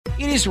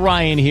It is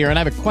Ryan here, and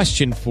I have a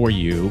question for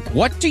you.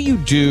 What do you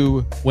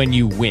do when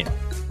you win?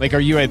 Like, are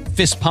you a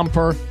fist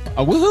pumper,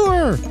 a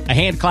woohooer, a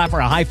hand clapper,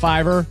 a high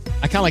fiver?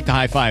 I kind of like the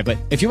high five, but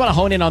if you want to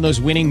hone in on those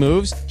winning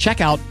moves,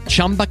 check out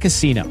Chumba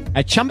Casino.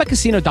 At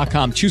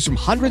ChumbaCasino.com, choose from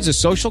hundreds of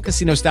social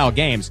casino-style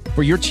games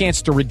for your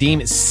chance to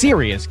redeem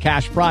serious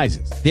cash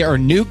prizes. There are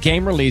new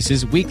game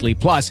releases weekly,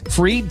 plus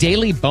free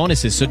daily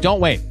bonuses. So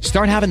don't wait.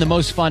 Start having the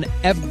most fun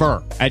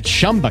ever at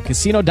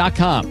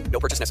ChumbaCasino.com.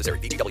 No purchase necessary.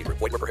 VGW Group.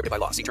 Void where prohibited by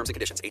law. See terms and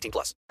conditions. 18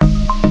 plus.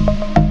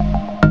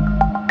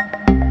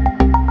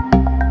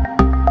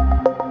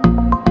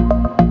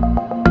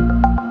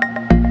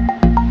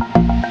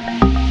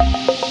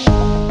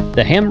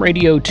 The Ham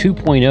Radio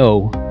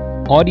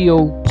 2.0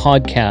 audio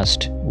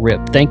podcast rip.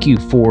 Thank you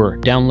for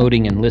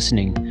downloading and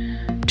listening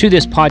to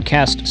this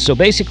podcast. So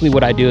basically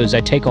what I do is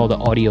I take all the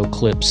audio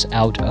clips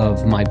out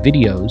of my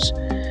videos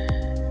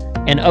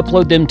and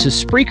upload them to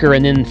Spreaker,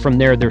 and then from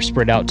there they're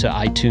spread out to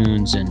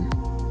iTunes and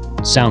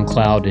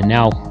SoundCloud and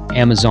now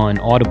Amazon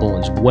Audible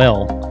as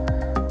well.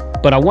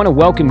 But I want to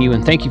welcome you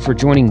and thank you for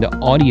joining the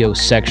audio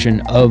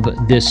section of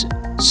this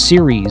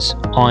series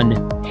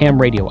on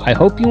Ham Radio. I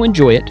hope you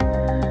enjoy it.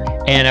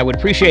 And I would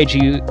appreciate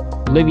you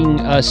leaving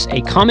us a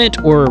comment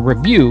or a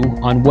review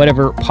on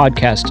whatever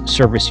podcast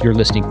service you're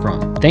listening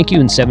from. Thank you,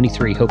 and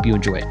 73. Hope you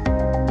enjoy it.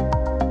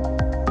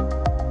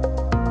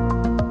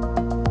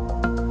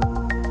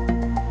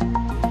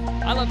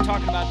 I love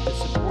talking about the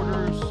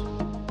supporters,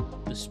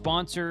 the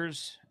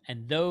sponsors,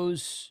 and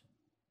those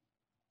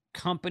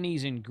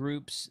companies and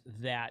groups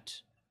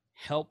that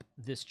help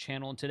this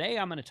channel. And today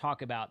I'm going to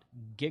talk about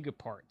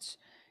Gigaparts.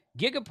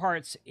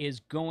 Gigaparts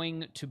is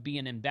going to be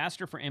an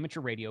ambassador for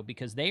amateur radio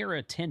because they are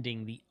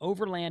attending the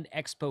Overland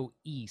Expo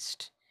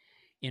East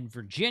in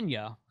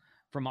Virginia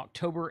from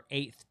October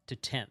 8th to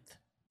 10th.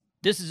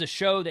 This is a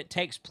show that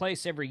takes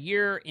place every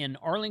year in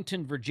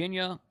Arlington,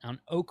 Virginia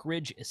on Oak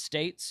Ridge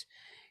Estates.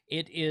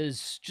 It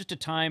is just a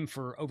time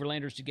for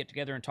overlanders to get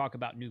together and talk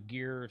about new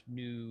gear,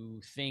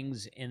 new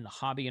things in the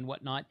hobby and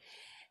whatnot.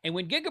 And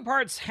when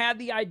Gigaparts had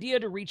the idea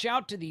to reach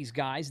out to these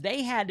guys,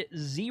 they had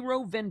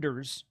 0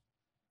 vendors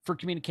for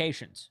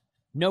communications.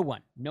 No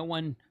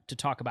one to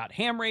talk about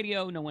ham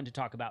radio, no one to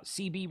talk about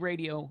CB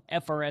radio,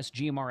 FRS,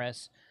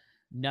 GMRS,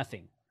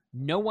 nothing.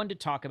 No one to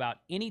talk about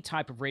any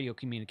type of radio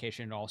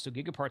communication at all. So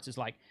Gigaparts is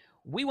like,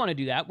 we want to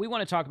do that. We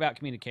want to talk about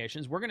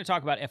communications. We're going to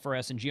talk about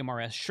FRS and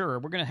GMRS. Sure,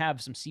 we're going to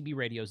have some CB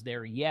radios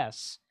there,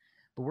 yes,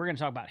 but we're going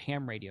to talk about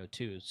ham radio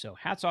too. So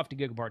hats off to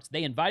Gigaparts.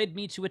 They invited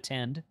me to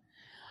attend.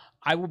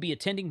 I will be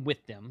attending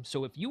with them.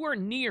 So if you are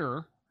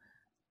near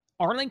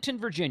Arlington,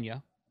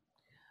 Virginia,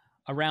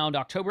 around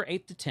October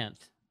 8th to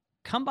 10th,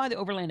 come by the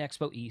Overland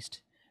Expo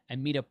East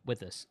and meet up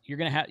with us. You're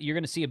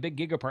gonna see a big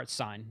Gigaparts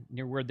sign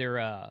near where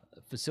their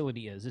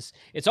facility is.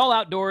 It's all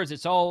outdoors.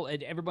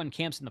 Everyone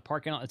camps in the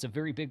parking lot. It's a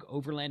very big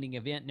overlanding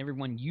event, and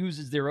everyone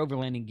uses their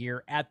overlanding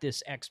gear at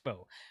this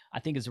expo. I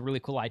think it's a really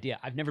cool idea.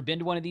 I've never been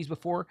to one of these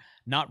before.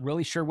 Not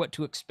really sure what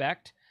to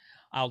expect.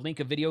 I'll link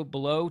a video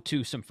below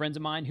to some friends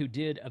of mine who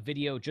did a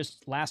video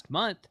just last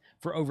month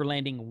for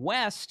Overlanding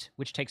West,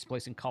 which takes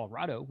place in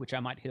Colorado, which I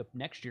might hit up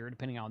next year,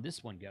 depending on how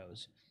this one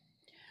goes.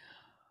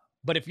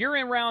 But if you're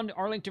around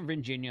Arlington,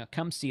 Virginia,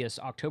 come see us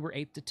October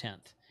 8th to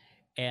 10th,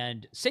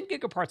 and send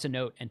Gigaparts a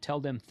note and tell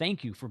them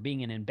thank you for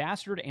being an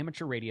ambassador to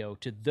amateur radio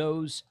to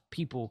those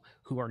people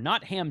who are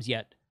not hams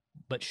yet,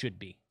 but should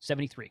be.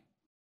 73.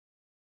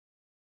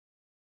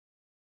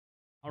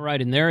 All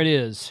right, and there it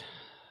is.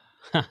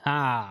 Ha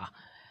ha.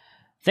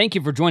 Thank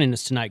you for joining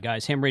us tonight,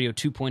 guys. Ham Radio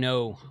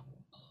 2.0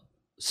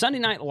 Sunday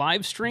night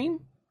live stream.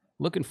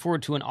 Looking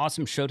forward to an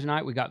awesome show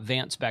tonight. We got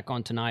Vance back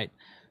on tonight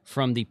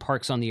from the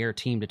Parks on the Air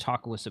team to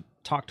talk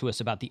to us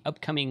about the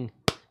upcoming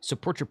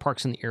Support Your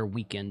Parks on the Air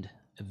weekend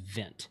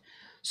event.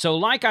 So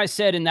like I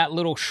said in that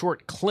little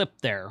short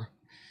clip there,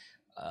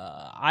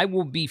 I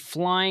will be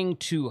flying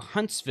to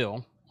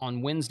Huntsville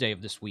on Wednesday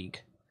of this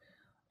week.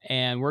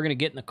 And we're going to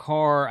get in the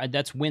car.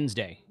 That's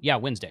Wednesday. Yeah,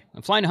 Wednesday.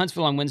 I'm flying to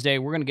Huntsville on Wednesday.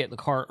 We're going to get in the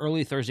car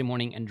early Thursday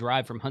morning and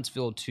drive from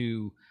Huntsville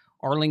to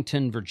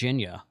Arlington,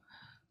 Virginia.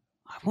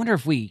 I wonder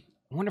if we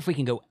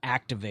can go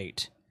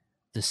activate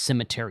the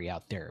cemetery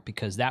out there,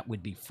 because that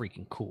would be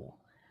freaking cool.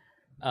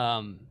 So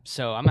I'm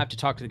going to have to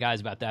talk to the guys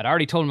about that. I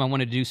already told them I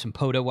wanted to do some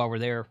POTA while we're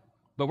there.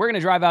 But we're going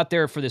to drive out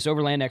there for this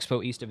Overland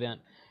Expo East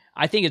event.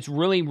 I think it's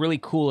really, really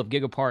cool of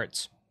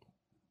Gigaparts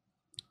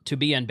to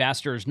be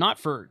ambassadors, not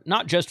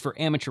just for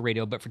amateur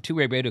radio, but for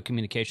two-way radio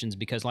communications,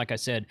 because like I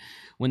said,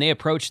 when they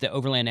approached the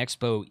Overland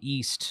Expo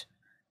East,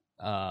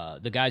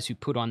 the guys who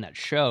put on that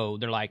show,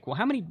 they're like, well,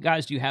 how many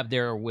guys do you have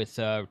there with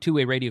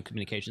two-way radio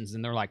communications?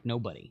 And they're like,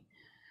 nobody.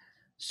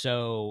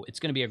 So it's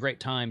going to be a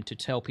great time to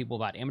tell people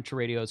about amateur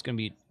radio. It's going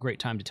to be a great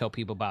time to tell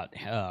people about,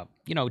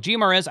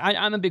 GMRS.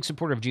 I'm a big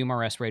supporter of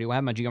GMRS radio. I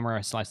have my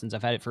GMRS license.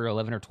 I've had it for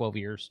 11 or 12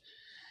 years.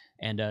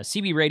 And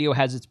CB radio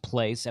has its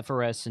place.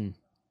 FRS and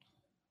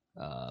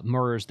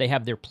MERS, they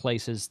have their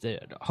places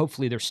that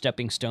hopefully they're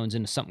stepping stones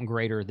into something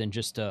greater than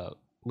just a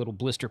little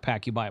blister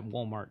pack you buy at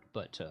Walmart.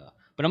 But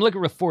I'm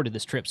looking forward to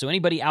this trip. So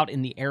anybody out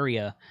in the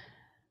area,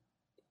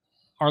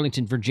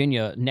 Arlington,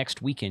 Virginia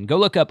next weekend. Go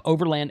look up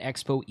Overland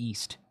Expo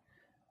East.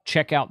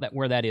 Check out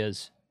where that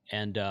is,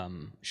 and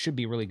should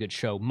be a really good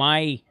show.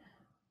 My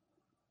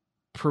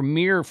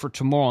premiere for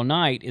tomorrow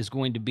night is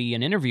going to be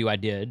an interview I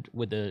did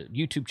with a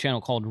YouTube channel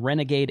called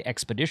Renegade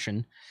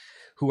Expedition,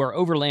 who are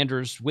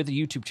overlanders with a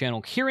YouTube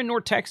channel here in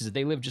North Texas.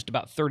 They live just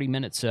about 30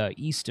 minutes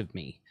east of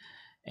me,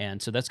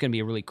 and so that's going to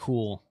be a really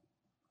cool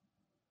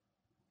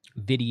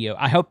video.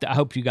 I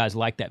hope you guys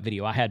like that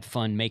video. I had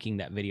fun making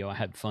that video. I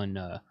had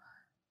fun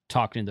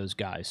talking to those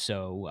guys.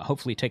 So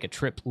hopefully take a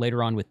trip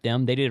later on with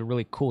them. They did a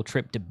really cool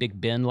trip to Big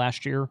Bend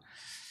last year,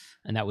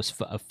 and that was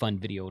a fun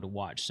video to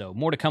watch. So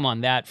more to come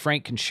on that.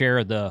 Frank can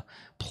share the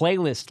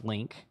playlist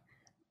link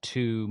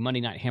to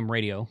Monday Night Ham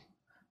Radio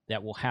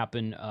that will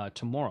happen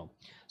tomorrow.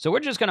 So we're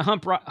just going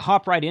to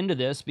hop right into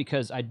this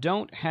because I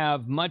don't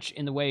have much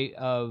in the way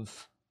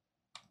of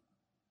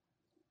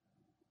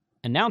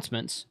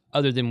announcements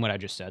other than what I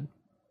just said.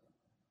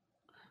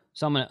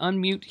 So I'm going to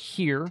unmute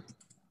here,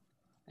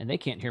 and they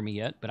can't hear me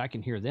yet, but I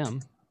can hear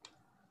them.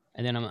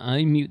 And then I'm going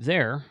to unmute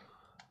there,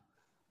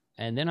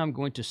 and then I'm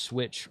going to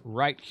switch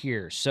right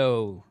here.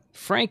 So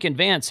Frank and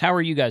Vance, how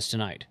are you guys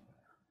tonight?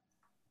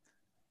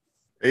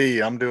 Hey,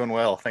 I'm doing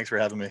well. Thanks for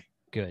having me.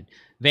 Good.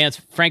 Vance,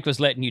 Frank was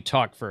letting you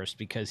talk first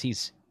because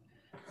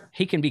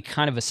he can be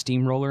kind of a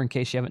steamroller in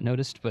case you haven't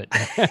noticed, but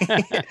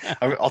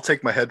I'll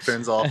take my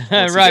headphones off.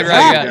 Right.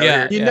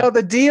 Yeah. You know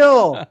the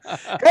deal.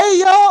 Hey,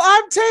 y'all,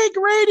 I'm Tank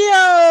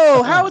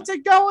Radio. How's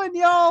it going,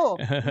 y'all?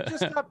 We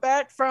just got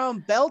back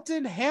from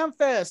Belton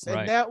Hamfest,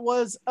 and that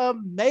was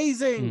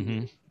amazing.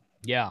 Mm-hmm.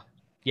 Yeah.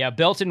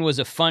 Belton was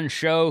a fun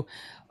show.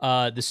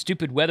 The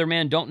stupid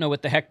weathermen don't know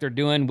what the heck they're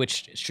doing,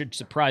 which should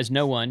surprise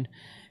no one.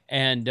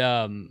 And,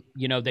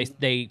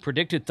 they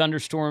predicted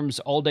thunderstorms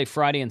all day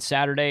Friday and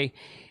Saturday.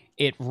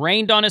 It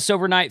rained on us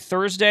overnight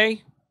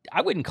Thursday.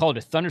 I wouldn't call it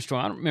a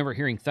thunderstorm. I don't remember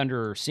hearing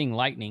thunder or seeing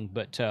lightning,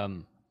 but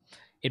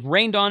it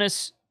rained on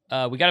us.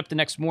 We got up the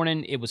next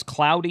morning. It was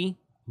cloudy,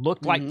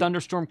 looked like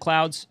thunderstorm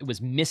clouds. It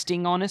was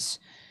misting on us.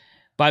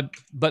 But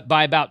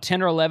by about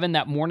 10 or 11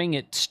 that morning,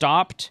 it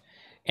stopped.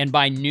 And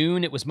by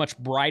noon, it was much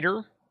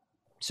brighter.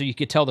 So you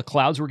could tell the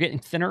clouds were getting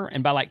thinner.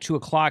 And by like 2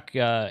 o'clock,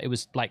 it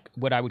was like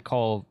what I would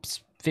call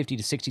 50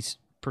 to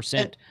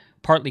 60%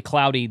 partly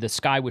cloudy. The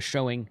sky was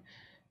showing.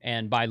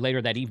 And by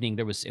later that evening,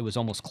 it was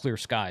almost clear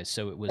skies.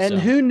 So it was. And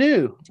who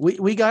knew?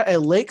 We got a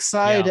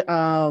lakeside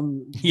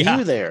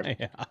view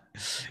there.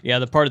 Yeah.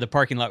 The part of the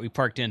parking lot we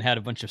parked in had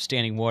a bunch of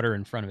standing water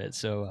in front of it.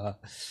 So,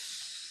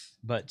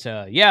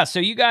 So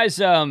you guys,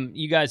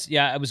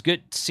 it was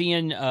good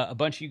seeing a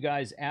bunch of you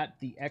guys at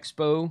the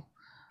expo,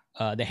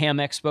 the Ham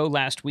Expo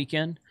last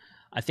weekend.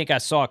 I think I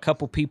saw a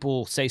couple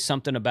people say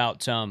something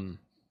about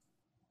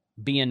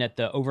being at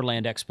the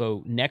Overland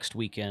Expo next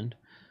weekend.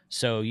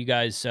 So you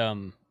guys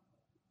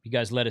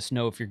let us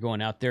know if you're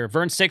going out there.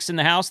 Vern Six in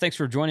the house. Thanks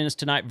for joining us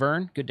tonight,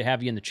 Vern. Good to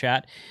have you in the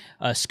chat.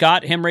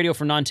 Scott, Ham Radio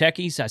for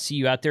Non-Techies. I see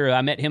you out there.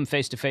 I met him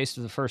face-to-face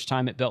for the first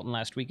time at Belton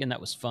last weekend.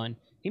 That was fun.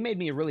 He made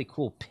me a really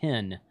cool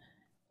pin.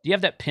 Do you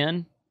have that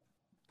pin,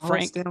 Frank?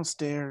 Oh, it's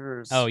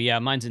downstairs. Oh, yeah.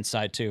 Mine's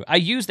inside, too. I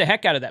used the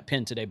heck out of that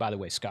pin today, by the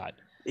way, Scott.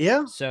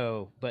 Yeah?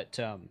 So,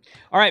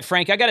 all right,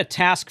 Frank, I got a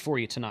task for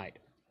you tonight.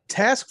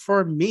 Task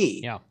for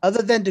me? Yeah.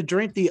 Other than to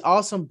drink the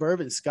awesome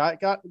bourbon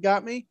Scott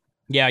got me?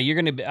 Yeah,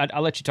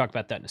 I'll let you talk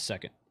about that in a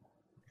second.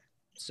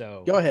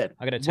 So go ahead.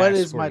 I got a task what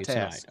is for my you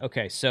task? Tonight.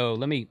 Okay, so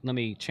let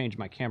me change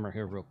my camera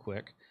here real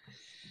quick.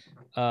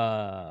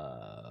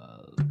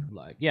 Let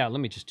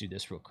me just do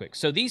this real quick.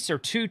 So these are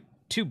two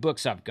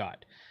books I've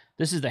got.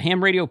 This is the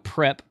Ham Radio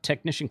Prep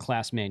Technician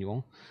Class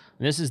Manual,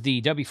 and this is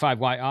the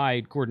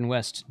W5YI Gordon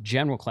West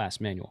General Class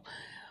Manual.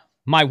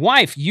 My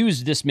wife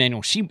used this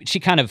manual. She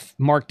kind of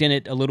marked in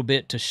it a little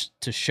bit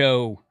to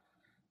show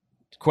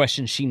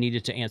questions she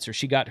needed to answer.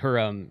 She got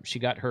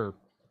her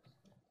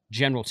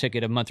general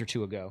ticket a month or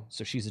two ago,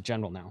 so she's a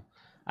general now.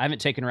 I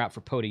haven't taken her out for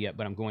POTA yet,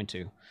 but I'm going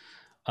to.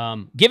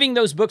 Giving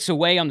those books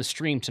away on the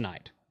stream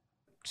tonight.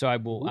 So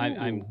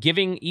I'm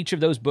giving each of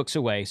those books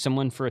away.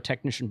 Someone for a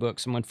technician book,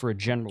 someone for a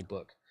general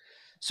book.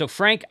 So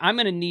Frank, I'm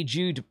going to need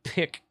you to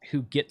pick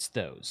who gets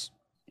those.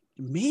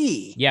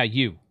 Me? Yeah,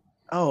 you.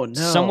 Oh no!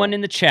 Someone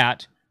in the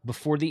chat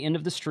before the end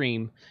of the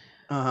stream.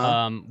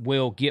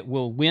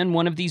 Will win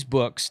one of these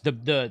books.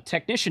 The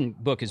technician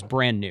book is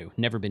brand new,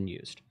 never been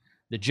used.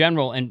 The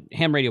general and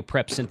Ham Radio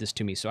Prep sent this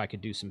to me so I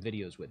could do some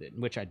videos with it,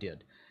 which I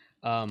did.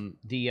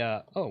 Look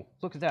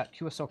at that,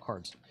 QSL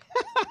cards.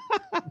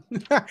 We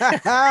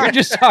were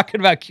just talking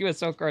about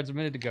QSL cards a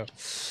minute ago.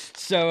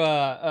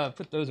 So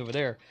put those over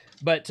there.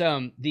 But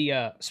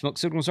the Smoke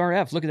Signals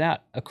RF, look at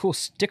that, a cool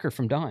sticker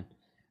from Don.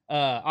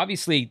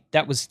 Obviously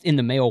that was in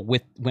the mail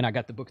when I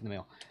got the book in the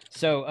mail.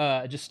 So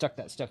I just stuck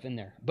that stuff in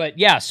there. But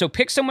yeah, so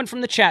pick someone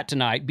from the chat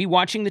tonight. Be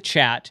watching the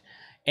chat.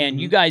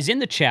 And you guys in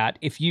the chat,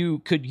 if you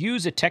could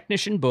use a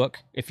technician book,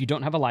 if you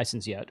don't have a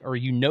license yet, or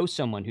you know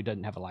someone who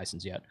doesn't have a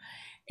license yet,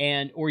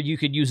 or you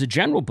could use a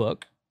general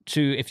book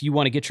if you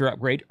want to get your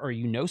upgrade, or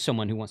you know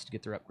someone who wants to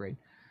get their upgrade,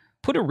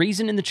 put a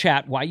reason in the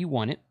chat why you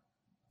want it.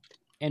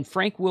 and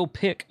Frank will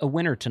pick a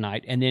winner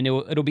tonight, and then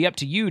it'll be up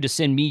to you to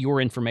send me your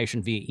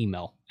information via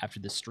email after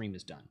this stream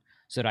is done,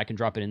 so that I can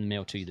drop it in the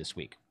mail to you this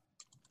week.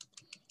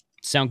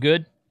 Sound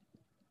good?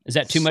 Is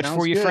that too much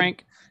for you, good.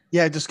 Frank?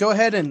 Yeah, just go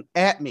ahead and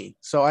at me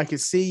so I can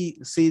see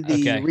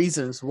the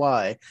reasons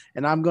why.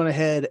 And I'm going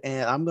ahead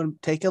and I'm going to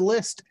take a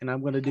list and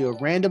I'm going to do a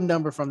random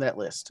number from that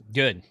list.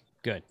 Good.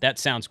 That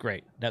sounds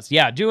great.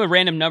 Do a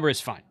random number is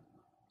fine.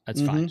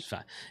 That's fine. It's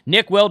fine.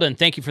 Nick Weldon,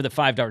 thank you for the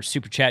 $5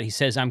 super chat. He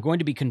says, I'm going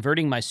to be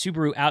converting my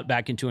Subaru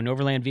Outback into an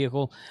overland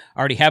vehicle. I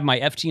already have my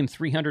FTM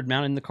 300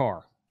 mounted in the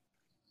car.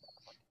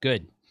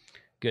 Good.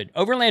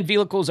 Overland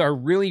vehicles are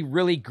really,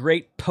 really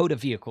great POTA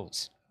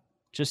vehicles.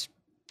 Just,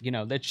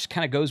 that just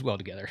kind of goes well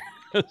together.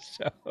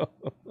 So,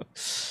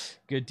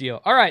 good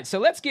deal. All right, so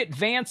let's get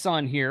Vance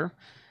on here.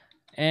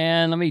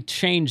 And let me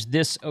change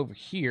this over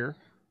here.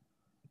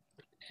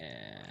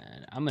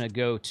 And I'm going to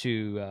go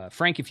to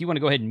Frank. If you want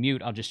to go ahead and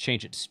mute, I'll just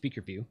change it to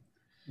speaker view.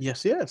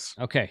 Yes.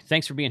 Okay,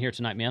 thanks for being here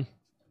tonight, man.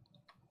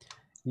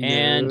 No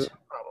and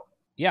problem.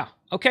 Yeah,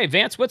 okay,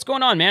 Vance, what's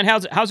going on, man?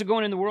 How's it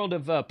going in the world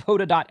of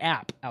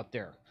POTA.app out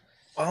there?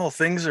 Well,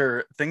 things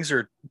are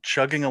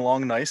chugging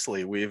along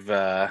nicely. We've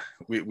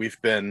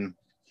been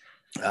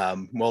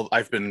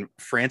I've been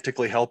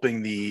frantically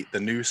helping the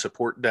new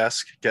support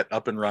desk get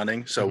up and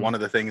running. So one of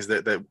the things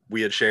that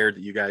we had shared,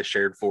 that you guys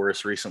shared for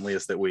us recently,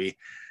 is that we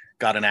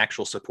got an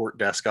actual support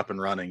desk up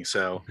and running.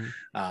 So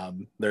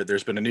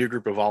there's been a new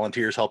group of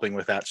volunteers helping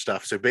with that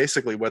stuff. So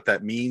basically what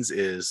that means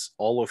is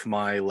all of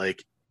my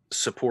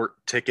support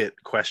ticket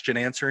question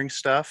answering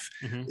stuff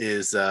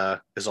is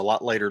a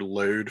lot lighter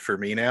load for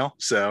me now.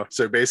 So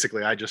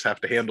basically I just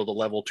have to handle the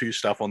level 2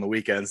 stuff on the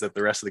weekends that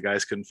the rest of the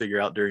guys couldn't figure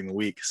out during the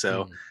week.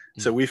 So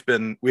we've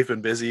been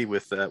busy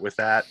with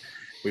that.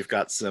 We've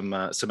got some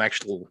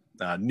actual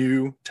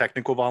new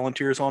technical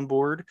volunteers on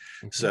board.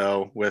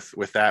 So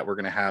with that, we're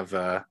going to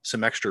have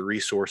some extra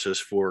resources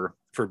for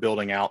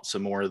building out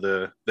some more of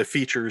the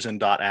features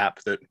in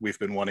 .app that we've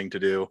been wanting to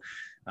do.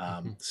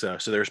 So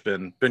there's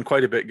been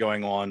quite a bit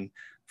going on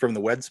from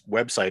the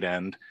website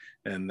end.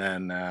 And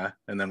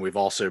then we've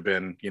also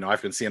been,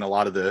 I've been seeing a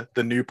lot of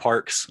the new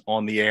parks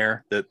on the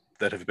air that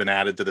have been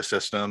added to the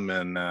system.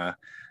 And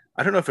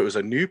I don't know if it was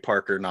a new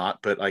park or not,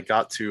 but I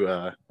got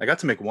to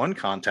make one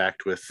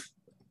contact with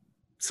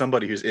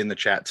somebody who's in the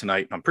chat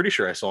tonight. I'm pretty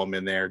sure I saw him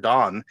in there.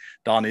 Don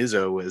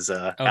Izzo was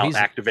out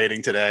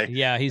activating today.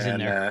 Yeah, he's in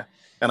there.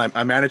 And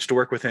I managed to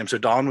work with him. So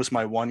Don was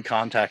my one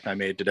contact I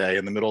made today.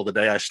 In the middle of the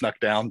day, I snuck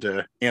down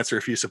to answer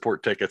a few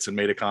support tickets and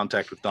made a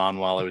contact with Don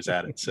while I was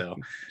at it. So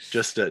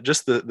just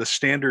the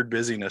standard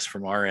busyness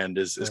from our end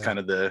is kind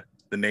of the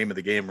name of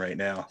the game right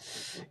now.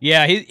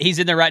 Yeah, he's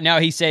in there right now.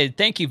 He said,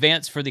 "Thank you,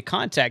 Vance, for the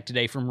contact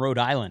today from Rhode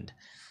Island."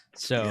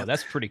 So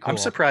that's pretty cool. I'm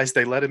surprised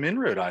they let him in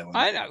Rhode Island.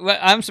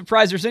 I'm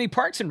surprised there's any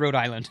parks in Rhode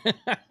Island.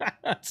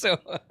 So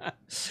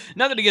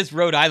nothing against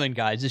Rhode Island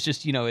guys. It's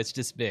just, it's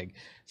just big.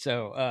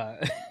 So,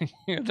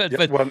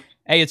 but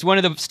hey, it's one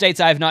of the states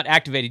I have not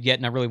activated yet,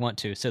 and I really want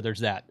to. So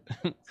there's that.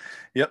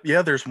 Yep.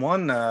 Yeah. There's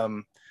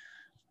one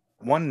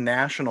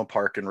national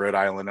park in Rhode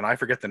Island, and I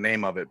forget the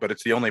name of it, but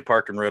it's the only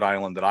park in Rhode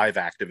Island that I've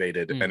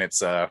activated. And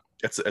it's a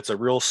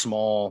real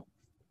small,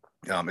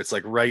 it's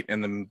right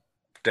in the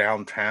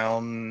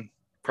downtown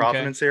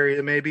Providence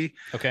area maybe.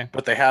 Okay.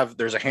 But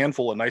there's a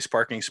handful of nice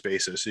parking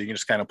spaces, so you can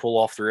just kind of pull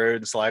off the road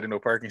and slide into a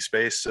parking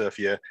space. So if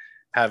you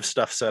have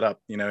stuff set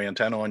up,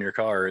 antenna on your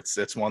car,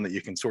 it's one that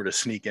you can sort of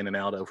sneak in and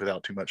out of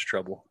without too much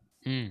trouble.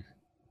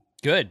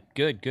 Good.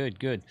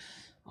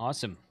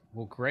 Awesome.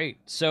 Well, great.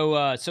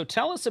 So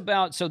tell us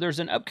about, there's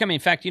an upcoming,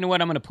 in fact, you know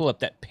what? I'm going to pull up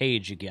that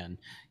page again.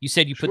 You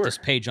said you put this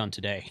page on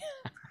today.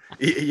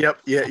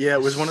 Yep. Yeah.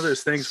 It was one of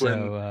those things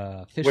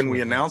when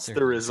we announced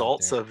the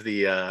results of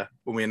the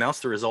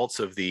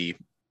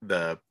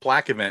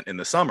plaque event in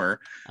the summer.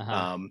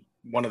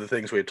 One of the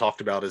things we had talked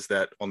about is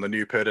that on the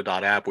new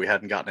POTA.app, we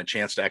hadn't gotten a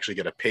chance to actually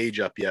get a page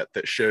up yet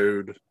that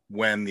showed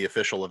when the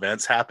official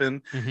events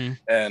happen.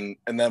 And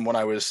then when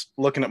I was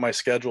looking at my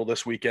schedule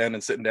this weekend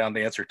and sitting down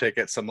to answer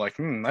tickets, I'm like,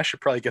 I should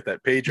probably get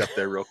that page up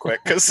there real quick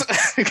because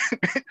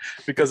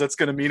that's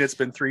going to mean it's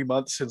been 3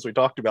 months since we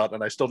talked about it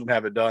and I still didn't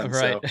have it done.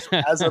 Right.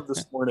 So as of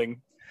this morning,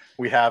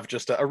 we have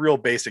just a real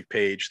basic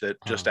page that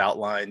just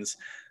outlines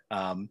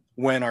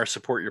when our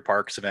Support Your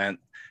Parks event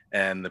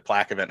and the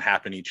plaque event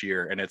happen each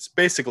year. And it's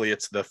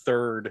the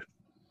third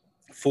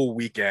full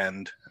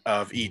weekend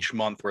of each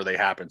month where they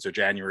happen. So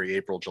January,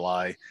 April,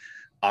 July,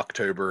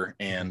 October,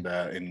 and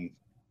I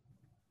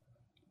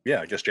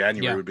guess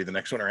January would be the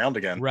next one around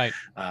again. Right.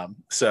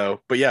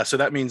 So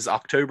that means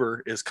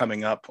October is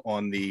coming up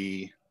on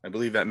I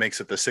believe that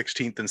makes it the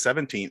 16th and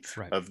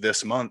 17th of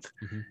this month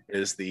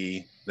is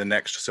the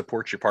next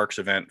Support Your Parks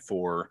event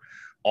for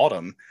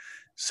autumn.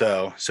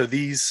 So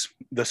the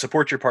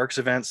Support Your Parks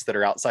events that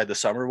are outside the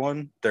summer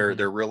one, they're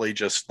really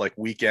just like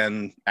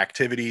weekend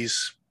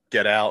activities,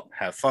 get out,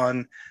 have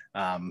fun.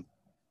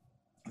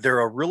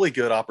 They're a really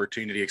good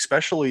opportunity,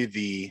 especially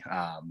the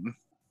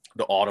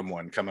autumn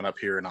one coming up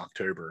here in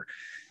October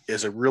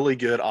is a really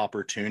good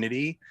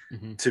opportunity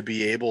to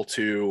be able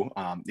to,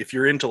 if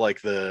you're into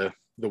like the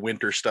the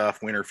winter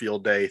stuff, winter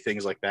field day,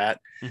 things like that.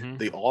 Mhm.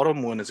 The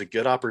autumn one is a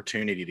good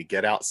opportunity to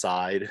get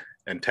outside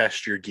and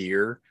test your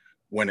gear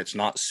when it's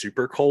not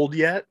super cold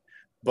yet,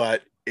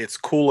 but it's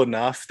cool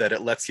enough that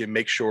it lets you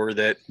make sure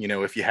that, you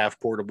know, if you have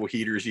portable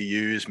heaters you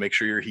use, make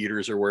sure your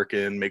heaters are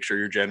working, make sure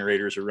your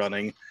generators are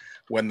running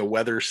when the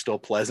weather's still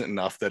pleasant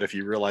enough that if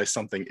you realize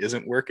something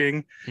isn't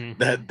working, Mhm.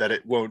 that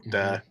it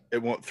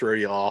won't throw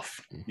you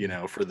off, you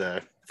know, for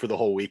the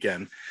whole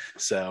weekend.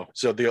 So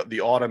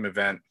the autumn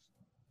event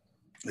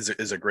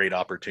is a great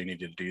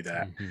opportunity to do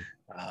that.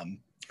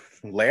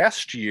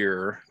 Last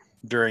year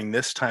during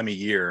this time of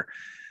year,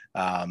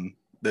 I'm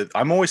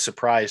always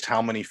surprised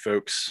how many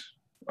folks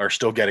are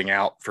still getting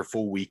out for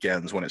full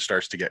weekends when it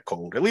starts to get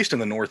cold. At least in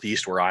the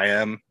Northeast where I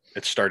am,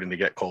 it's starting to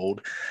get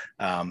cold.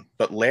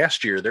 But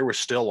last year there was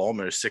still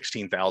almost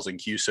 16,000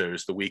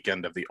 QSOs the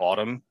weekend of the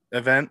autumn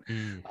event.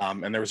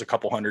 And there was a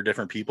couple hundred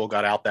different people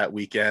got out that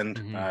weekend.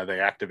 They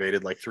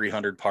activated like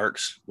 300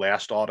 parks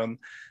last autumn.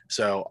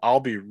 So I'll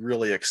be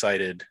really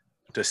excited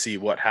to see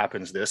what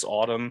happens this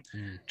autumn,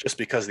 just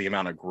because of the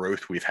amount of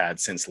growth we've had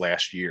since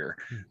last year.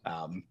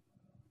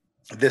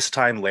 This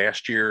time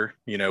last year,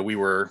 you know,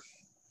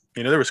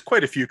 there was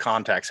quite a few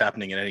contacts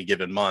happening in any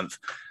given month,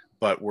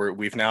 but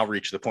we've now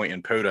reached the point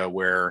in POTA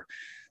where,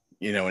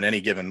 you know, in any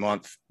given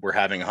month, we're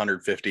having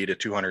 150 to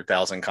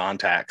 200,000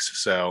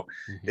 contacts. So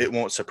it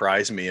won't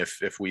surprise me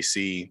if we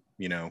see,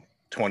 you know,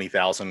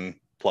 20,000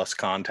 plus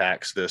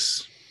contacts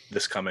this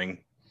coming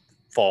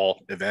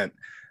fall event.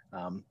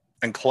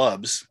 And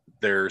clubs,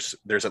 there's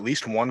at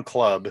least one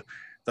club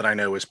that I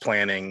know is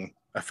planning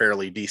a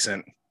fairly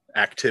decent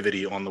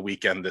activity on the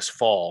weekend this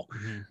fall.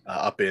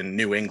 Up in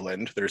New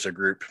England, there's a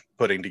group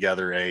putting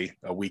together a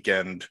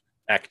weekend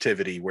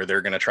activity where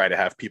they're going to try to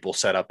have people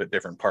set up at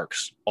different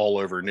parks all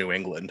over New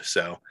England.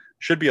 So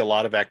should be a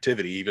lot of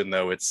activity, even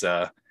though it's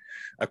a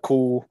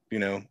cool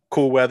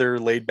weather,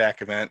 laid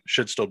back event.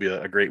 Should still be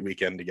a great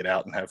weekend to get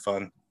out and have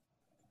fun.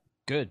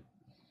 Good.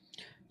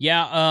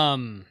 Yeah.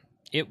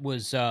 It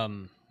was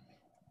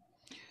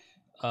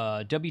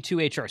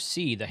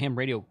W2HRC, the Ham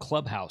Radio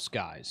Clubhouse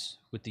guys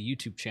with the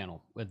YouTube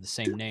channel with the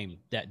same name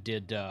that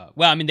did,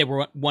 they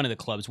were one of the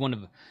clubs.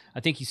 I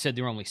think he said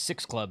there were only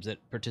 6 clubs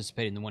that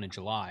participated in the one in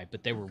July,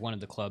 but they were one of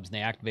the clubs, and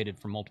they activated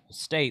from multiple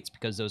states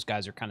because those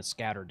guys are kind of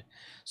scattered.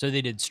 So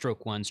they did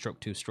stroke 1, stroke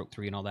 2, stroke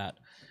 3, and all that.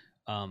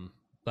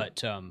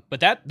 But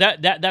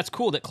that's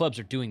cool that clubs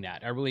are doing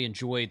that. I really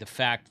enjoy the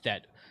fact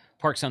that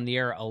Parks on the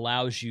Air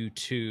allows you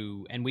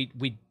to, and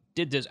we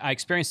did this. I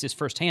experienced this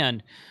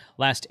firsthand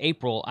last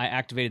April. I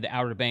activated the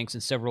Outer Banks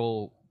and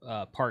several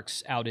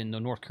parks out in the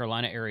North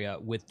Carolina area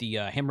with the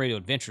Ham Radio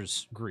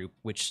Adventures group,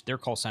 which their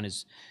call sign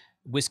is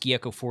Whiskey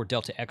Echo 4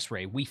 Delta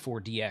X-Ray,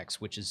 We4DX,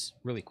 which is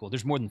really cool.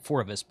 There's more than 4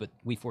 of us, but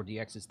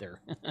We4DX is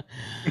there.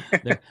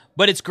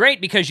 But it's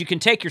great because you can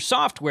take your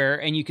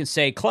software and you can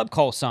say club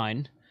call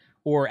sign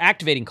or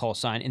activating call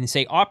sign and then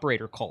say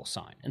operator call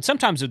sign. And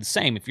sometimes they're the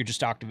same if you're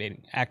just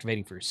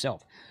activating for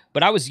yourself.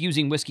 But I was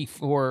using Whiskey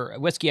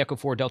Echo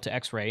 4 Delta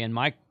X-Ray, and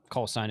my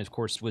call sign, of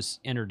course, was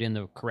entered in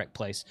the correct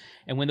place.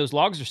 And when those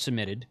logs are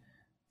submitted,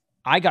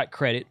 I got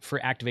credit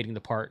for activating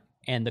the part,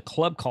 and the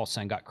club call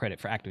sign got credit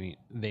for activating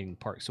the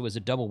part. So it was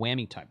a double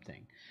whammy type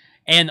thing.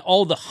 And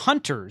all the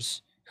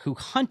hunters who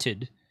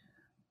hunted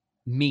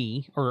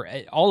me, or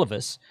all of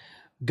us,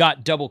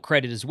 got double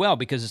credit as well,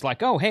 because it's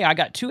like, oh, hey, I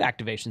got 2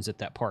 activations at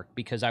that park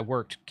because I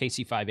worked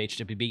KC5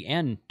 HWB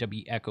and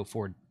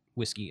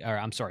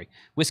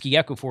Whiskey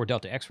Echo 4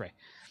 Delta X-Ray.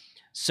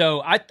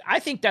 So I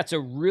think that's a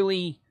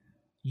really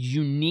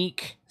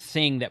unique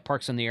thing that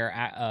Parks on the Air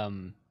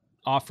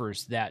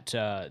offers that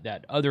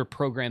other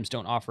programs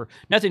don't offer.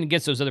 Nothing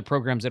against those other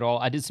programs at all.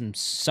 I did some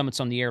summits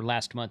on the air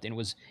last month, and it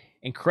was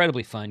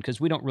incredibly fun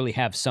because we don't really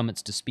have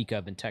summits to speak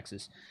of in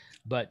Texas.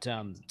 But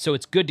so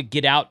it's good to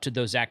get out to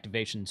those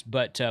activations.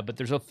 But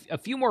there's a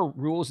few more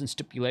rules and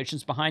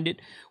stipulations behind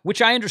it,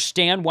 which I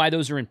understand why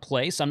those are in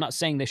place. I'm not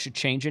saying they should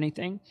change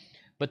anything.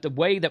 But the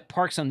way that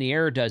Parks on the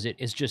Air does it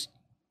is just,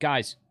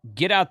 guys,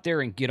 get out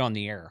there and get on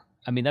the air.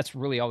 I mean, that's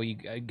really all you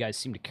guys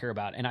seem to care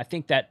about. And I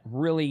think that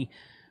really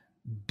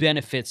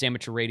benefits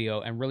amateur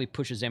radio and really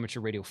pushes amateur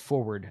radio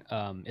forward,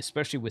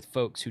 especially with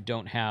folks who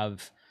don't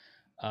have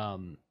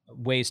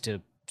ways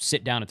to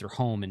sit down at their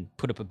home and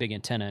put up a big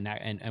antenna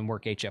and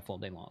work HF all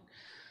day long.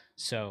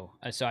 So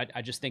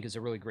I just think it's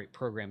a really great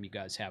program you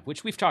guys have,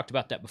 which we've talked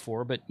about that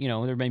before, but you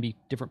know, there may be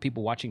different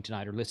people watching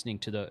tonight or listening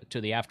to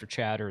the after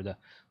chat or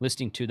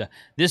listening to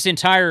this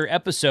entire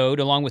episode,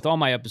 along with all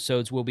my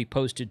episodes, will be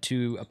posted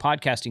to a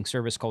podcasting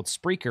service called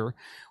Spreaker,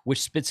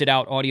 which spits it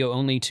out audio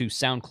only to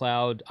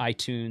SoundCloud,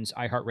 iTunes,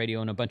 iHeartRadio,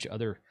 and a bunch of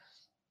other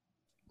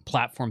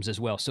platforms as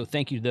well. So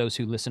thank you to those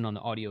who listen on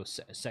the audio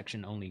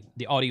section only,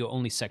 the audio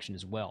only section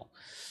as well.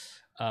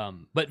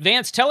 But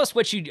Vance, tell us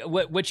what you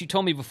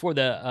told me before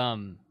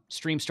the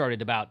stream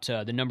started about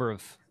the number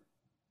of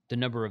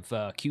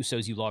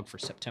QSOs you logged for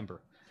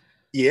September.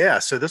 Yeah,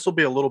 so this will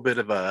be a little bit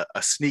of a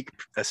sneak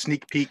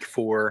peek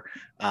for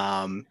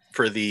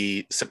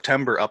the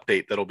September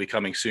update that'll be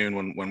coming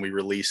soon when we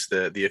release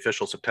the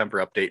official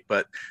September update.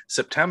 But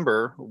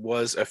September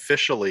was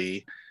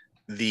officially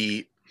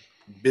the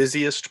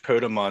busiest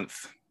POTA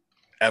month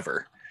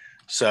ever.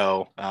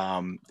 So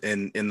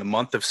in the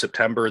month of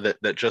September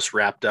that just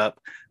wrapped up,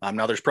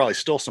 now there's probably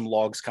still some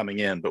logs coming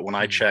in, but when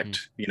I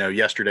checked,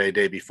 yesterday,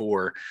 day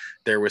before,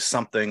 there was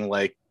something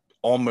like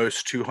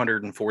almost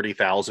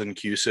 240,000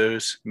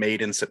 QSOs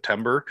made in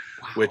September,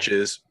 wow. which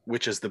is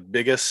the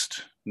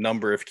biggest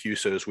number of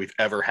QSOs we've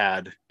ever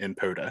had in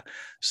POTA.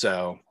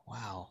 So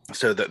wow.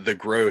 So the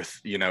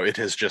growth, it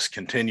has just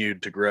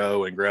continued to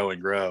grow and grow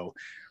and grow,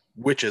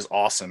 which is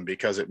awesome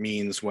because it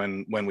means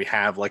when we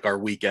have like our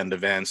weekend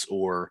events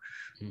or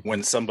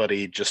when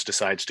somebody just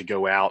decides to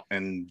go out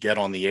and get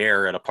on the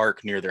air at a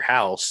park near their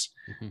house.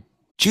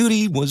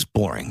 Judy was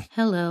boring.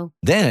 Hello.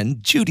 Then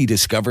Judy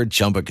discovered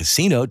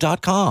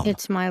ChumbaCasino.com.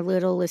 It's my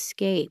little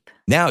escape.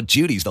 Now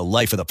Judy's the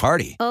life of the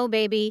party. Oh,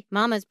 baby,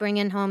 mama's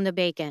bringing home the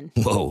bacon.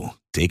 Whoa,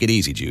 take it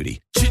easy,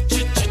 Judy.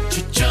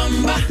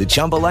 The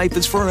Chumba life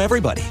is for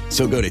everybody.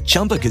 So go to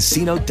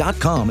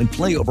ChumbaCasino.com and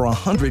play over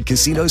 100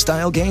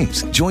 casino-style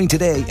games. Join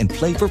today and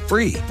play for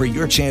free for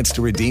your chance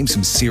to redeem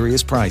some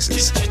serious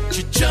prizes.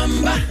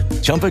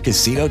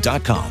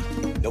 ChumbaCasino.com.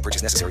 No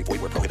purchase necessary.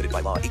 Void where prohibited by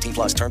law. 18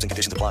 plus terms and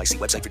conditions apply. See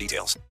website for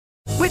details.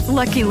 With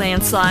Lucky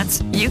Land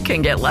Slots, you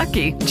can get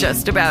lucky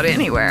just about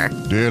anywhere.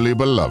 Dearly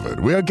beloved,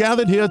 we are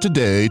gathered here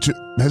today to...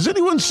 Has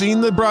anyone seen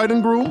the bride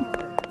and groom?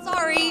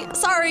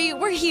 Sorry,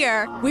 we're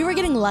here. We were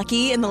getting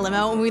lucky in the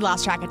limo and we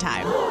lost track of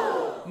time.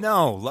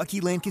 No,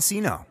 Lucky Land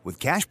Casino, with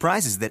cash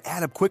prizes that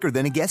add up quicker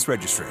than a guest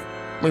registry.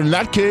 In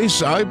that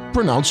case, I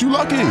pronounce you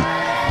lucky.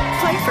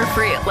 Play for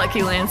free at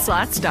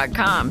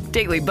LuckyLandSlots.com.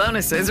 Daily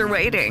bonuses are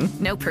waiting.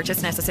 No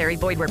purchase necessary.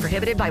 Void where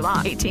prohibited by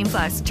law. 18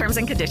 plus. Terms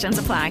and conditions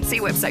apply. See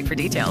website for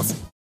details.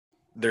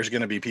 There's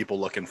going to be people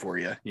looking for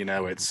you.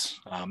 It's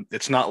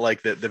not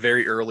like the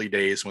very early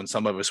days when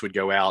some of us would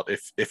go out.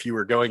 If you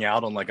were going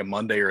out on like a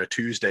Monday or a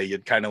Tuesday,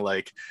 you'd kind of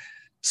like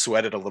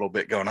sweat it a little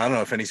bit going, I don't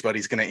know if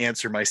anybody's going to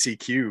answer my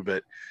CQ,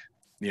 but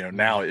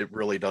now it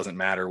really doesn't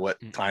matter what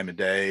time of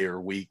day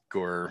or week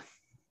or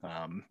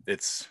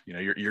it's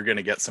you're going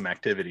to get some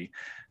activity.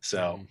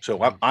 So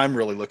I'm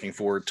really looking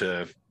forward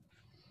to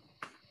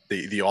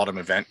the autumn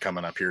event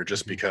coming up here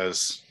just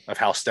because of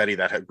how steady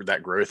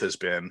that growth has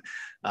been.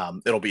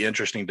 It'll be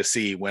interesting to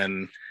see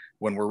when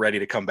we're ready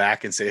to come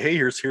back and say, hey,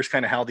 here's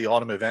kind of how the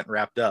autumn event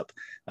wrapped up.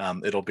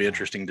 It'll be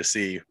interesting to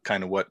see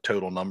kind of what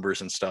total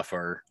numbers and stuff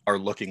are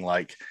looking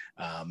like.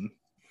 It'll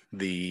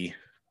be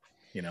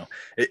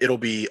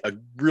a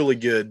really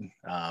good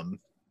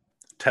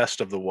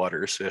test of the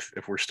waters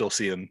if we're still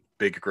seeing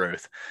big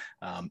growth.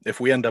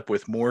 If we end up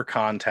with more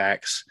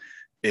contacts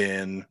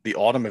in the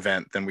autumn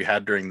event than we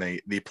had during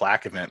the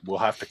plaque event, we'll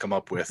have to come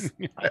up with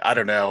I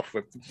don't know,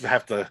 we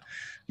have to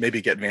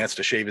maybe get Vance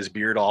to shave his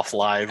beard off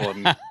live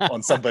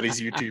on somebody's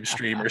YouTube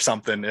stream or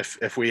something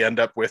if we end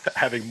up with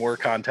having more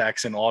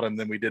contacts in autumn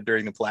than we did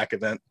during the plaque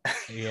event.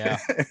 Yeah.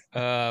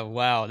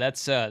 Wow,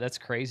 that's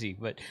crazy.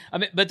 But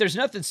there's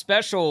nothing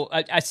special.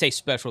 I say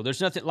special. There's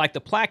nothing like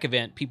the plaque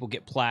event. People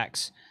get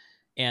plaques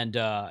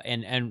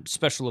and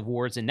special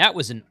awards, and that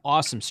was an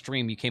awesome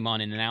stream. You came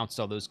on and announced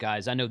all those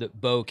guys. I know that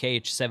Bo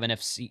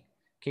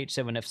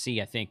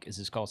KH7FC I think is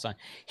his call sign.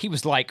 He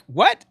was like,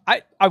 "What?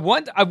 I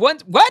won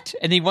what?"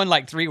 And he won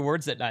like 3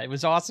 awards that night. It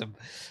was awesome.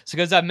 So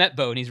because I met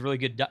Bo and he's a really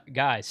good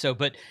guy. So,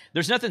 but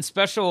there's nothing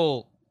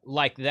special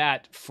like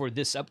that for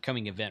this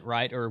upcoming event,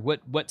 right? Or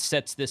what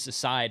sets this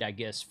aside, I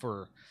guess,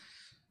 for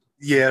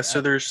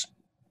so there's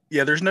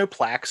no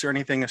plaques or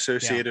anything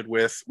associated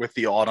with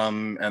the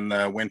autumn and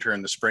the winter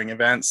and the spring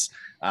events.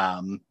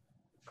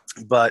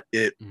 But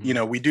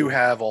we do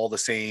have all the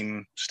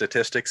same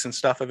statistics and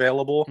stuff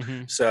available.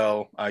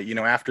 So,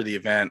 after the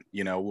event,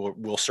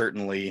 we'll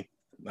certainly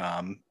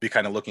be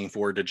kind of looking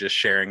forward to just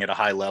sharing at a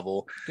high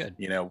level, good.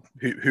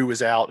 Who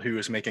was out, who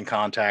was making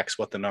contacts,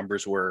 what the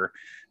numbers were.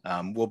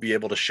 We'll be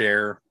able to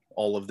share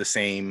all of the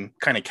same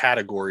kind of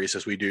categories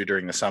as we do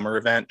during the summer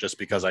event, just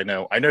because I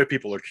know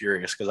people are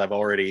curious, because I've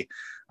already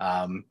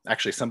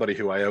actually somebody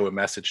who I owe a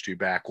message to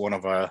back, one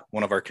of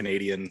our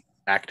Canadian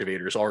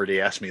activators already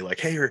asked me like,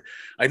 hey,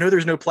 I know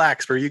there's no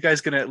plaques, but are you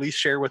guys going to at least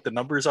share what the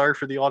numbers are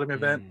for the autumn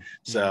event?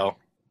 So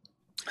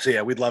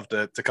yeah, we'd love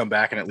to come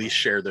back and at least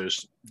share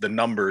the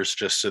numbers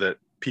just so that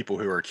people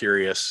who are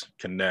curious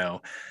can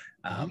know.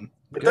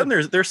 But then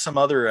there's some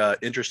other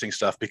interesting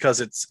stuff,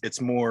 because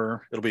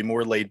it'll be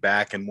more laid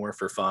back and more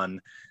for fun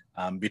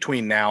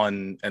between now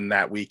and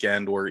that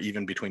weekend, or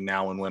even between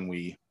now and when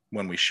we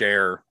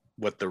share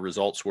what the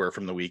results were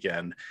from the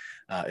weekend.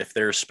 If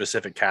there's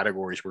specific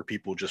categories where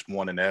people just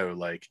want to know,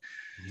 like,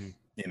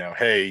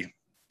 hey,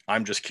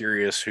 I'm just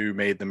curious who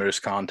made the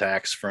most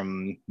contacts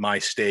from my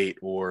state,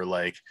 or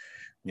like,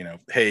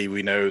 hey,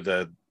 we know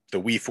the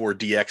We4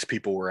 DX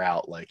people were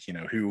out, like,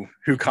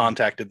 who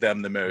contacted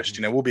them the most.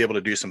 We'll be able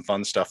to do some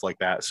fun stuff like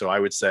that. So I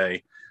would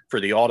say for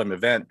the autumn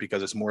event,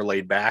 because it's more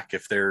laid back,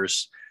 if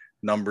there's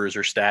numbers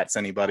or stats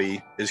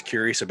anybody is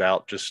curious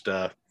about, just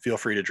feel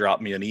free to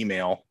drop me an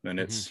email. And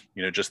it's,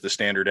 just the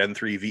standard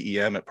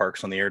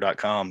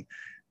n3vem@parksontheair.com.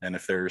 And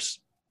if there's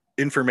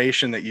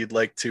information that you'd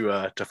like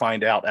to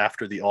find out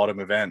after the autumn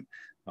event,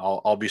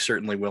 I'll be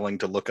certainly willing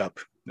to look up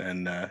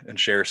and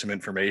share some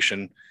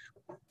information,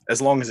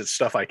 as long as it's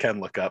stuff I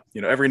can look up.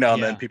 Every now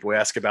and then people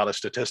ask about a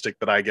statistic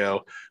that I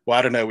go, well,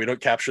 I don't know, we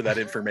don't capture that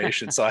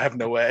information, so I have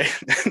no way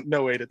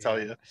to tell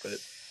you. But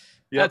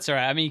that's all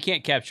right. I mean, you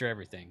can't capture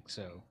everything,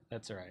 so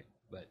that's all right.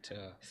 But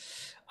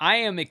I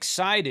am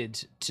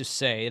excited to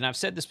say, and I've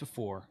said this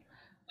before,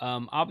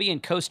 I'll be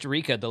in Costa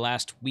Rica the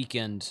last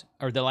weekend,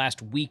 or the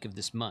last week of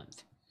this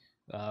month.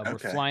 We're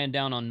flying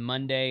down on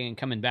Monday and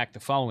coming back the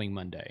following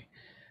Monday.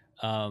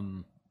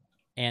 And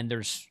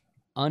there's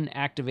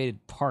unactivated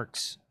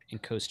parks in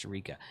Costa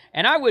Rica,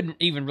 and I wouldn't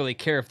even really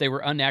care if they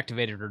were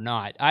unactivated or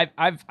not.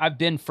 I've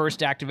been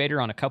first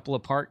activator on a couple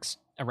of parks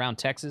around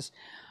Texas,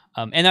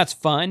 and that's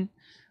fun.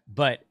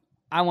 But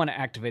I want to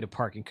activate a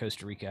park in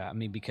Costa Rica. I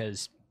mean,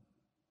 because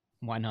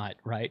why not,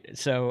 right?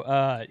 So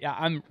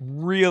I'm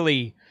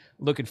really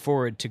looking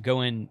forward to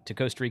going to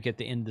Costa Rica at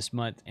the end of this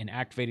month and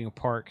activating a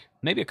park,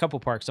 maybe a couple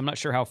parks. I'm not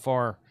sure how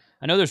far.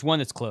 I know there's one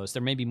that's close.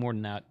 There may be more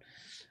than that.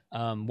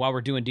 While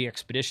we're doing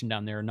DXpedition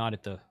down there, not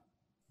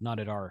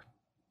at our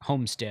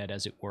homestead,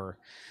 as it were.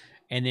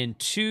 And then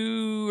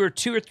 2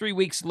 or 3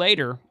 weeks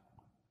later,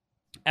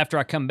 after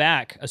I come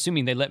back,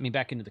 assuming they let me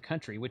back into the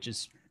country, which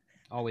is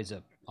always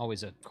a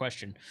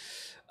question,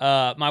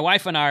 my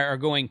wife and I are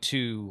going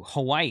to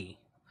Hawaii,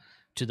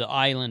 to the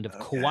island of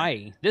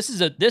Kauai. This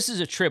is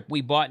a trip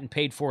we bought and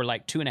paid for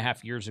like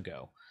 2.5 years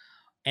ago,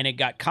 and it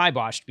got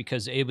kiboshed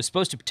because it was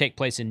supposed to take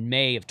place in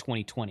May of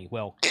 2020.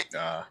 Well,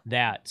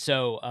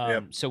 so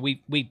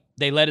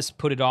they let us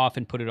put it off,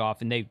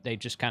 and they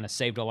just kind of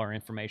saved all our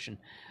information.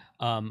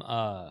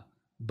 But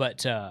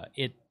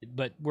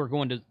we're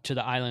going to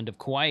the island of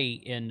Kauai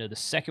in the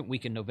second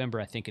week in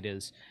November, I think it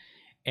is.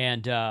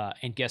 And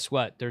guess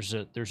what? There's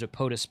a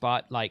POTA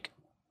spot like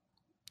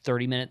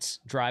 30 minutes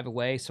drive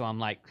away. So I'm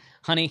like,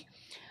 honey,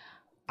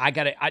 I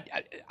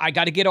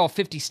gotta get all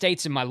 50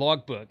 states in my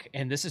logbook,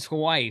 and this is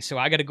Hawaii, so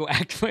I gotta go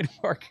activate a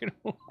park in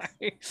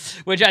Hawaii,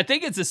 which I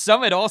think it's a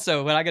summit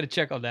also, but I gotta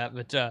check on that.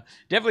 But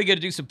definitely gonna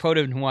do some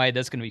POTA in Hawaii.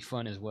 That's gonna be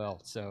fun as well.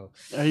 So,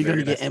 are you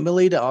gonna get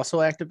Emily to also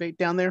activate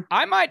down there?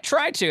 I might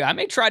try to. I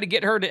may try to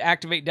get her to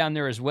activate down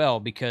there as well,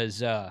 because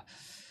that's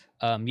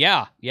a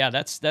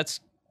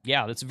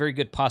very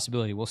good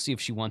possibility. We'll see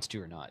if she wants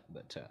to or not.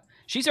 But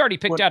she's already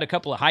picked out a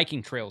couple of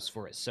hiking trails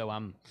for us, so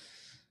I'm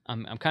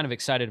kind of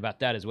excited about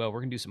that as well. We're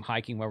gonna do some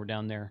hiking while we're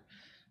down there,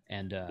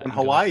 and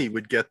Hawaii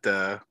would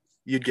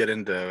you'd get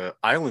into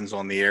islands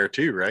on the air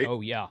too, right?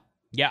 Oh yeah,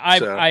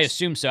 I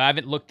assume so. I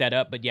haven't looked that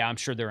up, but yeah, I'm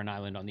sure they're an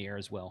island on the air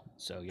as well.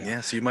 So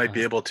so you might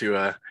be able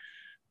to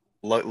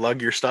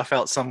lug your stuff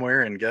out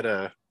somewhere and get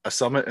a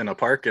summit and a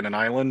park and an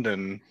island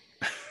and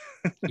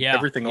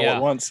everything all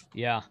at once.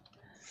 Yeah.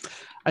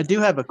 I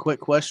do have a quick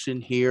question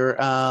here.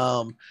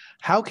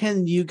 How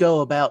can you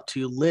go about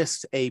to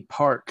list a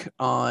park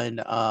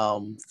on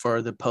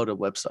for the POTA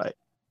website?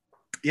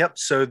 Yep.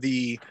 So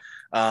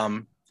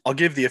I'll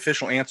give the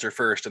official answer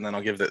first, and then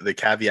I'll give the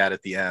caveat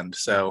at the end.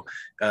 So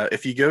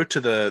if you go to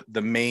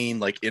the main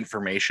like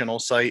informational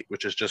site,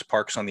 which is just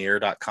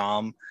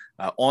parksontheair.com,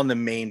 on the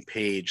main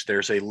page,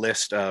 there's a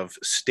list of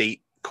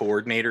state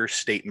coordinators,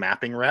 state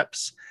mapping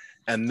reps.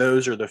 And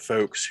those are the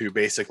folks who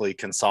basically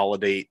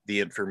consolidate the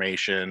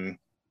information,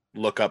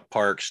 look up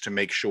parks to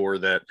make sure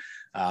that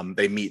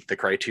they meet the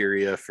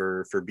criteria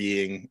for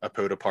being a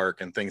POTA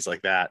park and things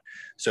like that.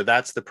 So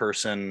that's the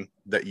person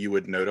that you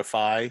would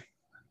notify,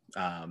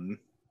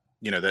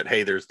 that,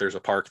 hey, there's a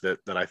park that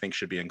I think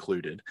should be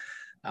included.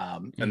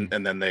 And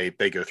then they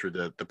go through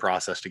the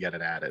process to get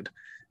it added.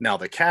 Now,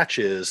 the catch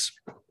is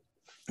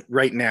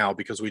right now,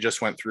 because we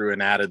just went through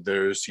and added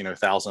those,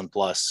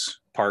 1,000+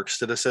 parks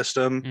to the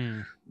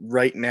system.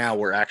 Right now,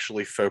 we're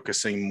actually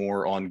focusing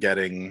more on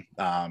getting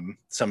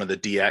some of the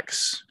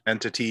DX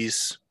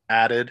entities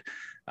added.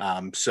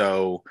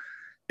 So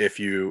if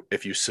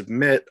you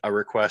submit a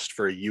request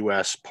for a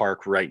US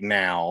park right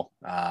now,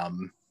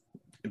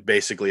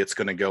 basically it's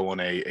going to go on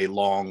a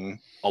long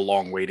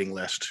waiting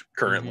list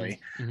currently,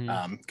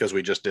 because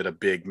we just did a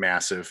big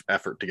massive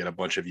effort to get a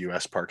bunch of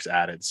US parks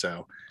added.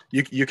 So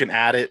you can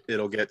add it,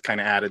 it'll get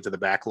kind of added to the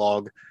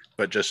backlog,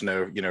 but just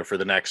know, for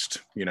the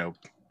next,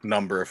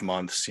 number of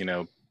months,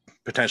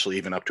 potentially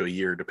even up to a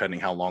year, depending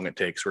how long it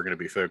takes, we're going to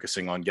be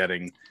focusing on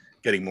getting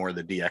more of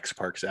the DX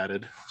parks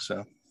added.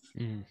 So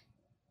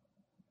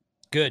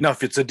good. Now,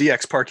 if it's a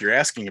DX park you're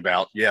asking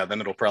about, then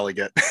it'll probably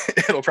get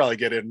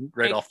in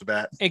right off the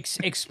bat.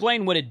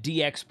 Explain what a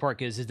DX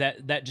park is. Is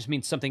that just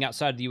means something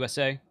outside of the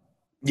USA?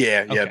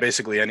 Yeah.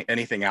 Basically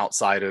anything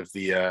outside of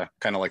the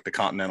kind of like the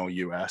continental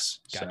US.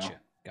 Gotcha.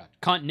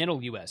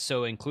 Continental US,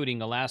 so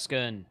including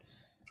Alaska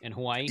and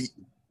Hawaii.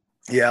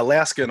 Yeah,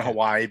 Alaska and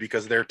Hawaii,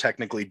 because they're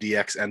technically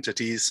DX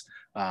entities.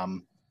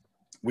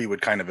 We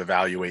would kind of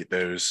evaluate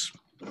those,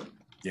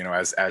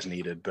 as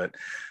needed. But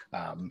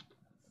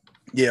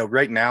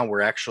right now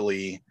we're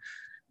actually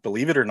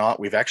believe it or not,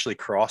 we've actually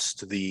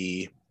crossed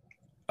the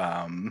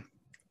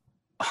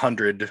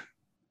 100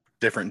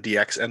 different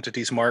DX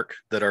entities mark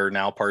that are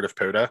now part of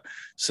POTA.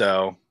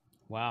 So,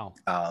 wow.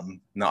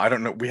 No, I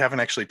don't know. We haven't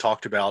actually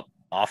talked about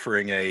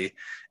offering a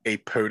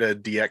POTA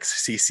DX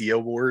CC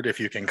award if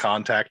you can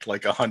contact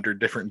like 100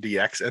 different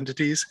DX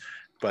entities,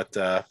 but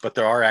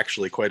there are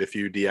actually quite a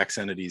few DX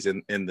entities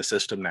in the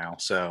system now.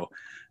 So,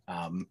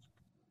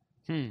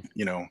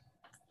 you know,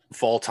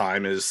 fall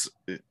time is,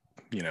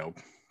 you know,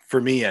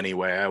 for me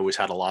anyway, I always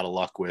had a lot of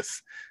luck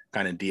with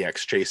kind of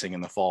DX chasing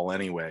in the fall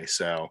anyway.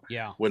 So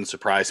yeah, wouldn't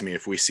surprise me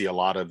if we see a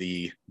lot of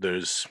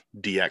those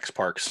DX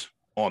parks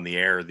on the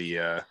air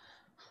the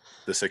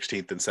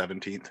 16th and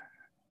 17th.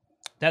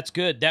 That's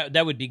good.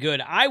 That would be good.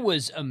 I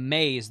was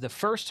amazed the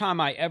first time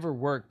I ever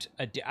worked.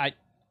 I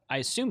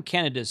assume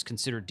Canada is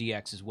considered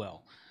DX as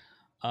well.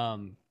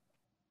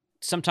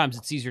 Sometimes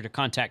it's easier to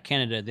contact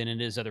Canada than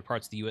it is other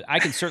parts of the U.S. I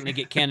can certainly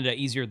get Canada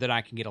easier than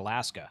I can get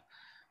Alaska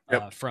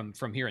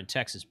from here in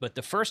Texas. But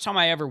the first time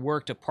I ever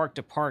worked a park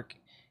to park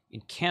in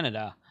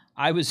Canada,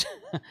 I was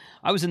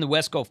in the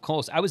West Gulf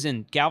Coast. I was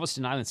in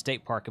Galveston Island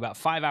State Park, about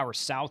 5 hours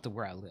south of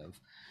where I live.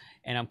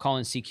 And I'm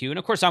calling CQ. And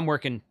of course I'm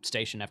working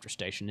station after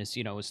station. It's,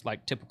 you know, it's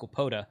like typical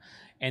POTA.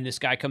 And this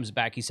guy comes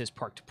back, he says,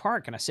 park to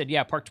park. And I said,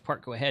 yeah, park to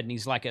park, go ahead. And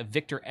he's like a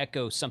Victor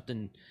Echo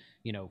something,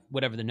 you know,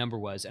 whatever the number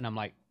was. And I'm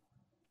like,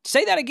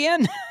 say that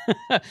again?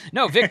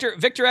 No,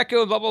 Victor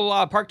Echo, blah, blah,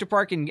 blah, park to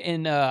park.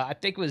 And I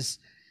think it was,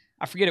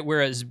 I forget it,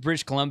 where it's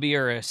British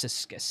Columbia or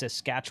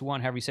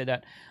Saskatchewan, however you say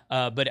that.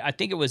 But I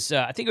think it was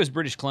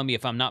British Columbia,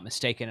 if I'm not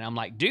mistaken. And I'm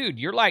like, dude,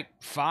 you're like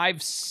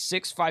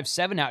 5'6",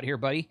 5'7" out here,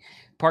 buddy.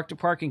 Park to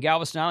park in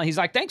Galveston Island. He's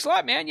like, thanks a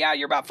lot, man. Yeah,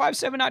 you're about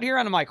 5'7" out here.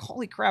 And I'm like,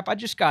 holy crap, I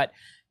just got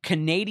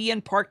Canadian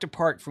park to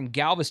park from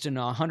Galveston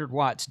on 100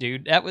 watts,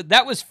 dude.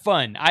 That was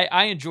fun.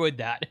 I enjoyed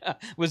that.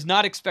 Was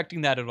not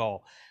expecting that at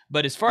all.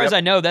 But as far as I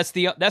know, that's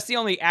the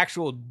only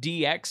actual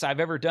DX I've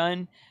ever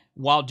done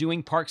while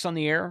doing parks on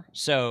the air.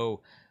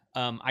 So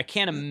I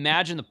can't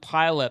imagine the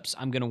pileups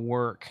I'm going to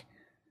work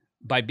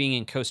by being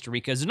in Costa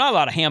Rica. There's not a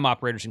lot of ham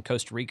operators in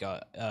Costa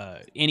Rica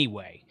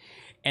anyway.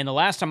 And the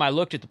last time I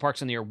looked at the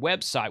Parks on the Air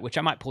website, which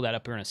I might pull that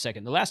up here in a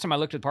second, the last time I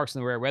looked at the Parks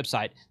on the Air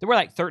website, there were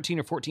like 13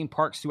 or 14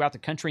 parks throughout the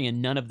country,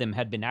 and none of them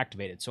had been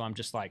activated. So I'm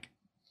just like,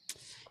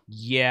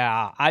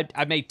 yeah,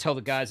 I may tell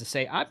the guys to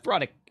say, I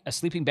brought a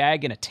sleeping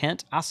bag and a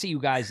tent. I'll see you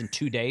guys in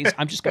 2 days.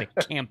 I'm just going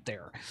to camp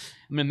there.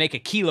 I'm going to make a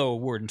kilo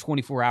award in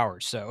 24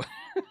 hours. So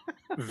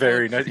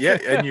very nice. Yeah,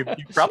 and you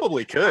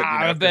probably could. You know,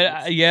 I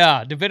bet,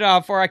 yeah, depending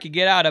on how far I could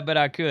get out, I bet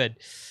I could.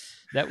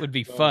 That would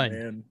be fun.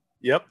 Man.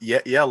 Yep.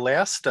 Yeah.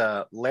 Last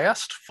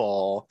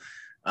fall,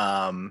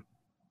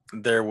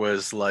 there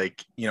was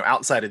like, you know,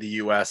 outside of the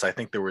US, I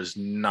think there was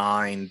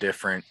 9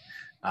 different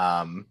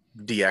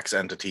DX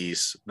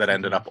entities that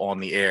ended up on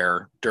the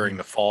air during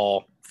the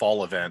fall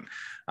event.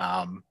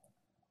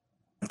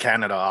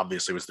 Canada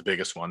obviously was the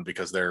biggest one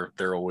because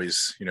they're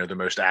always, you know, the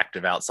most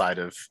active outside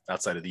of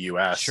the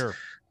US. Sure.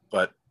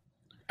 But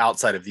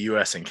outside of the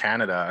US and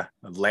Canada,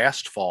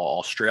 last fall,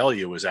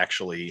 Australia was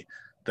actually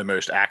the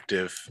most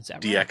active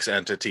DX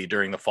entity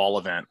during the fall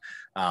event.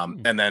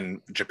 And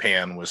then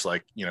Japan was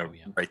like, you know,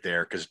 right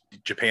there, because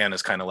Japan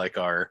is kind of like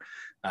our,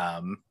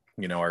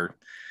 you know, our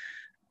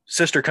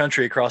sister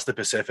country across the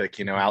Pacific.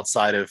 You know,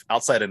 outside of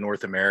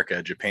North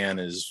America, Japan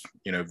is,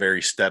 you know,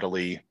 very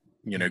steadily,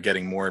 you know,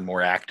 getting more and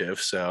more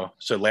active. So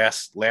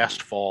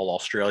last fall,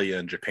 Australia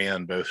and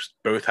Japan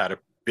both had a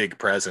big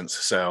presence.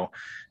 So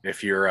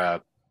if you're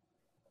a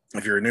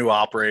new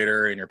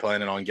operator and you're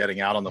planning on getting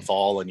out on the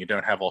fall and you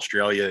don't have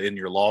Australia in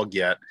your log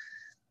yet,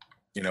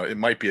 you know, it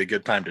might be a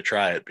good time to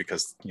try it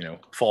because, you know,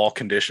 fall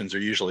conditions are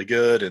usually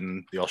good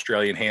and the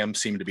Australian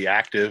hams seem to be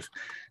active.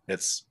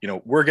 It's, you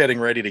know, we're getting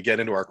ready to get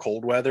into our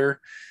cold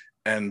weather.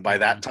 And by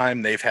that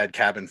time they've had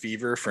cabin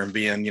fever from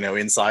being, you know,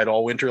 inside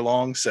all winter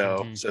long.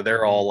 So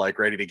they're all like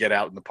ready to get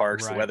out in the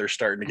parks. Right. The weather's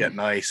starting to get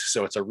nice.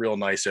 So it's a real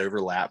nice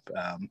overlap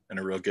and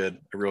a real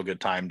good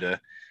time to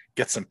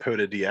get some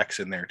POTA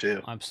DX in there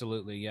too.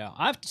 Absolutely. Yeah.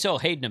 I have to tell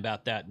Hayden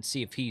about that and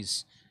see if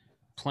he's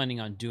planning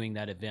on doing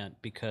that event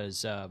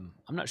because I'm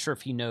not sure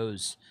if he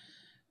knows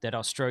that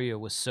Australia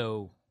was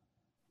so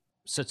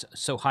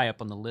high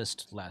up on the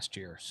list last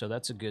year. So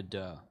that's a good,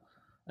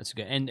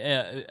 and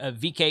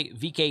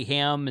VK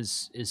Ham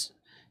is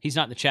he's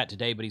not in the chat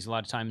today, but he's a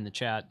lot of time in the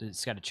chat.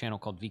 It's got a channel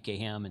called VK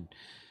Ham and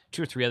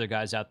 2 or 3 other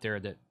guys out there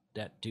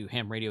that do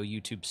ham radio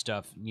YouTube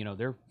stuff. You know,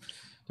 they're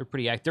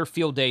pretty active. Their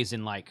field days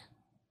in like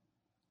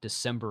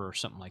December or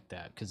something like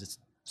that because it's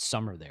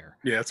summer there.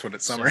 Yeah, that's when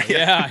it's summer. So,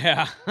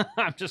 yeah.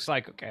 I'm just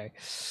like, okay,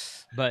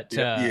 but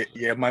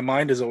yeah. My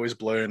mind is always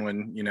blown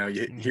when, you know,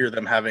 you hear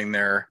them having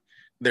their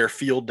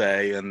field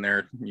day and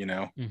they're, you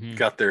know,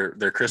 got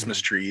their Christmas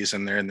trees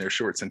and they're in their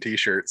shorts and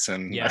t-shirts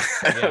and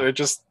they're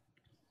just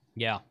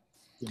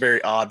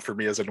very odd for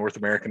me as a North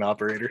American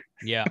operator.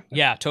 Yeah,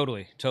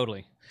 totally.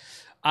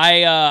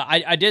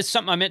 I did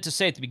something I meant to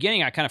say at the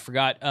beginning. I kind of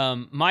forgot.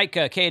 Mike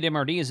K at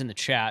MRD is in the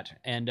chat,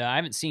 and I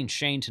haven't seen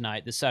Shane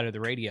tonight this side of the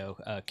radio.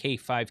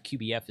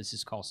 K5QBF is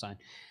his call sign.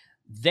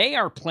 They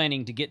are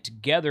planning to get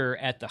together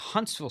at the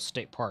Huntsville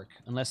State Park,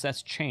 unless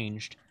that's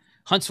changed.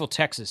 Huntsville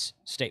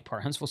State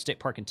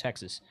Park in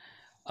Texas.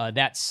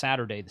 That's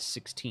Saturday the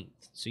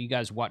 16th. So you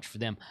guys watch for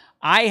them.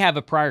 I have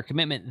a prior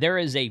commitment. There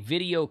is a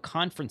video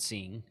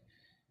conferencing,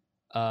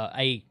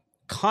 a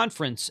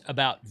conference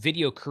about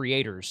video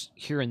creators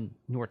here in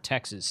North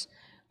Texas,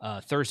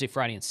 Thursday,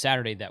 Friday, and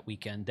Saturday that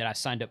weekend that I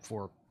signed up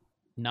for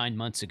 9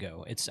 months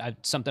ago. It's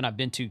something I've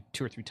been to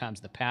 2 or 3 times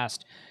in the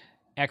past.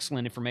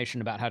 Excellent information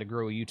about how to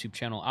grow a YouTube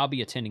channel. I'll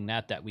be attending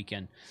that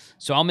weekend,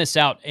 so I'll miss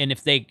out. And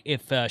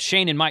if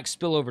Shane and Mike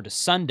spill over to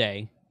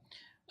Sunday,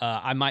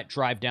 I might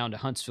drive down to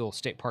Huntsville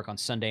State Park on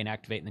Sunday and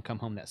activate, and then come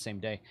home that same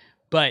day.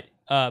 But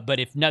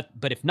if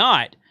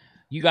not,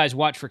 you guys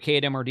watch for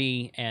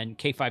K8MRD and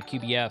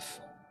K5QBF.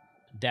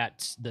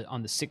 That's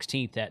on the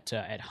 16th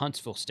at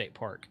Huntsville State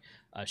Park.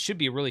 Should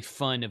be a really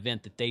fun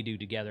event that they do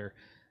together.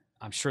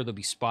 I'm sure they'll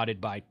be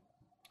spotted by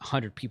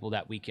 100 people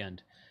that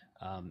weekend.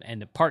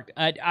 And the park,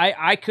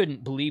 I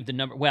couldn't believe the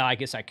number. Well, I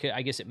guess I could.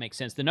 I guess it makes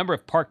sense. The number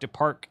of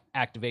park-to-park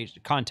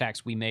activation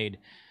contacts we made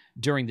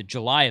during the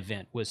July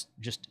event was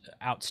just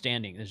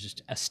outstanding. It was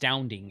just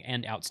astounding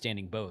and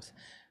outstanding both.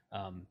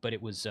 But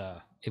it was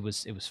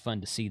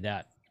fun to see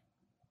that.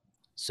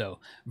 So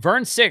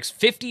Vern 6,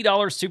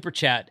 $50 super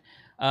chat.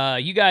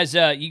 You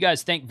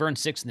guys thank Vern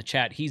 6 in the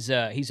chat. He's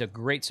a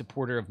great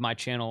supporter of my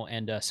channel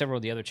and several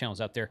of the other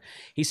channels out there.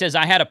 He says,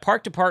 I had a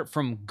park-to-park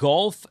from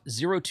Golf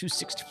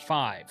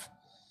 0265.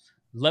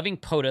 Loving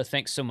POTA,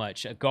 thanks so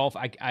much. Golf,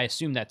 I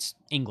assume that's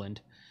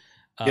England.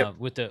 Yep.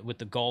 with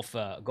the golf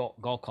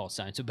call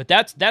sign. So, but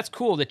that's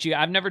cool that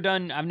I've never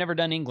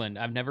done England.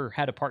 I've never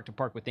had a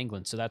park-to-park with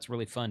England, so that's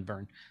really fun,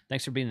 Vern.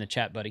 Thanks for being in the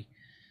chat, buddy.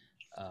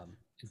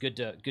 Good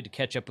to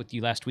catch up with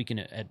you last weekend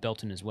at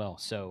Belton as well.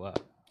 So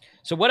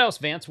what else,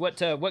 Vance? What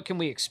can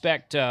we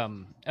expect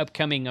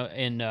upcoming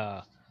in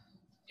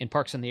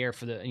Parks on the Air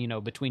for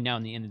the between now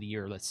and the end of the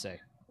year, let's say?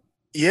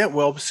 Yeah,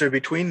 well, so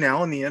between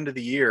now and the end of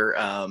the year,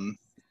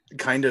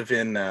 kind of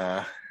in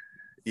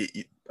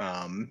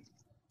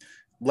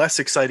less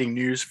exciting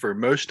news for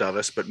most of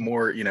us, but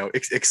more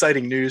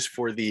exciting news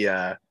for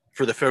the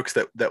folks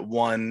that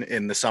won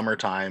in the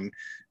summertime.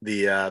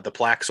 The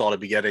plaques ought to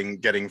be getting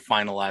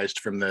finalized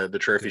from the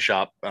trophy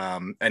shop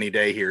any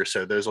day here,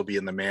 so those will be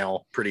in the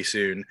mail pretty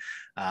soon.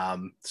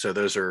 So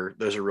those are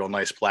real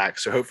nice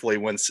plaques. So hopefully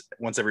once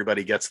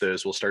everybody gets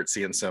those, we'll start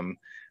seeing some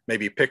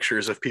maybe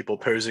pictures of people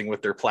posing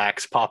with their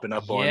plaques popping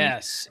up on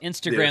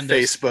Instagram,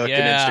 Facebook,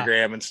 and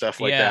Instagram and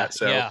stuff like that.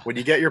 So when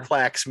you get your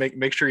plaques,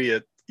 make sure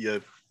you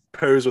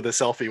pose with a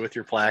selfie with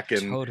your plaque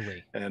and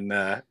totally.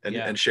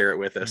 and share it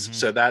with us. Mm-hmm.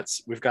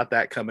 So we've got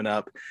that coming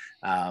up.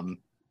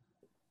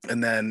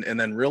 And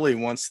then really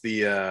once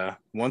the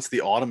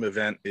autumn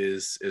event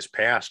is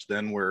past,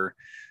 then we're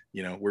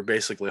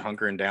basically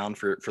hunkering down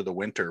for the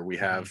winter. We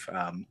have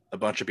a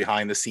bunch of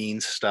behind the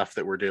scenes stuff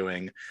that we're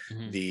doing.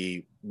 Mm-hmm.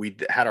 We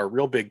had our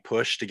real big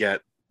push to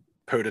get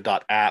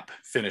POTA.app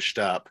finished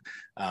up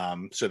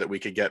so that we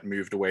could get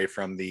moved away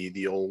from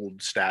the old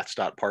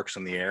stats.parks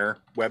on the air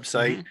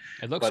website.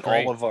 Mm-hmm. It looks but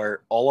great.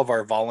 all of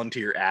our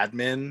volunteer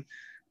admin,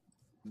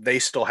 they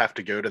still have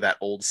to go to that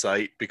old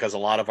site because a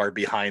lot of our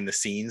behind the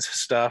scenes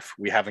stuff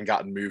we haven't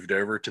gotten moved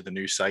over to the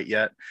new site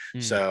yet.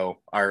 So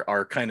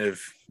our kind of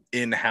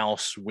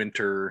in-house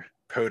winter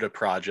POTA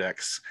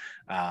projects,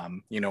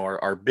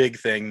 our big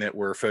thing that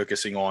we're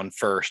focusing on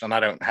first, and I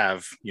don't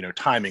have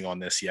timing on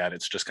this yet,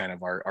 it's just kind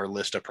of our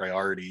list of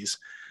priorities,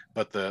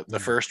 but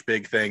the first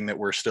big thing that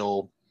we're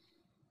still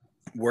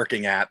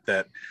working at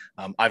that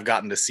I've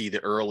gotten to see the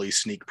early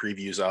sneak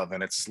previews of,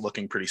 and it's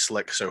looking pretty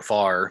slick so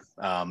far,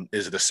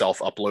 is the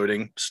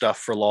self-uploading stuff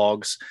for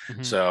logs.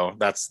 Mm-hmm. So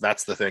that's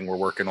the thing we're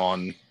working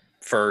on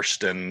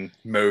first and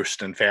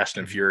most and fast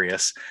and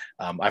furious.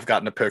 I've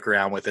gotten to poke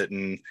around with it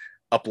and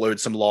upload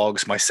some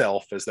logs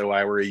myself as though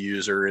I were a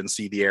user and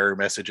see the error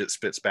message it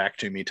spits back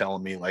to me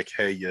telling me like,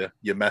 hey,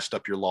 you messed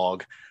up your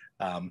log.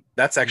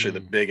 That's actually the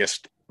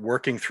biggest,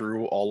 working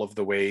through all of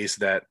the ways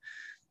that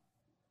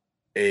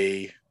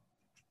a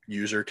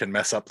user can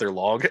mess up their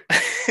log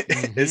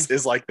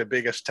is like the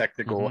biggest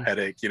technical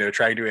headache,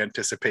 trying to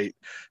anticipate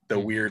the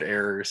weird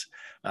errors.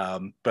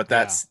 But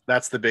that's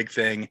the big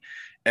thing.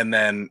 And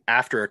then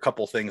after a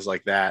couple things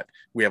like that,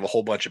 we have a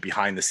whole bunch of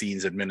behind the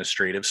scenes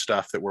administrative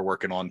stuff that we're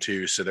working on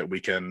too, so that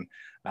we can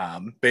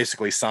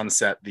basically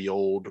sunset the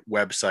old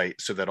website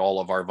so that all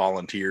of our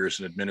volunteers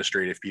and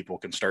administrative people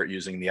can start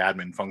using the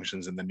admin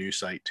functions in the new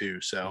site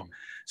too. So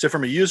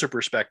from a user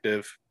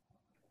perspective,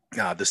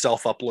 the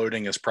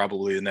self-uploading is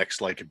probably the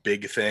next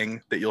big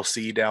thing that you'll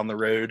see down the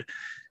road.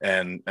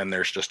 And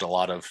there's just a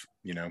lot of,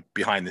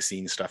 behind the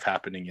scenes stuff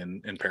happening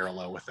in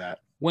parallel with that.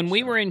 When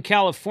we were in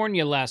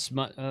California last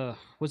month,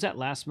 was that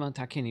last month?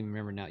 I can't even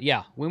remember now.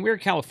 Yeah. When we were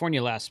in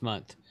California last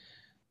month,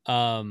 it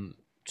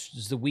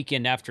was the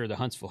weekend after the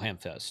Huntsville Ham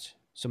Fest.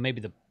 So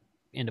maybe the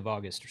end of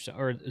August or so,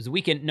 or it was the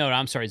weekend. No,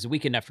 I'm sorry. It's the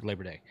weekend after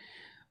Labor Day.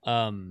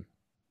 The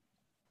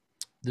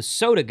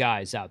soda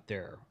guys out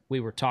there,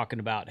 we were talking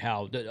about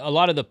how a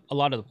lot of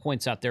the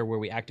points out there where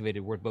we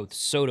activated were both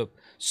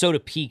soda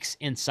peaks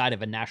inside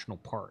of a national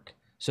park.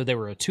 So they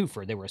were a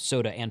twofer. They were a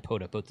soda and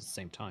POTA both at the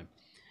same time.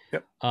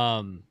 Yep.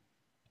 And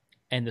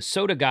the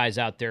soda guys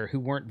out there who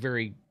weren't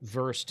very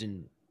versed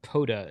in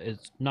POTA,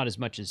 is not as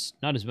much as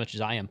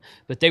I am,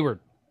 but they were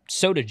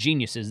soda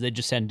geniuses. They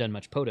just hadn't done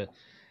much POTA.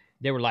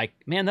 They were like,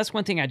 man, that's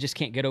one thing I just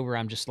can't get over.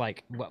 I'm just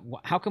like,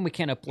 how come we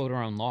can't upload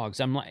our own logs?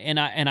 I'm like, and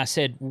I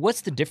said,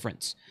 what's the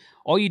difference?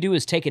 All you do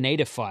is take a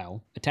native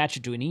file, attach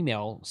it to an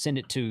email, send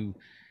it to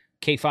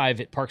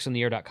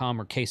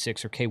k5@parksontheair.com or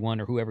K6 or K1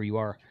 or whoever you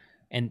are,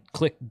 and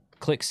click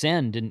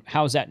send. And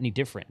how is that any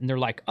different? And they're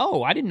like,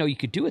 oh, I didn't know you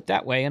could do it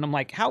that way. And I'm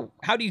like, how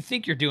do you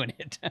think you're doing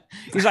it?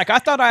 He's like, I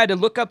thought I had to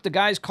look up the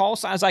guy's call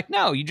sign. I was like,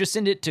 no, you just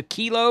send it to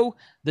Kilo,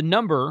 the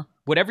number,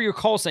 whatever your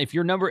call sign. If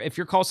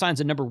your call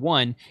sign's a number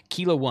 1,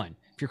 Kilo 1.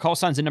 If your call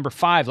sign's a number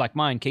 5, like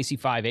mine, KC5,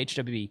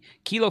 HWB,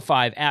 Kilo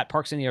 5 at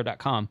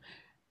parksontheair.com,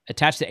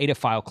 attach the ADA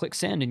file, click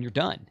send, and you're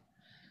done.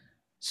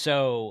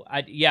 So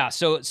I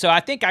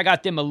think I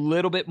got them a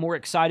little bit more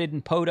excited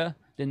in POTA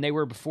than they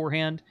were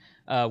beforehand.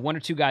 1 or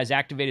 2 guys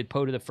activated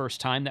POTA the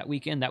first time that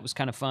weekend. That was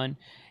kind of fun.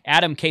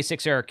 Adam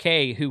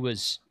K6RK, who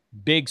was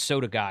big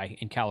soda guy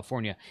in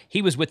California,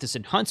 he was with us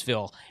in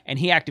Huntsville, and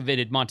he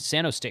activated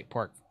Montesano State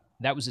Park.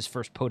 That was his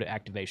first POTA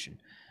activation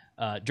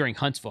during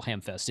Huntsville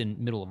Hamfest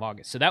in middle of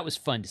August. So that was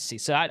fun to see.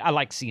 So I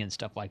like seeing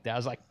stuff like that. I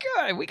was like,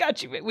 good, we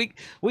got you.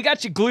 We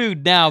got you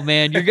glued now,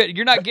 man. You're good.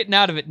 You're not getting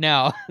out of it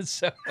now.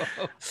 So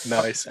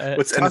nice.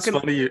 It's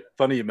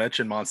funny you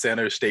mentioned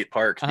Monsanto State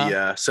Park.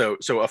 So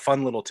a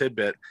fun little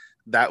tidbit.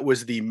 That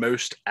was the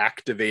most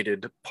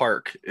activated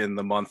park in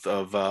the month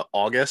of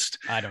August.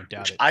 I don't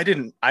doubt it. I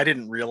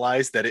didn't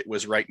realize that it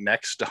was right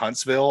next to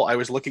Huntsville. I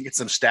was looking at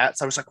some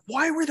stats. I was like,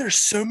 why were there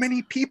so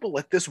many people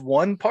at this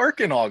one park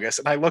in August?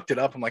 And I looked it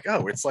up. I'm like,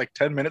 oh, it's like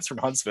 10 minutes from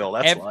Huntsville.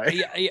 That's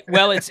why.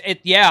 Well,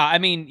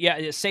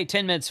 say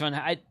 10 minutes from.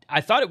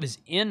 I thought it was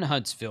in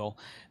Huntsville.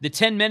 The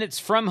 10 minutes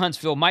from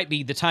Huntsville might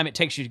be the time it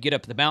takes you to get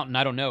up the mountain.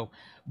 I don't know,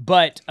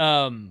 but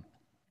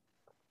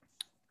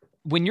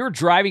when you're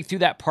driving through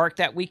that park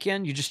that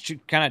weekend, you just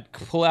kind of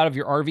pull out of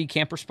your RV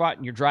camper spot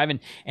and you're driving,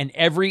 and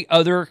every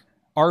other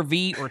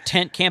RV or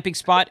tent camping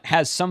spot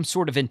has some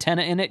sort of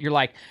antenna in it. You're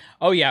like,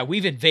 oh yeah,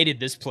 we've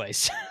invaded this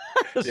place.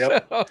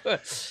 Yep.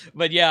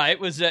 But yeah, it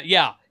was,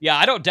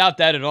 I don't doubt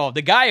that at all.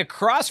 The guy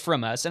across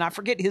from us, and I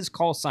forget his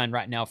call sign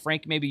right now.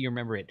 Frank, maybe you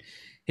remember it.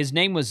 His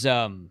name was,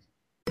 It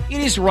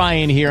is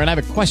Ryan here, and I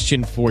have a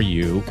question for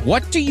you.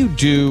 What do you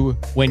do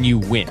when you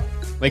win?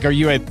 Like, are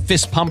you a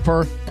fist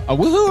pumper, a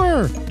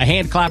woohooer, a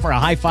hand clapper, a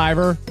high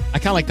fiver? I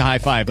kind of like the high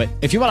five, but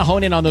if you want to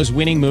hone in on those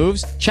winning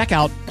moves, check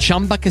out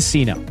Chumba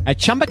Casino. At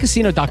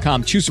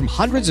ChumbaCasino.com, choose from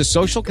hundreds of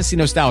social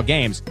casino-style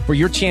games for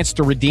your chance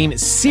to redeem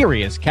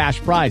serious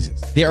cash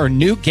prizes. There are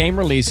new game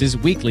releases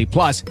weekly,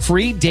 plus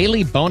free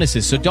daily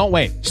bonuses. So don't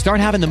wait. Start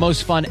having the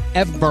most fun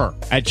ever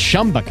at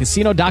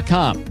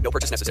ChumbaCasino.com. No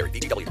purchase necessary.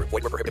 VGW. Void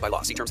where prohibited by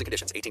law. See terms and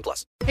conditions.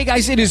 18+. Hey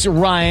guys, it is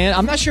Ryan.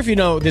 I'm not sure if you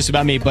know this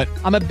about me, but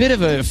I'm a bit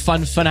of a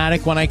fun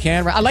fanatic when I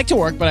can. I like to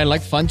work, but I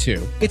like fun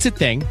too. It's a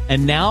thing.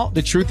 And now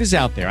the truth is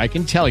out there. I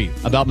can tell you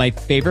about my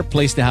favorite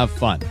place to have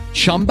fun.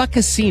 Chumba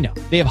Casino.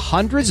 They have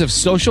hundreds of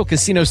social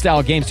casino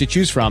style games to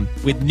choose from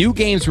with new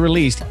games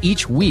released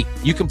each week.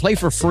 You can play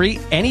for free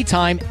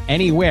anytime,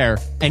 anywhere.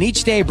 And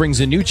each day brings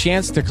a new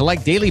chance to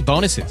collect daily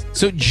bonuses.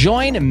 So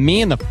join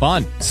me in the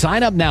fun.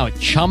 Sign up now at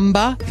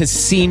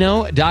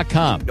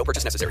ChumbaCasino.com. No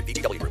purchase necessary.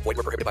 VGW. Void where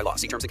prohibited by law.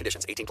 See terms and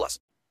conditions. 18+.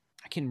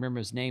 I can't remember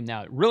his name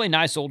now. Really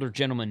nice older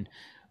gentleman.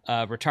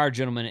 Retired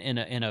gentleman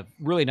in a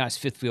really nice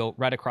fifth wheel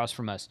right across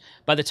from us.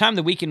 By the time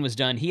the weekend was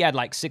done, he had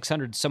like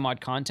 600 some odd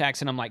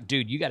contacts, and I'm like,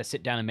 dude, you got to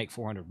sit down and make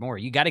 400 more.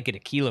 You got to get a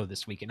kilo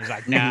this weekend. He's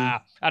like, nah,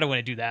 I don't want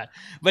to do that.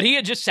 But he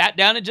had just sat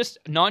down and just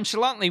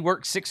nonchalantly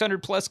worked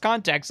 600 plus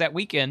contacts that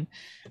weekend.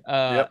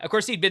 Of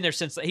course, he'd been there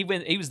since he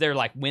was there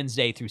like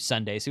Wednesday through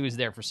Sunday, so he was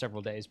there for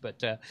several days. But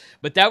that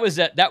was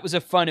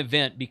a fun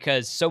event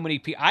because so many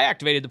people. I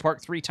activated the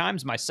park 3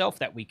 times myself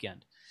that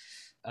weekend.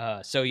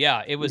 So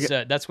yeah, it was,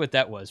 that's what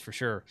that was for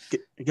sure.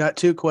 You got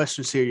 2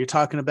 questions here. You're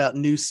talking about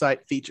new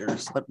site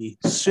features. Let me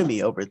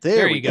shimmy over there.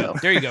 There you go.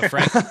 There you go,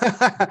 Frank.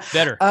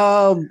 Better.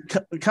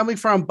 Coming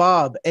from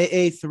Bob,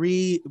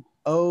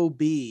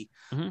 AA30B.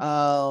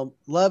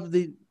 Love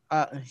the,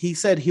 he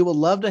said he would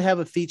love to have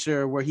a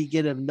feature where he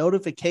get a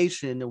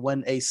notification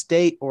when a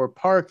state or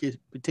park, a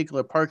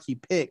particular park he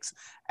picks,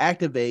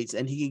 activates,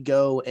 and he can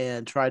go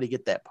and try to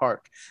get that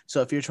park.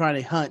 So if you're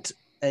trying to hunt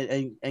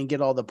and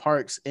get all the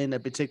parks in a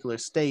particular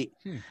state,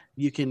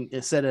 you can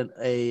set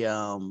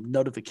a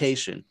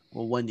notification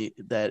when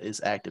that is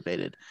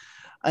activated.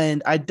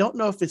 And I don't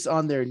know if it's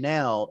on there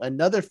now.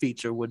 Another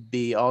feature would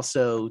be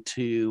also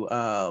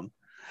to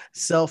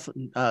self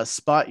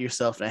spot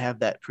yourself and have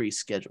that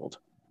pre-scheduled.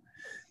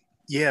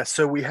 Yeah,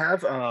 so we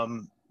have I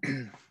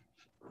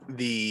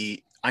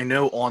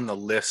know on the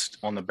list,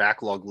 on the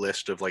backlog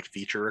list of like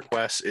feature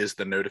requests is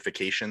the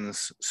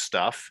notifications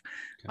stuff.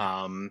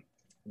 Okay.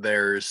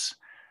 There's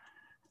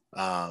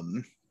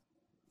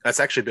that's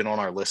actually been on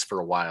our list for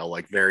a while,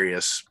 like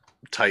various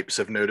types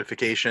of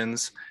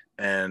notifications,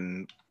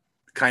 and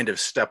kind of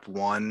step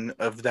 1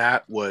 of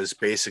that was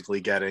basically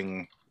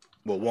getting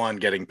one,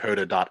 getting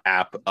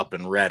POTA.app up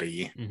and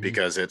ready,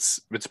 because it's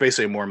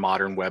basically a more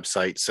modern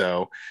website.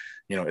 So,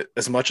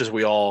 as much as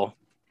we all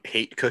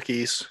hate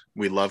cookies,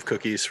 we love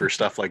cookies for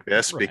stuff like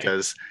this,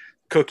 because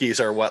cookies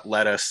are what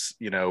let us,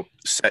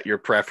 set your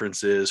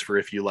preferences for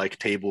if you like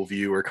table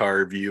view or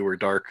card view or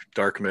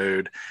dark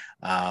mode.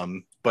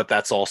 But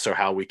that's also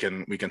how we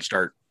can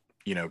start,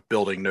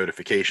 building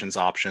notifications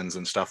options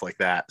and stuff like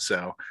that.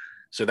 So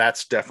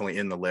that's definitely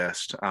in the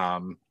list.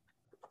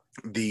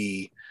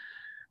 The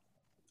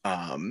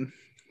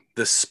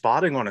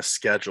spotting on a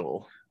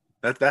schedule,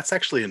 that's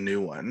actually a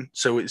new one.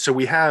 So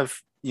we have,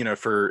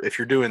 for if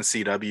you're doing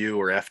CW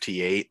or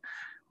FT8,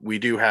 we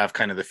do have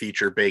kind of the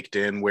feature baked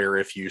in where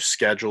if you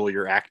schedule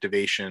your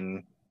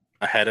activation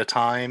ahead of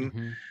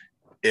time,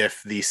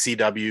 if the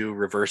CW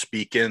reverse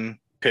beacon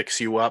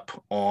picks you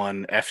up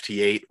on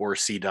FT8 or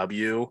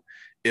CW,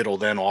 it'll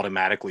then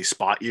automatically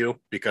spot you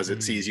because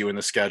it sees you in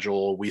the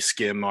schedule. We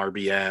skim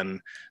RBN.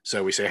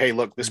 So we say, hey,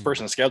 look, this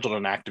person scheduled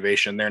an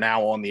activation. They're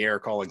now on the air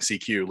calling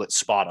CQ. Let's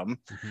spot them.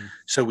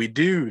 So we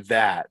do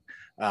that.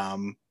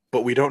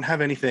 But we don't have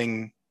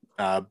anything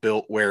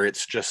built where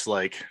it's just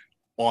like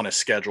on a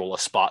schedule, a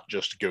spot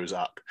just goes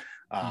up.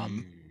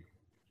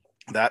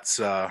 That's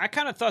I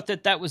kind of thought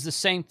that was the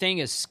same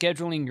thing as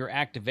scheduling your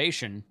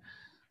activation,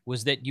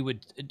 was that you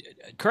would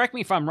correct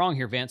me if I'm wrong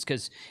here, Vince,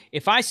 because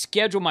if I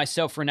schedule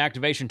myself for an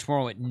activation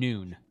tomorrow at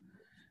noon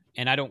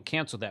and I don't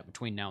cancel that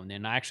between now and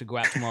then, I actually go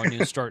out tomorrow at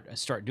noon and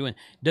start doing,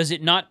 does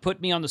it not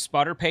put me on the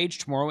spotter page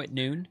tomorrow at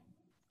noon?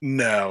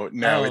 No,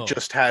 It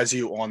just has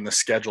you on the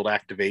scheduled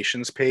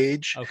activations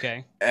page.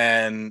 Okay.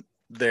 And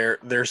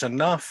there's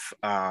enough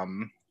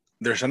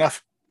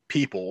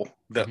people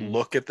that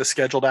look at the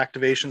scheduled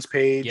activations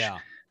page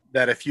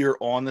that if you're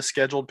on the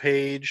scheduled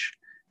page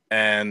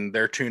and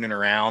they're tuning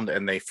around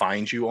and they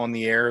find you on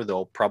the air,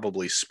 they'll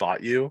probably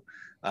spot you.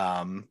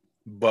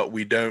 But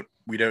we don't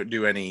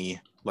do any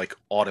like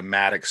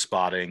automatic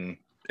spotting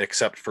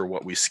except for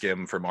what we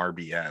skim from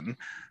RBN.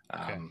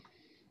 Okay.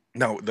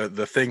 No,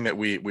 the thing that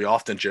we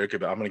often joke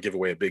about, I'm going to give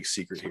away a big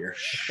secret here.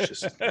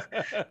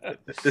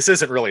 This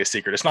isn't really a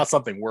secret. It's not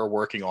something we're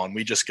working on.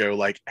 We just go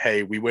like,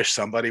 hey, we wish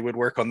somebody would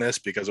work on this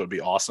because it would be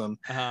awesome.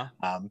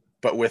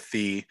 But with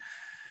the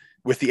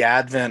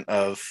advent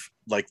of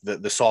like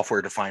the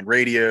software defined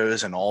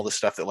radios and all the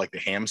stuff that like the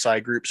ham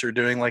side groups are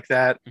doing like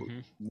that,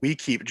 we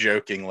keep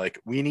joking like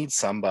we need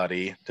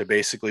somebody to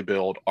basically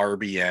build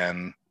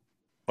RBN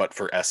but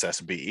for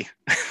SSB.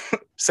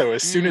 So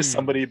as soon as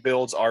somebody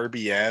builds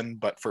RBN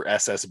but for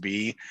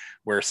SSB,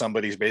 where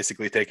somebody's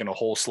basically taking a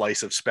whole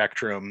slice of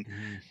spectrum,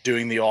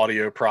 doing the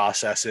audio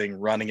processing,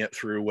 running it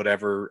through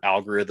whatever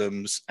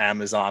algorithms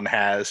Amazon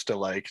has to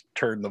like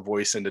turn the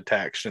voice into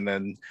text and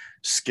then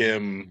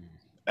skim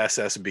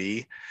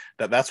SSB,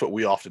 that's what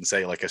we often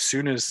say. Like as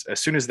soon as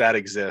that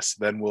exists,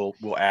 then we'll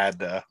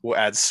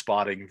add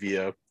spotting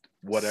via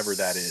whatever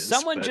that is.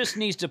 Someone just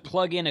needs to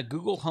plug in a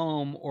Google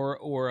Home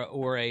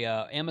or a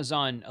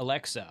Amazon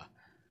Alexa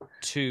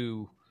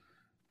to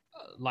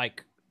an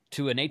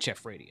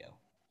HF radio.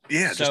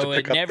 Yeah. So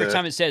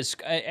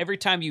every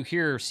time you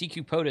hear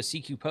CQ POTA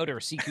or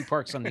CQ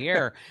Parks on the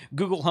air,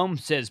 Google Home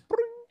says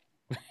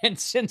and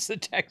sends the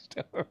text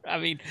over. I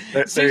mean,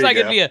 it seems like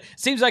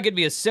it'd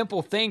be a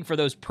simple thing for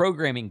those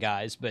programming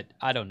guys, but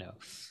I don't know.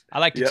 I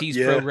like to tease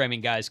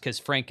programming guys because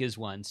Frank is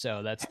one.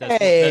 So that's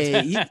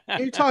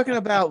you're talking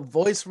about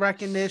voice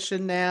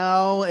recognition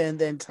now, and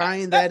then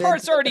tying that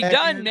part's already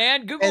done,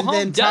 man. Google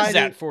Home does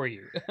that for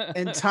you,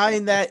 and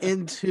tying that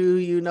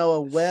into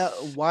a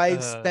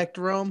wide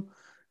spectrum.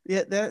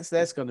 Yeah,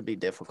 that's going to be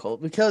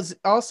difficult because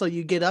also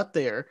you get up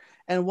there,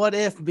 and what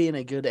if, being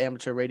a good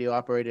amateur radio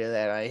operator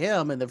that I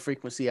am, and the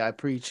frequency I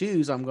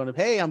pre-choose, I'm going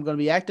to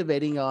be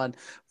activating on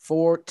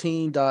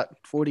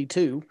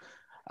 14.42.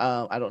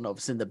 I don't know if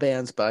it's in the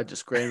bands, but I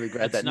just randomly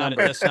grabbed that number.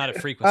 That's not a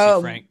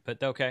frequency, Frank,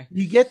 but okay.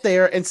 You get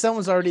there and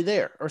someone's already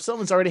there, or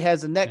someone's already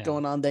has a net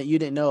going on that you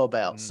didn't know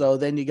about. So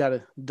then you got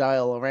to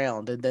dial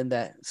around, and then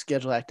that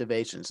schedule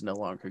activation is no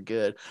longer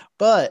good.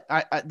 But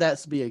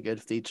that's be a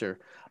good feature.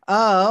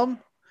 You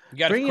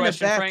got a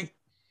question, Frank?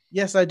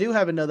 Yes, I do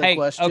have another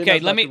question. Okay,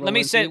 let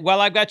me say, while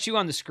I've got you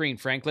on the screen,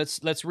 Frank,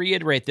 let's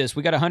reiterate this.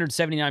 We got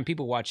 179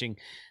 people watching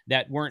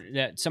that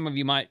some of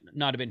you might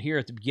not have been here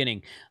at the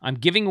beginning. I'm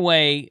giving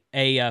away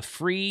a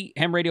free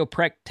ham radio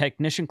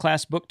technician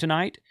class book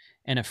tonight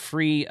and a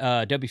free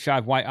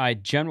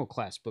W5YI general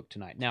class book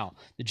tonight. Now,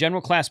 the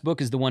general class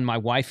book is the one my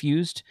wife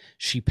used.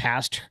 She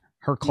passed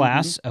her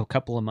class a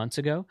couple of months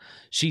ago.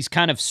 She's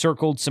kind of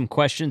circled some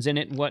questions in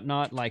it and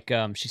whatnot. Like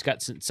she's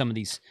got some of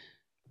these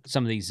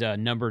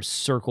numbers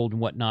circled and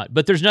whatnot,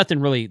 but there's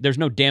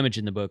no damage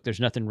in the book. There's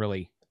nothing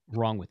really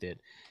wrong with it.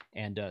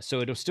 And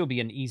so it'll still be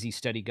an easy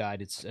study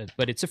guide.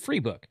 But it's a free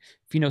book.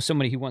 If you know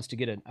somebody who wants to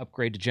get an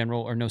upgrade to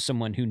general or know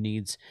someone who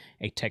needs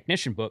a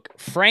technician book,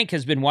 Frank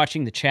has been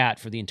watching the chat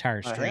for the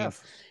entire stream.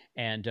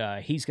 And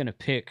he's going to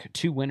pick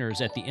 2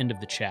 winners at the end of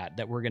the chat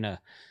that we're going to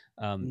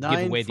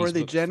give away 9 for these the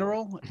books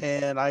general,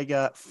 and I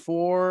got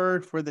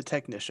 4 for the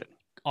technician.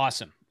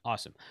 Awesome.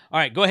 Awesome. All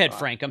right, go ahead,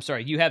 Frank. I'm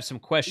sorry. You have some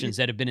questions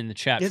that have been in the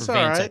chat It's for all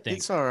Vance, I right. think.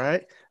 It's all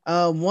right.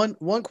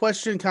 One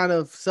question, kind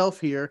of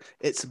self here.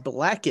 It's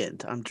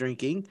Blackened. I'm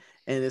drinking,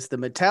 and it's the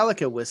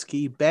Metallica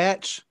whiskey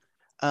batch,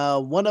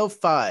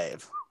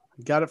 105.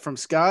 Got it from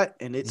Scott,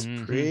 and it's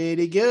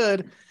pretty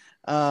good.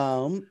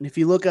 If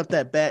you look up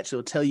that batch,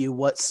 it'll tell you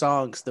what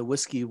songs the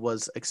whiskey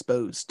was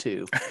exposed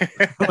to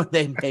when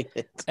they made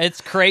it. It's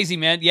crazy,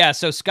 man. Yeah.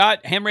 So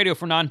Scott, Ham Radio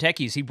for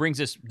Non-Techies, he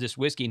brings us this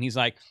whiskey, and he's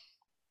like,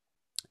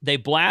 they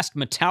blast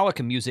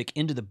Metallica music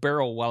into the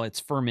barrel while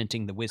it's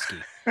fermenting the whiskey.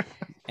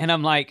 And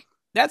I'm like,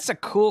 that's a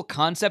cool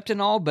concept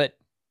and all, but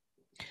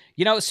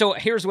so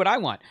here's what I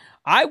want.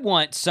 I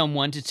want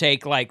someone to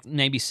take, like,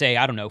 maybe say,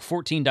 I don't know,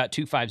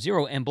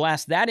 14.250 and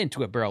blast that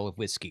into a barrel of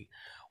whiskey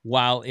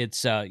while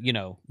it's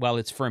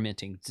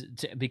fermenting.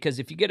 Because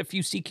if you get a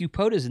few CQ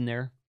Podas in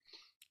there,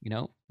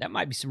 that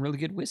might be some really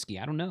good whiskey.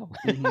 I don't know.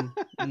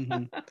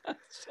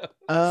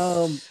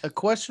 A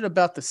question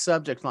about the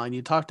subject line.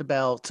 You talked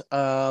about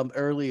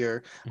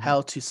earlier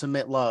how to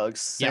submit logs.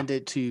 Send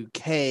it to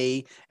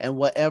K and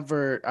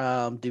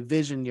whatever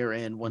division you're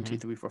in, 1, 2,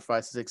 3, 4,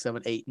 5, 6,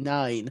 7, 8,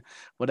 9,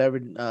 whatever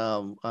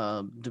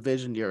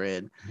division you're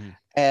in,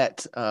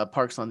 at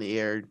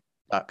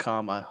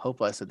parksontheair.com. I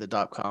hope I said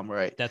the .com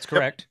right. That's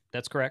correct.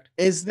 That's correct.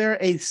 Is there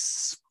a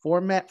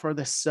format for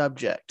the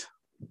subject?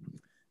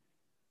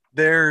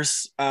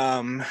 There's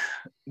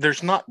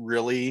not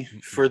really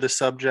for the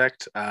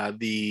subject.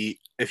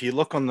 If you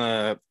look on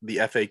the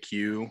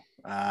FAQ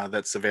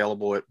that's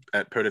available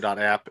at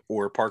POTA.app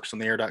or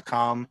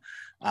parksontheair.com,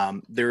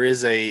 there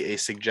is a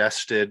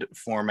suggested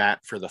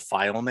format for the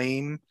file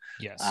name.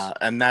 Yes.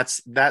 And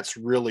that's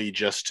really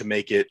just to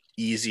make it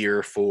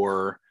easier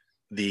for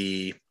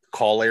the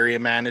call area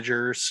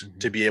managers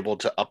to be able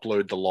to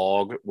upload the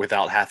log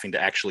without having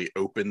to actually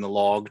open the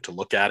log to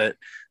look at it.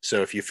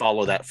 So if you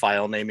follow that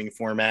file naming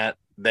format,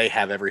 they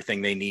have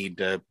everything they need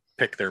to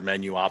pick their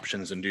menu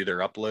options and do their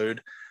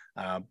upload.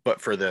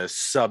 But for the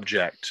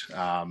subject,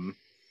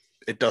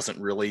 it doesn't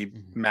really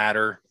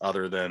matter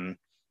other than,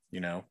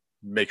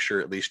 make sure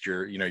at least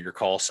your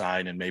call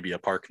sign and maybe a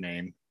park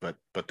name, but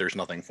there's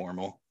nothing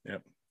formal.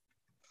 Yep.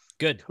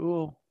 Good.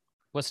 Cool.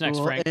 What's next,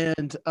 Frank?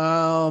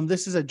 And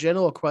this is a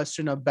general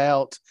question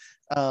about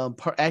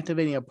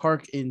activating a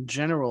park in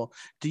general.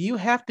 Do you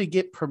have to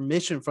get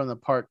permission from the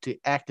park to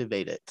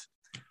activate it?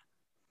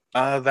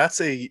 That's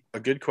a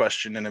good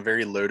question and a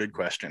very loaded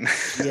question.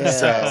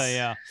 Yes.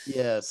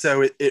 Yes.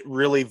 So it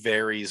really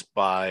varies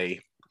by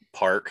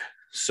park.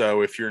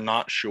 So if you're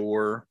not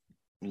sure,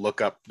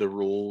 look up the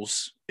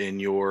rules in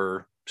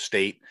your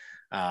state.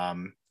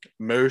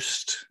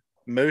 Most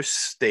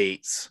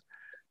states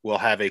will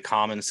have a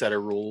common set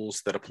of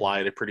rules that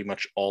apply to pretty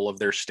much all of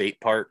their state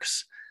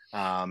parks.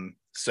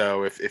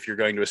 So if you're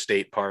going to a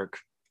state park,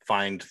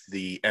 find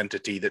the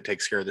entity that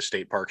takes care of the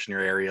state parks in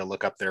your area,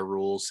 look up their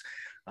rules.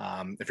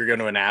 If you're going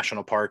to a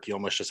national park, you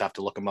almost just have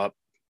to look them up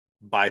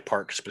by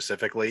park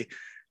specifically.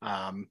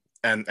 And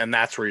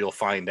that's where you'll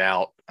find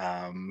out.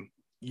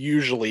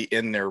 Usually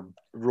in their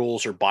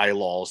rules or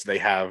bylaws, they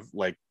have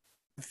like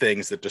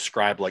things that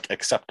describe like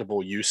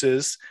acceptable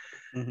uses.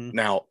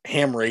 Now,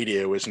 ham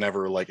radio is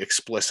never like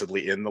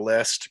explicitly in the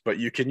list, but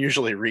you can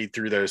usually read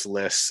through those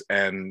lists,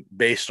 and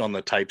based on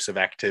the types of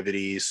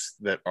activities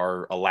that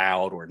are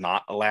allowed or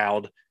not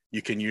allowed,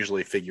 you can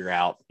usually figure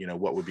out,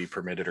 what would be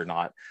permitted or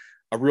not.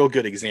 A real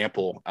good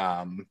example,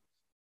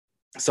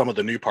 some of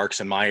the new parks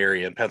in my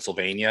area in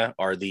Pennsylvania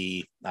are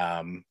the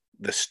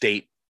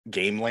state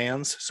game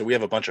lands. So we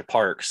have a bunch of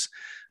parks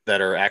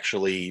that are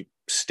actually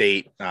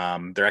state.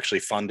 They're actually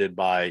funded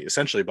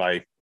essentially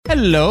by.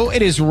 Hello,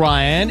 it is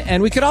Ryan,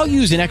 and we could all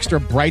use an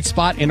extra bright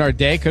spot in our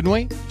day, couldn't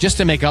we? Just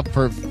to make up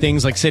for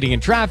things like sitting in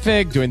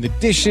traffic, doing the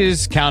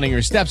dishes, counting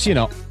your steps,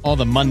 all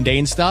the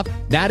mundane stuff.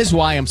 That is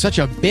why I'm such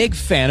a big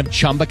fan of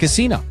Chumba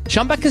Casino.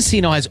 Chumba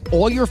Casino has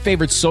all your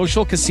favorite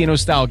social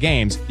casino-style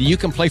games that you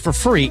can play for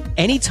free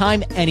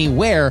anytime,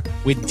 anywhere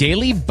with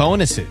daily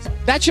bonuses.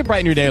 That should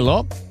brighten your day a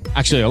little.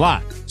 Actually, a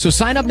lot. So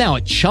sign up now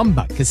at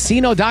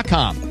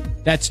ChumbaCasino.com.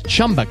 That's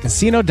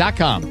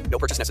ChumbaCasino.com. No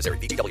purchase necessary.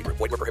 VGW Group.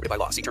 Void where prohibited by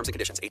law. See terms and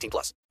conditions.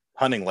 18+.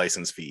 Hunting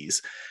license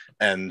fees.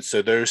 And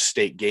so those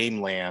state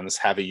game lands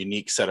have a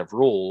unique set of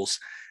rules,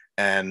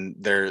 and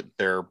they're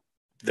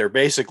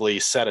basically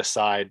set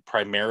aside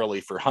primarily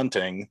for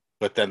hunting,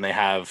 but then they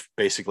have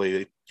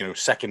basically,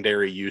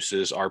 secondary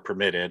uses are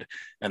permitted,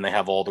 and they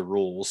have all the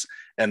rules.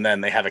 And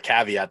then they have a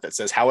caveat that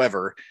says,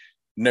 however,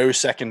 no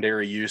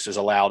secondary use is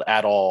allowed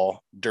at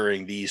all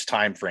during these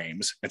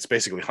timeframes. It's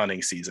basically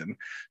hunting season.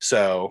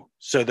 So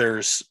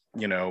there's,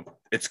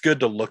 it's good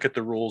to look at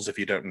the rules if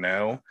you don't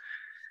know.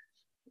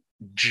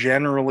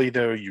 Generally,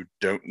 though, you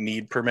don't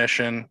need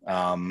permission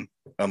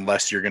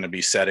unless you're going to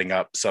be setting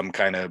up some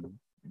kind of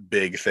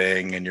big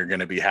thing and you're going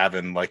to be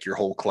having like your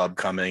whole club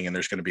coming and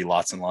there's going to be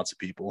lots and lots of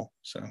people.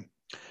 So,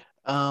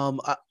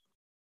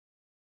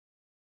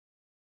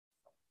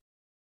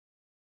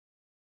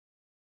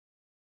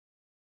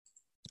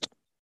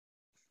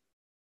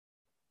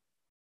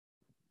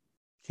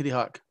 Kitty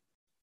Hawk.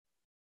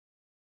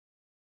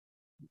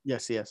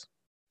 Yes.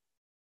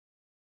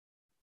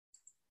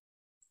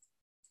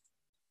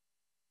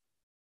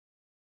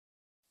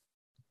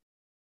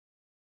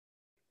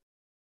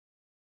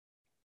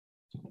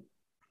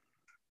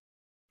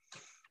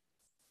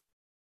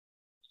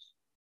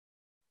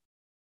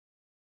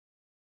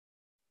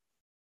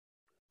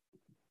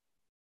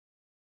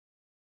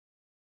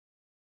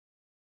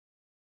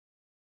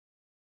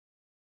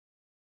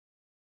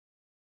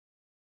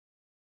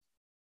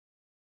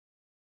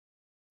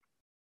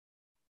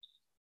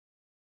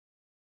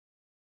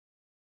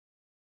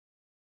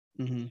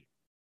 Mm-hmm.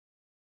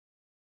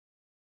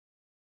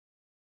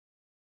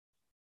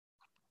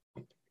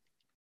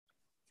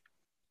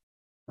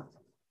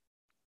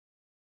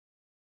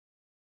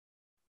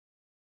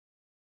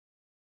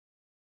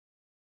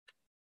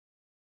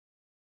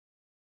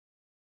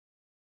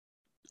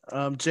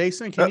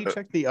 Jason, can you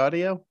check the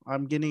audio?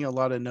 I'm getting a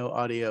lot of no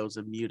audios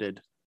and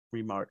muted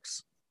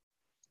remarks.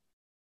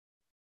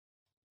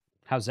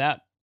 How's that?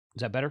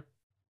 Is that better?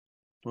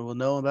 We will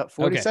know in about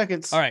 40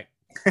 seconds. All right.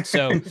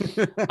 So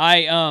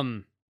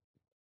I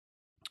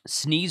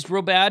sneezed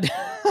real bad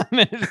a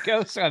minute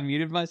ago, so I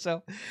muted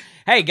myself.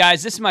 Hey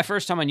guys, this is my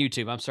first time on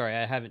YouTube. I'm sorry,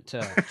 I haven't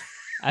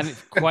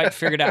quite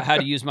figured out how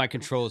to use my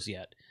controls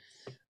yet.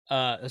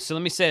 So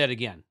let me say that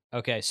again.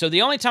 Okay, so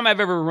the only time I've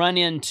ever run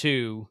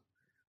into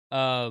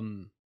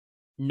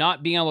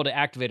not being able to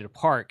activate at a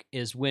park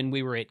is when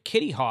we were at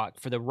Kitty Hawk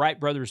for the Wright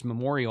Brothers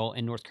Memorial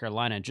in North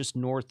Carolina, just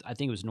north, I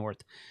think it was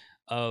north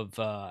of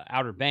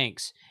Outer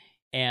Banks.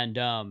 And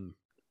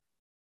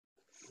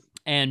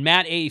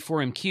Matt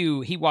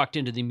A4MQ, he walked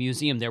into the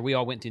museum there. We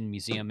all went to the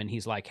museum, and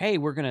he's like, hey,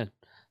 we're going to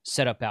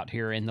set up out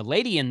here. And the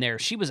lady in there,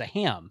 she was a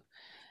ham.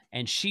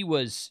 And she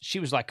was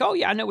like, oh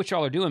yeah, I know what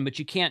y'all are doing, but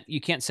you can't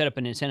set up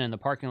an antenna in the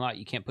parking lot.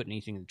 You can't put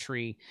anything in the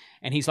tree.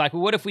 And he's like,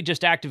 well, what if we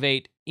just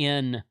activate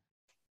in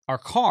our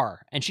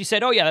car? And she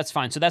said, oh yeah, that's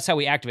fine. So that's how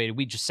we activated.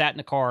 We just sat in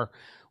the car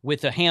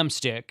with a ham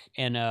stick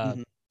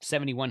and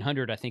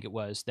 7100, I think it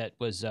was, that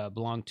was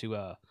belonged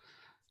to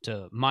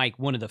Mike,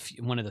 one of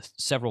the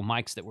several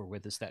mics that were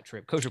with us that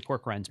trip. Kosher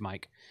Pork Rinds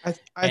Mike.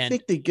 I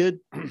think the good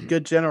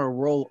general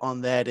rule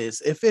on that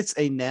is if it's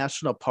a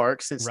national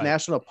park, since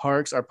national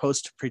parks are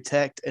supposed to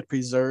protect and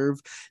preserve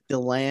the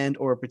land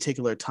or a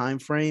particular time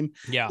frame,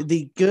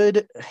 the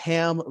good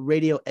ham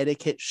radio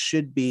etiquette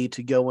should be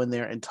to go in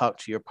there and talk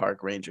to your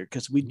park ranger,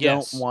 because we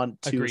don't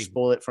want to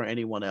spoil it for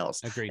anyone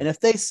else. Agreed. And if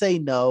they say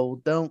no,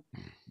 don't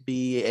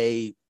be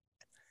a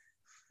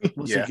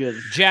good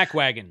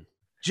jackwagon.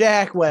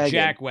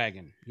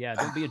 Jackwagon. Yeah,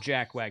 don't be a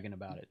jackwagon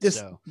about it.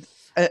 Just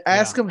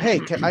ask them,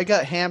 hey, I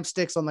got ham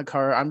sticks on the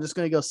car. I'm just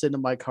going to go sit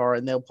in my car.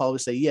 And they'll probably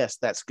say, yes,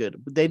 that's good.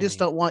 But they just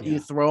don't want you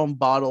throwing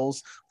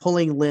bottles,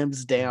 pulling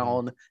limbs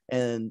down,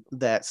 and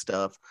that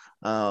stuff.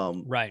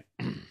 Right.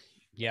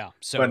 Yeah.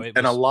 So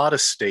and a lot of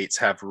states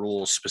have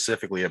rules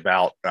specifically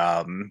about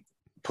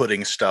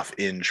putting stuff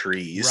in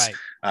trees,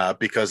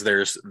 because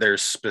there's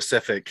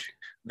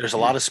a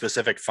lot of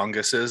specific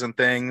funguses and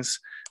things,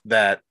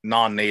 that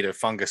non-native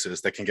funguses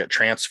that can get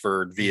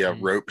transferred via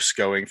ropes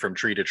going from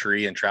tree to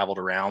tree and traveled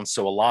around.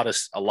 So a lot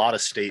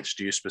of states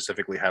do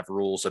specifically have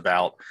rules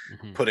about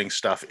putting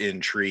stuff in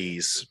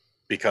trees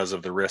because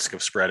of the risk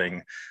of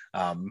spreading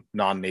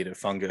non-native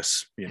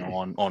fungus,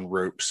 on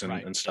ropes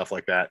and stuff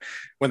like that.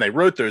 When they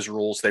wrote those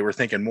rules, they were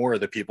thinking more of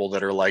the people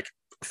that are like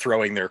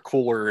throwing their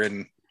cooler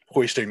and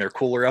hoisting their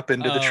cooler up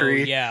into the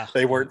tree. Yeah.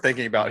 They weren't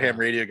thinking about ham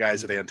radio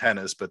guys with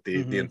antennas, but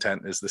the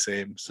intent is the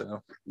same.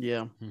 So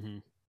yeah.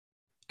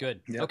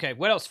 Good. Yep. Okay.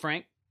 What else,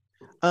 Frank?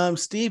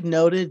 Steve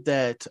noted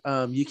that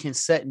you can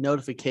set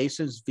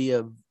notifications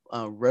via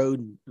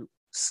road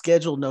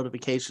scheduled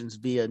notifications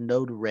via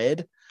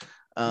Node-RED.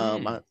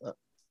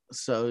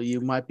 So you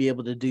might be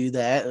able to do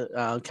that.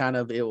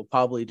 It will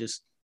probably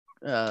just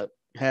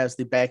has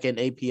the backend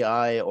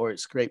API, or it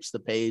scrapes the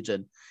page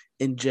and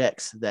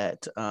injects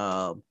that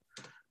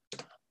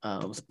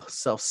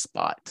self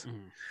spot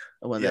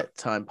when that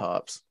time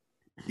pops.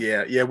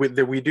 Yeah.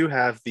 We do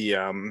have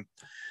the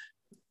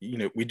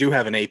we do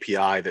have an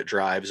API that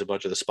drives a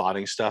bunch of the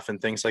spotting stuff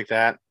and things like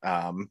that.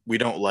 We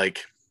don't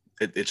like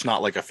it's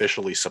not like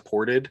officially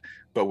supported,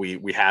 but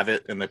we have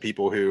it, and the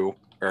people who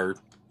are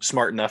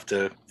smart enough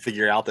to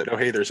figure out that, oh,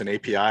 hey, there's an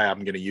API, I'm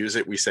going to use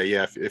it. We say,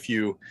 yeah, if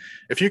you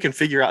can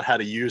figure out how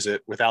to use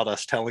it without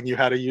us telling you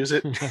how to use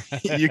it,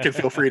 you can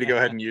feel free to go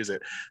ahead and use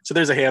it. So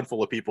there's a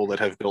handful of people that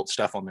have built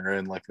stuff on their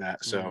own like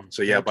that. So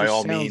yeah, that by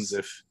all means,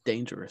 if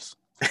dangerous,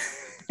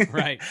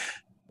 right.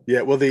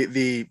 Yeah, well,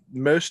 the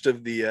most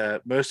of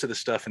the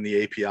stuff in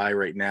the API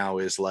right now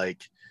is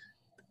like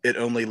it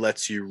only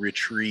lets you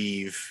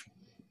retrieve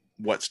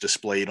what's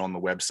displayed on the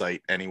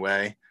website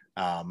anyway.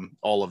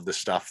 All of the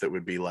stuff that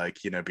would be like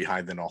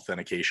behind an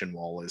authentication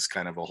wall is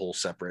kind of a whole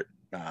separate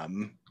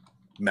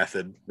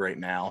method right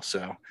now.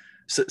 So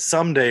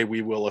someday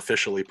we will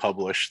officially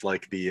publish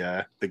like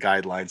the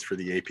guidelines for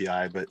the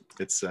API, but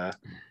it's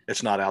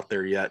not out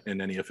there yet in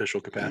any official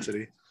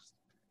capacity.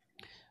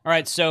 All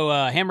right, so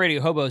Ham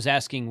Radio Hobo is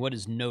asking, what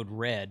is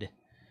Node-RED?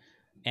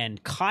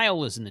 And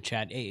Kyle is in the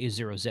chat,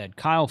 AA0Z.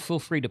 Kyle, feel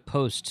free to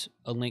post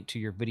a link to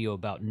your video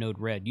about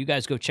Node-RED. You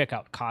guys go check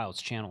out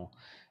Kyle's channel.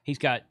 He's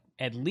got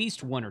at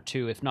least one or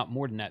two, if not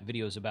more than that,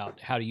 videos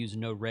about how to use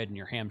Node-RED in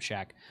your ham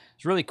shack.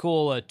 It's really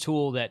cool, a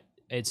tool that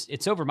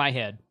it's over my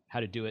head how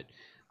to do it.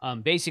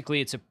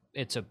 Basically,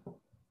 it's a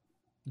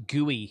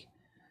GUI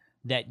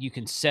that you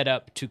can set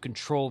up to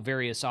control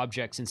various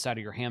objects inside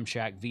of your ham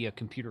shack via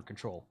computer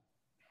control.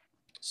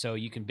 So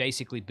you can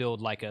basically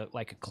build like a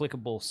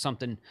clickable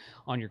something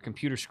on your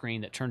computer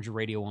screen that turns your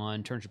radio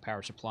on, turns your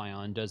power supply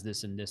on, does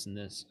this and this and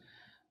this.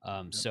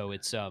 So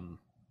it's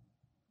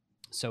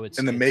So it's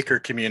in the it's, maker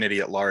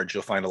community at large,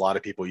 you'll find a lot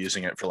of people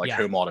using it for like Yeah.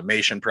 home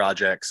automation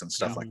projects and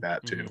stuff like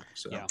that too.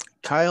 So Yeah.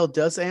 Kyle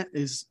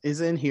is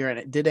in here and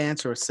it did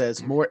answer. It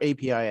says more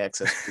API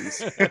access,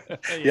 please.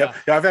 yeah,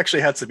 I've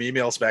actually had some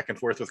emails back and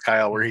forth with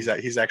Kyle where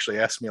he's actually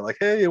asked me like,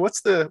 hey,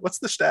 what's the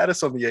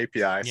status on the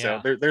API?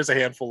 So there's a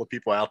handful of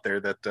people out there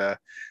that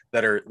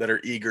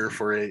are eager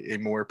for a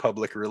more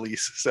public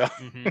release. So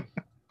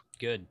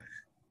Good.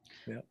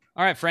 Yeah.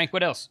 All right, Frank,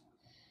 what else?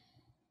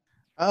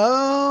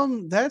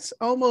 That's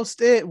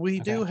almost it. We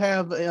do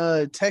have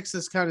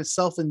Texas kind of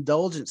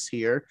self-indulgence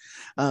here.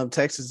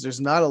 Texas,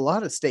 there's not a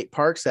lot of state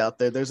parks out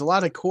there. There's a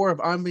lot of Corps of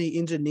Army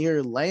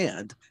Engineer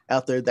land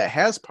out there that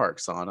has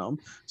parks on them.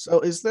 So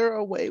is there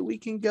a way we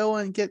can go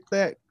and get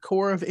that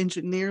Corps of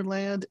Engineer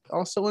land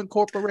also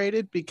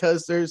incorporated?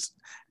 Because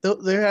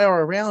there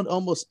are around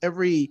almost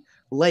every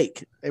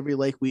lake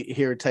we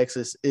here in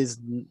Texas is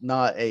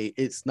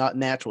it's not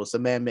natural. It's a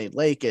man-made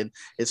lake and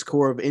it's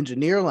Corps of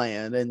Engineer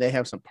land and they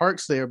have some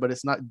parks there, but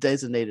it's not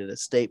designated a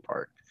state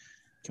park.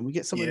 Can we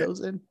get some of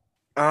those in?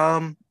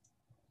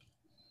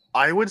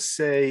 I would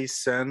say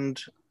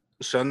send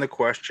the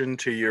question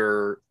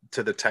to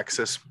the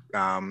Texas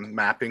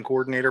mapping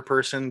coordinator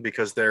person,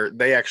 because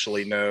they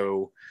actually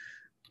know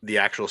the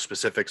actual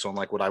specifics on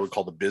like what I would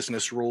call the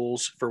business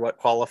rules for what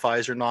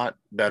qualifies or not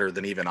better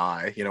than even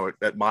I.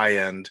 At my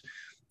end,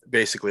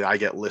 basically I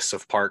get lists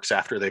of parks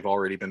after they've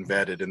already been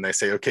vetted and they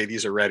say, okay,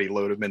 these are ready,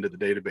 load them into the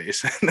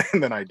database,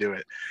 and then I do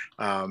it.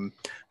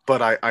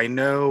 But I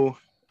know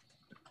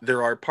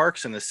there are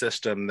parks in the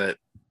system that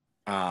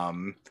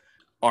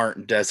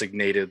aren't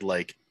designated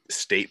like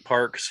state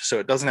parks. So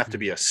it doesn't have to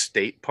be a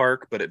state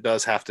park, but it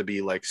does have to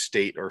be like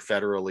state or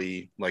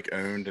federally like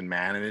owned and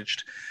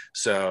managed.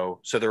 So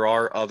there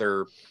are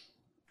other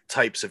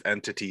types of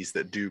entities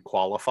that do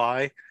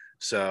qualify.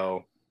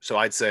 So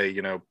I'd say,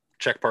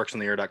 check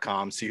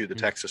parksontheair.com, see who the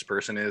Texas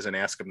person is and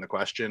ask them the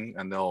question,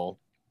 and they'll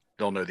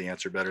know the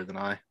answer better than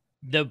I.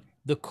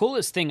 The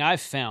coolest thing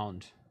I've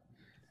found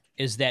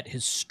is that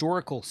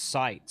historical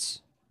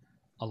sites,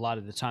 a lot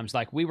of the times,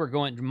 like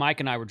Mike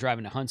and I were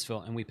driving to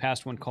Huntsville and we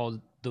passed one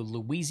called the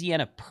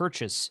Louisiana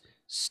Purchase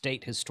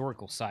State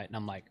Historical Site. And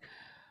I'm like,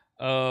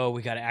 oh,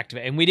 we got to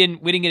activate. And we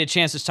didn't get a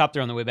chance to stop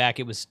there on the way back.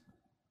 It was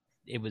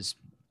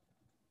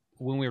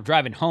when we were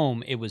driving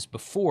home, it was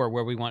before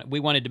where we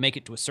wanted to make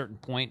it to a certain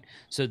point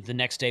so the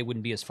next day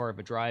wouldn't be as far of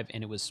a drive,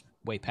 and it was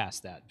way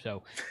past that.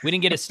 So we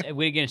didn't get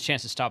a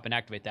chance to stop and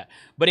activate that.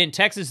 But in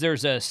Texas,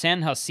 there's a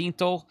San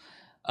Jacinto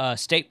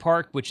State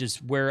Park, which is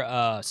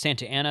where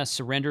Santa Anna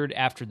surrendered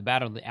after the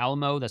Battle of the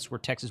Alamo. That's where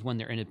Texas won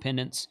their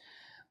independence.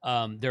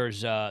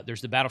 There's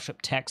the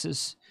Battleship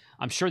Texas.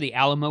 I'm sure the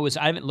Alamo is.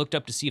 I haven't looked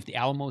up to see if the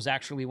Alamo is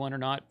actually one or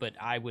not, but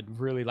I would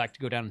really like to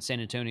go down in San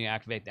Antonio and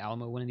activate the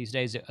Alamo one of these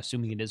days,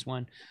 assuming it is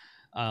one.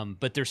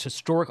 But there's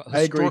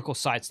historical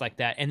sites like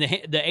that. And the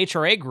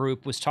HRA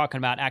group was talking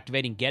about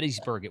activating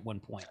Gettysburg at one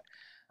point.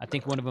 I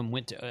think one of them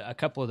a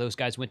couple of those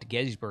guys went to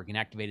Gettysburg and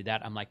activated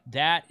that. I'm like,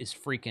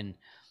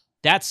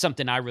 that's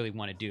something I really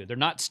want to do. They're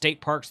not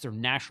state parks. They're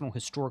national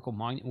historical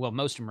monuments. Well,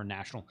 most of them are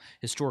national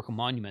historical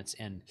monuments.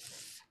 And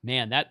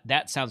man,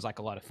 that sounds like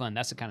a lot of fun.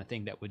 That's the kind of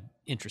thing that would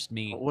interest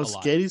me a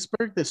lot.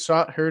 Gettysburg the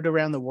shot heard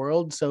around the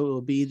world, so it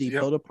will be the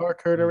Photo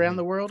Park heard around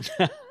the world?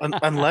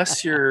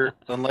 unless your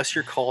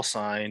call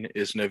sign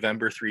is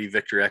November 3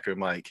 Victor Echo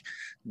Mike,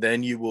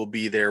 then you will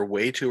be there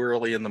way too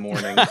early in the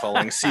morning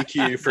calling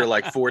CQ for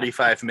like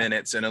 45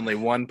 minutes, and only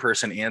one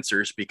person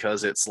answers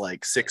because it's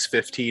like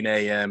 6:15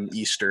 a.m.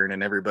 Eastern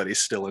and everybody's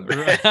still in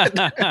bed.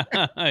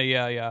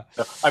 Yeah.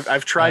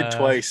 I've tried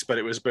twice, but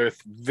it was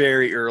both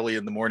very early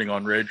in the morning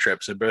on road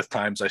trips, and both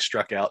times I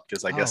struck out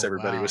because I guess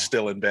everybody was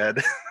still in bed.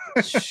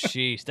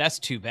 Jeez, that's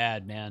too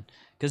bad, man.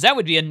 Because that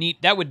would be a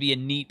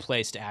neat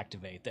place to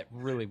activate. That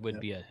really would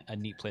be a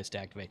neat place to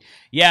activate.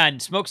 Yeah,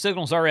 and Smoke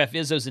Signals RF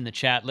Izzo's in the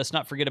chat. Let's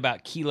not forget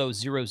about Kilo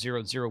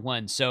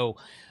 0001. So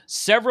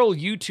several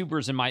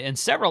YouTubers and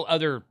several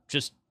other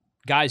just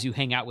guys who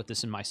hang out with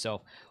us and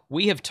myself,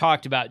 we have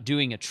talked about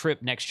doing a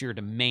trip next year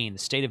to Maine, the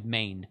state of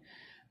Maine.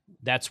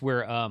 That's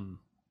where I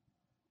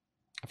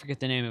forget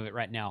the name of it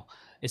right now.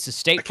 It's a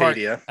state park.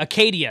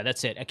 Acadia,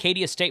 that's it.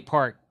 Acadia State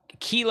Park,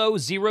 Kilo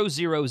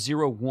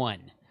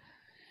 0001.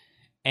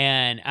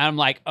 And I'm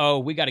like, oh,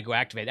 we got to go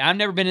activate. I've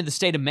never been in the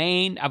state of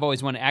Maine. I've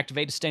always wanted to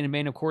activate a state of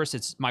Maine, of course.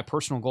 It's my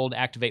personal goal to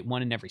activate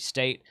one in every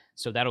state.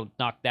 So that'll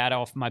knock that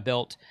off my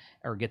belt,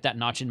 or get that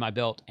notch in my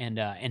belt. And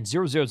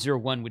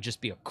 0001 would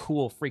just be a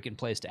cool freaking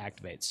place to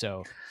activate.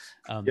 So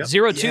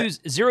 02,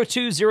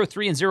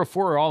 03, and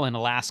 04 are all in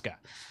Alaska.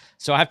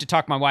 So I have to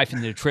talk my wife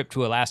into a trip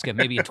to Alaska,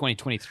 maybe in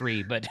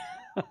 2023. But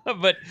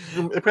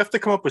we have to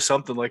come up with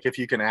something like if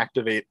you can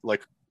activate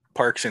like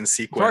parks in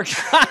sequence.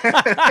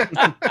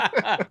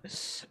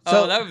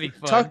 So that would be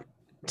fun.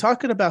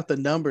 Talking about the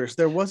numbers,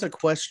 there was a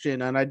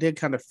question, and I did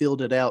kind of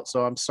field it out,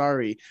 so I'm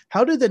sorry.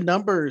 How do the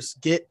numbers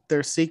get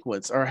their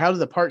sequence, or how do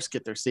the parks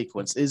get their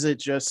sequence? Is it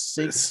just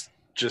It's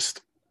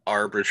just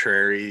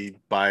arbitrary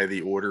by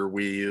the order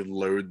we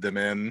load them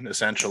in,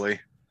 essentially.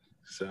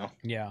 So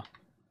yeah.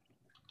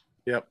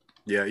 Yep.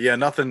 Yeah,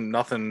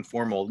 nothing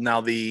formal.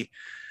 Now the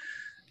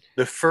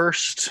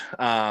first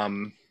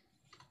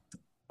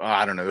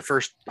I don't know, the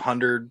first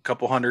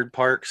couple hundred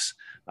parks,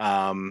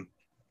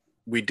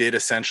 we did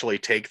essentially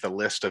take the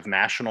list of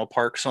national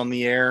parks on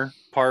the air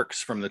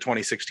parks from the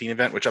 2016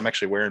 event, which I'm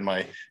actually wearing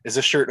is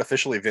this shirt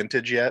officially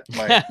vintage yet?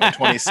 My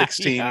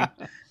 2016 Yeah.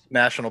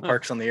 National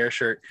Parks on the Air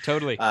shirt.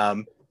 Totally.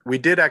 We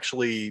did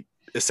actually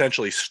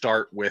essentially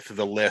start with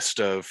the list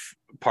of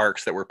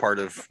parks that were part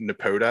of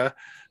NAPOTA.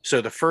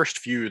 So the first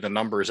few, the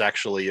numbers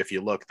actually, if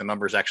you look, the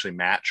numbers actually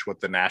match what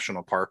the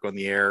National Park on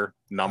the Air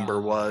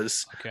number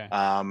was. Okay.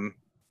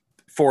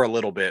 For a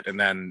little bit, and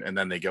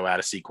then they go out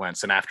of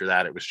sequence, and after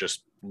that it was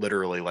just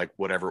literally like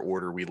whatever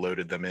order we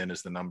loaded them in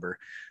is the number.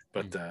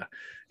 But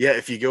yeah,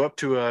 if you go up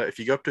to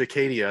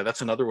Acadia,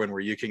 that's another one where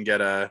you can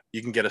get a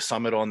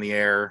summit on the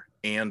air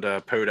and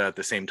a POTA at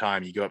the same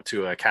time. You go up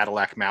to a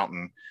Cadillac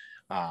Mountain,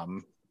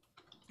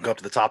 go up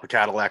to the top of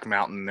Cadillac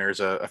Mountain. There's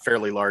a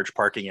fairly large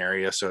parking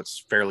area, so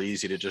it's fairly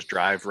easy to just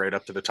drive right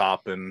up to the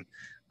top and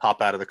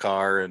hop out of the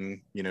car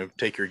and,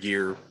 take your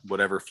gear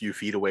whatever few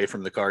feet away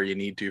from the car you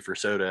need to for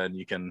soda, and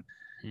you can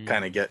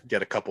kind of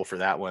get a couple for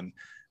that one.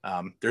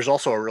 There's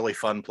also a really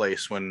fun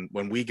place when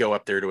we go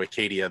up there to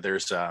Acadia.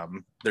 There's a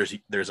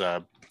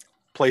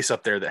place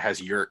up there that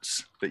has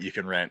yurts that you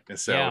can rent, and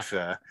so if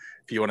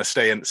you want to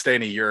stay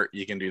in a yurt,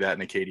 you can do that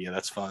in Acadia.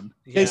 That's fun.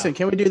 Jason,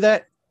 can we do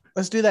that?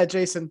 Let's do that,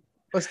 Jason.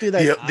 Let's do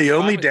that. The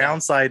only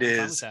downside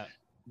is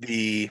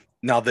the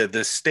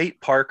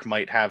state park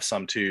might have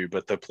some too,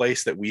 but the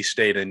place that we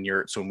stayed in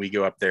yurts when we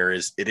go up there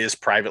is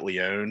privately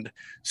owned.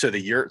 So the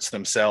yurts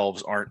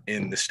themselves aren't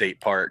in the state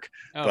park,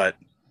 but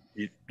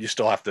you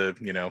still have to,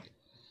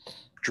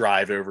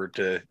 drive over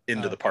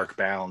into the park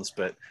bounds.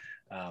 But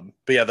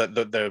yeah,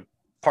 the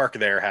park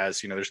there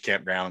has, there's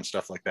campground and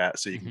stuff like that.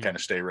 So you can kind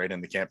of stay right in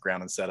the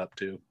campground and set up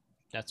too.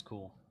 That's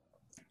cool.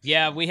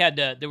 Yeah. We had,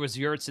 there was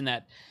yurts in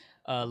that,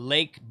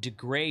 Lake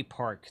DeGray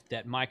Park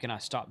that Mike and I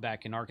stopped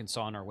back in Arkansas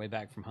on our way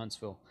back from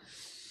Huntsville,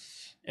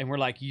 and we're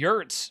like,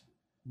 yurts,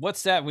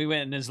 what's that? We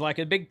went and it's like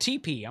a big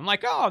teepee. I'm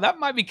like, oh, that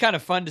might be kind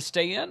of fun to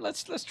stay in.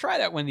 Let's try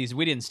that one of these.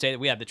 We didn't stay.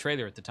 We had the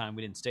trailer at the time.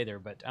 We didn't stay there,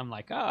 but I'm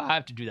like, oh, I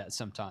have to do that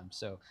sometime.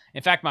 So,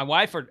 in fact, my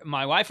wife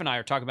and I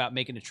are talking about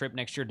making a trip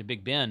next year to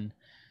Big Bend,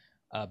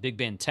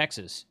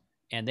 Texas,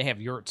 and they have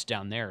yurts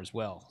down there as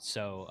well.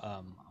 So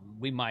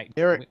we might.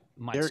 Derek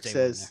stay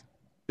says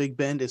Big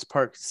Bend is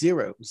park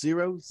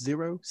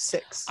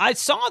 0006. I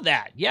saw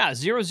that. Yeah,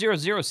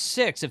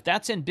 0006. If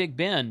that's in Big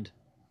Bend,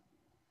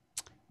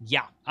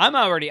 yeah, I'm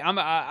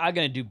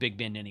gonna do Big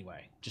Bend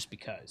anyway, just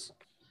because.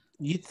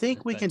 You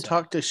think we can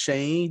talk to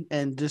Shane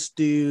and just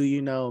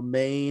do,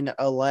 Maine,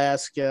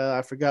 Alaska?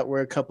 I forgot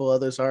where a couple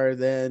others are.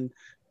 Then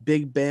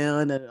Big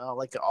Bend and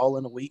like all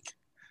in a week,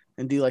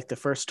 and do like the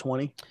first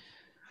 20.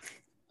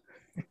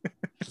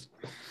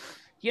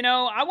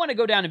 I want to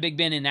go down to Big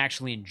Bend and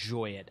actually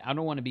enjoy it. I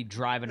don't want to be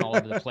driving all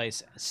over the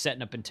place,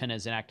 setting up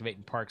antennas and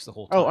activating parks the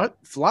whole time. Oh, I'd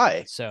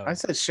fly. So I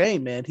said,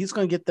 Shane, man, he's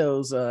going to get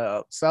those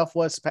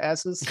Southwest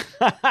passes.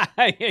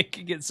 He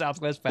could get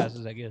Southwest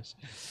passes, I guess.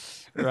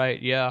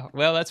 Right, yeah.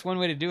 Well, that's one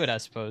way to do it, I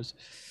suppose.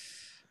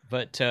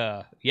 But,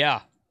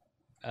 yeah.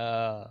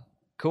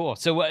 Cool.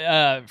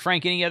 So,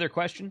 Frank, any other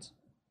questions?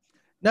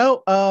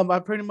 No, I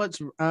pretty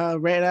much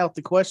ran out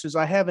the questions.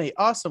 I have an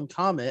awesome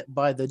comment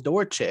by the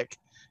Door Chick.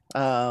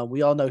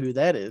 We all know who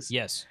that is.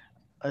 Yes.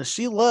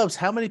 She loves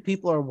how many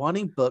people are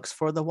wanting books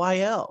for the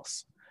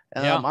YLs.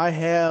 I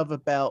have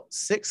about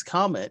 6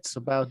 comments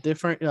about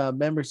different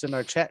members in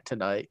our chat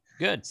tonight.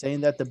 Good.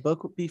 Saying that the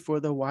book would be for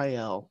the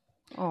YL.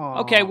 Aww,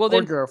 okay,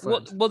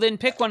 well then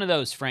pick one of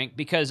those, Frank,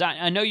 because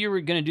I know you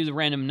were going to do the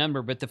random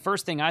number, but the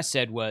first thing I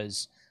said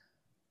was,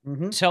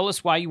 tell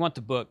us why you want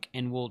the book,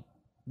 and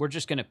we're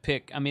just going to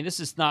pick. I mean, this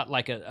is not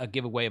like a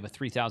giveaway of a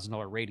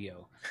 $3,000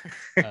 radio.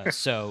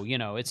 So,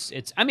 it's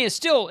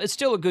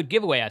still a good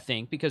giveaway, I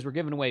think, because we're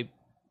giving away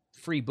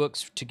free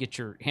books to get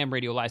your ham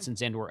radio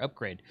license and or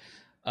upgrade.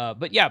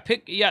 But yeah,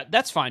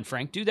 that's fine,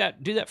 Frank. Do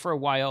that for a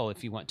YL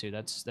if you want to.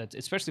 That's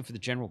especially for the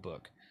general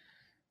book.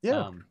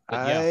 Yeah,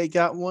 I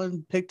got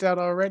one picked out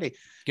already.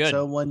 Good.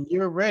 So when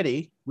you're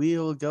ready,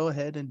 we'll go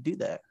ahead and do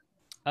that.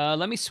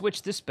 Let me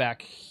switch this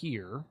back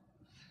here.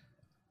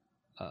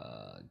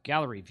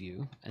 Gallery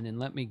view, and then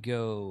let me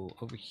go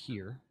over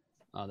here.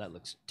 Oh, that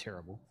looks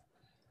terrible.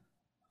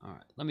 All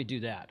right, let me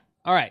do that.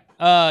 All right.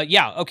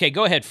 Yeah. Okay.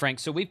 Go ahead, Frank.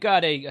 So we've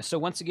got so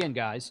once again,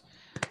 guys,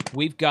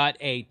 we've got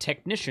a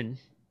technician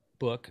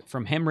book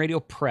from Ham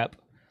Radio Prep,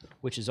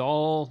 which is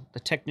all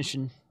the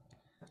technician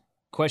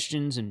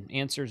questions and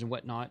answers and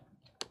whatnot.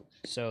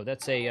 So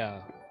that's a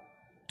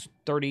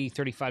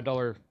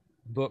 $35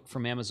 book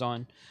from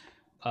Amazon.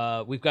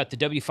 We've got the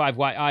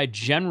W5YI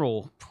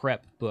General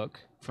Prep book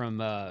from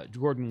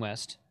Gordon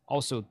West,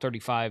 also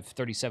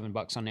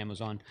 $37 on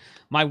Amazon.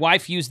 My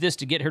wife used this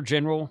to get her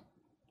general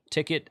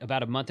ticket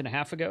about a month and a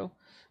half ago,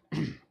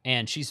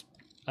 and she's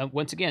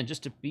once again,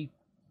 just to be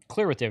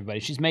clear with everybody,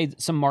 she's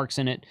made some marks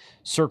in it,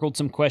 circled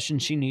some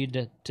questions she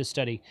needed to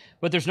study,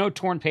 but there's no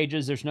torn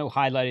pages, there's no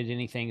highlighted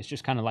anything. It's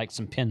just kind of like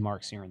some pin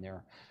marks here and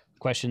there.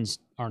 Questions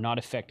are not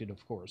affected,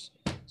 of course.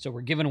 So we're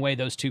giving away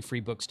those 2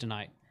 free books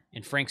tonight,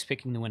 and Frank's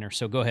picking the winner.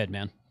 So go ahead,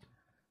 man.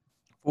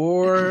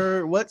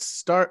 Let's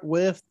start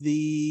with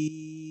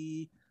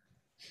the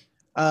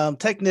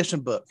technician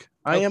book.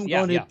 I am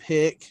going to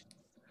pick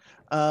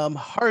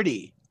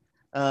Hardy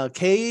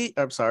N5ZPM.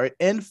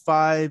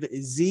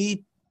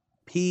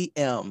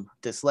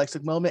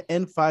 Dyslexic moment,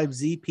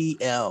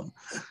 N5ZPM.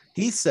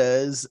 He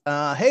says,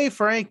 hey,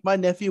 Frank, my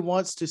nephew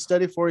wants to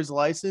study for his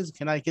license.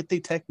 Can I get the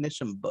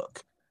technician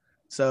book?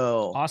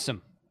 So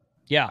awesome.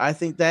 Yeah. I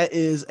think that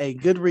is a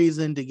good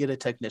reason to get a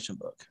technician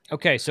book.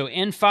 Okay. So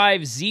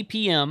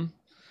N5ZPM,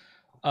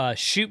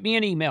 shoot me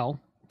an email,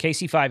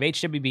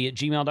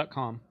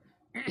 kc5hwb@gmail.com,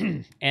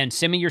 and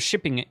send me your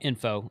shipping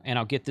info, and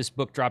I'll get this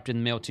book dropped in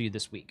the mail to you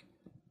this week.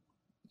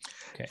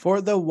 Okay. For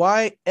the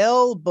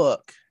YL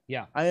book,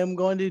 yeah, I am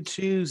going to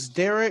choose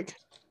Derek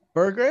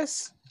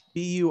Burgess,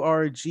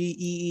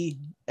 Burgess,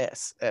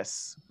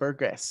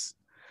 Burgess.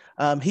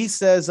 He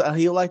says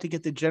he would like to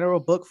get the general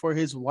book for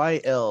his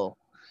YL.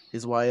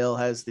 His YL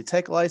has the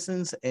tech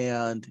license,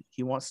 and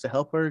he wants to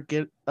help her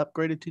get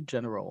upgraded to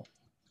general.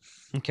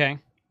 Okay.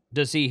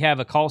 Does he have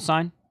a call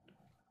sign?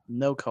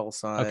 No call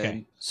sign.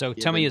 Okay. So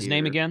tell me his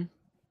name again.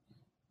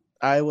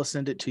 I will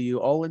send it to you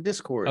all in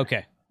Discord.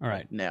 Okay. All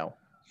right. Now.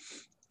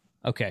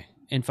 Okay.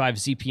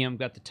 N5ZPM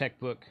got the tech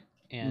book,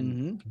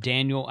 and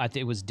Daniel, I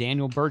think it was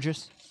Daniel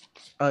Burgess.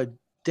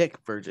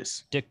 Dick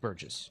Burgess. Dick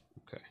Burgess.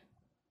 Okay.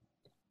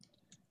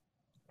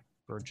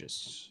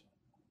 Burgess.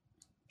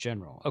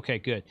 General. Okay,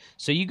 good.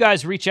 So you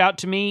guys reach out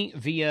to me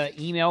via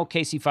email,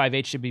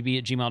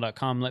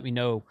 kc5hwb@gmail.com. Let me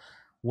know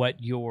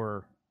what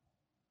your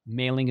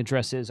mailing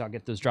address is. I'll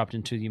get those dropped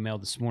into the email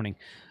this morning.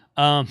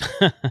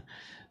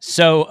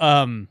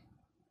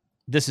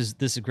 This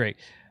is great.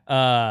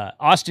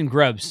 Austin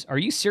Grubbs, are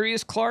you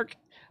serious, Clark?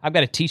 I've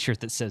got a t-shirt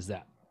that says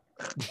that.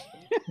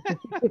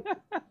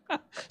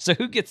 So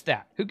who gets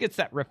that? Who gets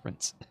that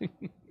reference?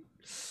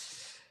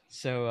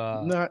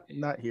 So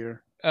not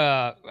here.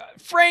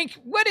 Frank,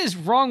 what is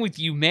wrong with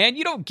you, man?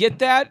 You don't get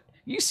that? Are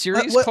you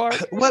serious, Clark?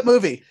 What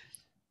movie?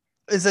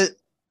 Is it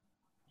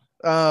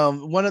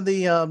one of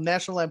the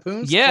National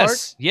Lampoons?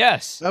 Yes, Clark?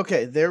 yes.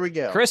 Okay, there we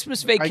go.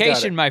 Christmas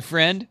Vacation, my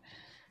friend.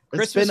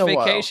 Christmas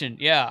Vacation.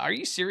 While. Yeah. Are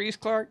you serious,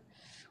 Clark?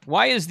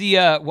 Why is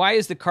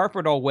the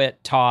carpet all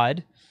wet,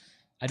 Todd?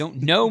 I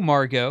don't know,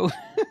 Margot.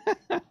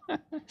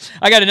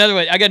 I got another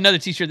one. I got another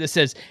t-shirt that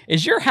says,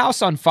 "Is your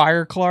house on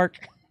fire,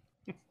 Clark?"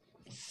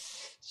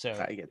 So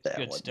I get that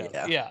good one.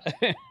 stuff. Yeah.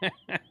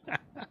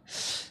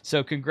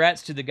 So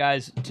congrats to the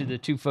guys, to the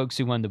 2 folks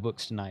who won the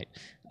books tonight.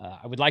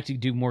 I would like to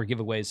do more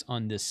giveaways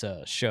on this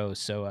show.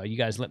 So you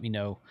guys let me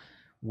know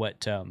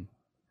what kind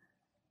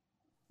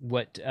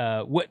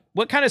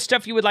of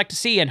stuff you would like to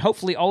see, and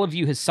hopefully all of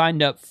you has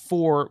signed up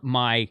for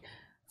my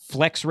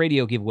Flex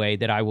Radio giveaway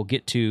that I will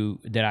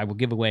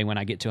give away when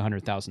I get to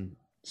 100,000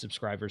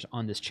 subscribers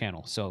on this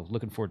channel. So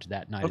looking forward to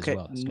that night as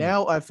well.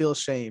 Now I feel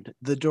ashamed.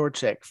 The door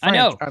check. Frank, I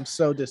know. I'm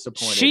so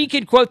disappointed. She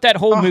can quote that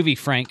whole movie,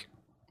 Frank.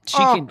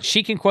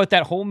 She can quote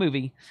that whole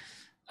movie.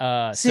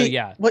 So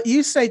yeah. What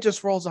you say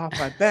just rolls off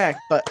my back,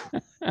 but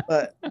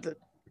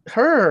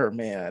her,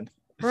 man.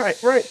 Right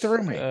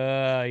through me.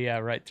 Yeah,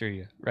 right through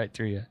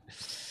you.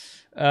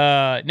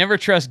 Never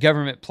trust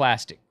government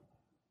plastic.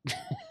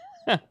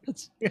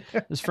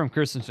 That's from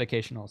Christmas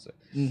Vacation also.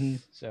 Mm-hmm.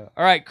 So,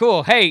 all right,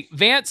 cool. Hey,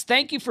 Vance,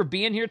 thank you for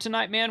being here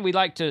tonight, man. We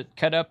like to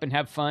cut up and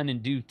have fun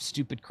and do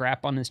stupid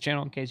crap on this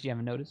channel, in case you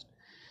haven't noticed.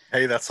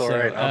 Hey, that's all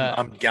right.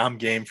 I'm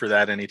game for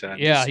that anytime.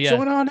 Yeah.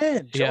 Join on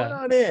in.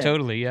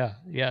 Totally.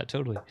 Yeah,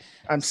 totally.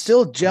 I'm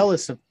still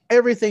jealous of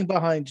everything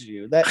behind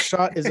you. That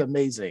shot is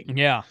amazing.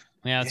 Yeah,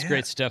 it's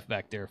great stuff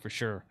back there for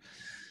sure.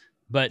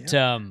 But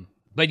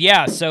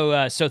yeah.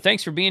 So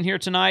thanks for being here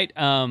tonight.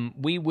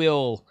 We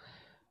will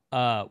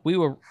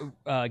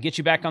get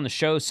you back on the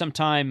show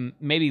sometime,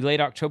 maybe late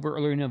October,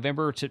 early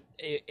November.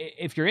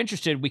 If you're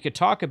interested, we could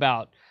talk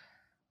about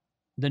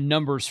the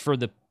numbers for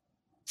the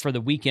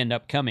weekend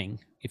upcoming,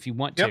 if you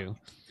want to.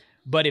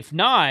 But if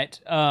not,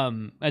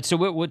 and so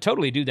we'll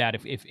totally do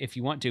that if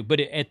you want to. But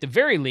at the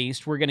very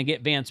least, we're going to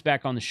get Vance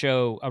back on the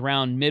show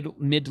around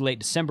mid to late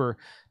December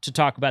to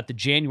talk about the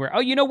January.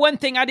 Oh, one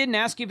thing I didn't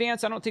ask you,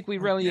 Vance, I don't think we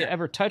really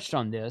ever touched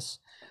on this,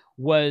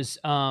 was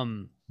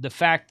the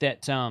fact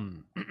that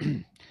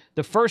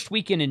the first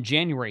weekend in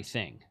January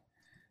thing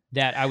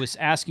that I was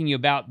asking you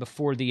about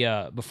before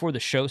the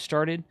show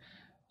started.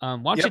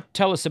 Why don't you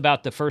tell us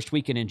about the first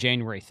weekend in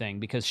January thing?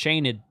 Because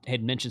Shane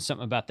had mentioned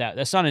something about that.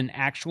 That's not an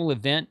actual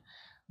event,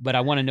 but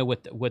I want to know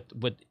what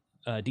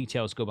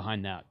details go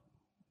behind that.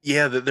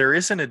 Yeah, there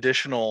is an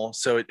additional.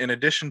 So in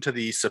addition to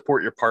the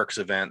Support Your Parks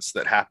events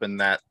that happen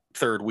that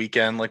third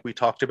weekend, like we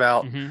talked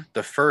about,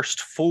 the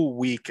first full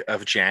week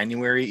of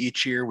January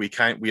each year, we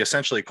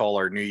essentially call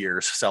our New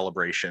Year's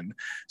celebration.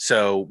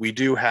 So we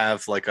do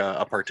have like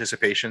a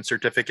participation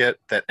certificate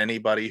that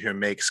anybody who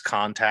makes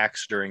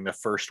contacts during the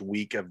first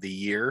week of the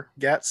year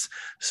gets.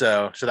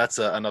 So that's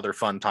another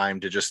fun time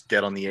to just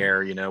get on the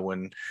air,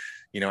 when,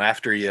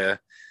 after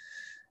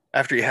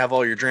after you have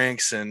all your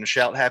drinks and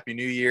shout Happy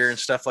New Year and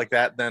stuff like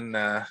that, then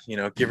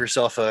give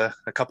yourself a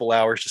couple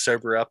hours to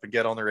sober up and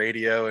get on the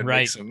radio and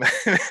make some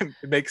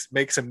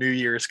make some New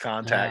Year's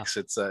contacts.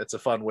 Wow. It's a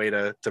fun way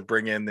to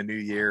bring in the new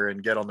year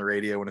and get on the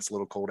radio when it's a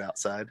little cold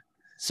outside.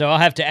 So I'll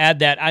have to add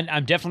that.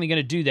 I'm definitely going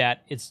to do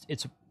that.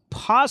 It's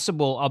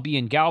possible I'll be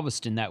in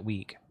Galveston that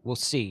week. We'll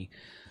see.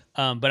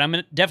 But I'm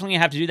definitely going to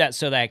have to do that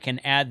so that I can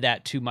add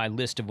that to my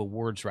list of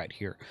awards right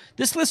here.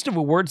 This list of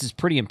awards is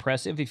pretty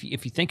impressive if you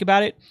think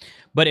about it.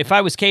 But if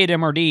I was K at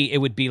MRD, it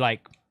would be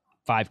like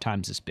 5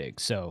 times this big.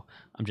 So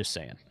I'm just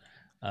saying.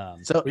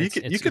 So you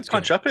could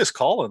punch up his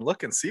call and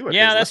look and see what.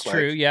 Yeah, that's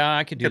true. Like. Yeah,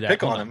 I could do that.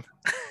 Pick on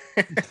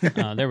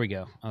him. There we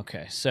go.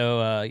 Okay, so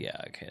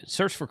okay.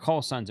 Search for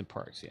call signs in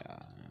parks. Yeah,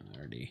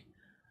 already.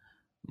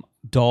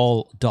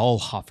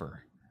 Dahlhofer.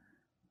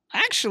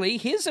 Actually,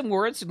 his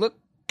awards look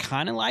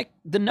kind of like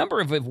the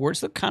number of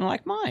awards look kind of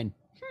like mine.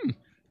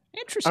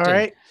 Interesting. All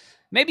right.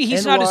 Maybe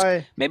he's not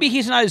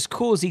as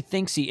cool as he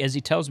thinks as he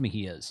tells me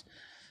he is.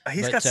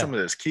 He's got some of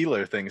those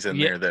kilo things in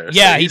there, though.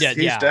 Yeah, he does.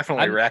 He's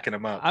definitely racking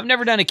them up. I've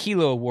never done a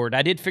kilo award.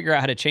 I did figure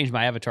out how to change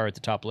my avatar at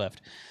the top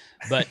left,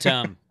 but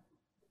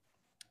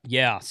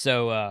yeah.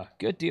 So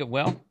good deal.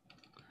 Well,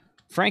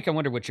 Frank, I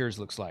wonder what yours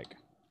looks like.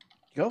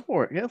 Go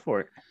for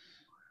it.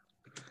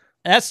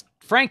 That's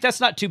Frank.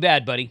 That's not too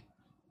bad, buddy.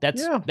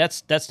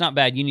 That's not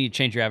bad. You need to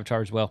change your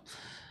avatar as well.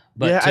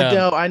 But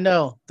yeah, I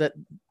know that.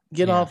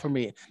 Get on for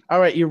me.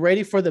 All right, you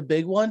ready for the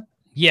big one?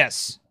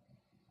 Yes.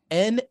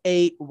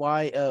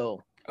 N8YO.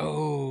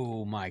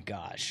 Oh my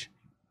gosh.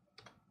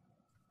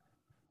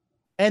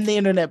 And the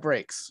internet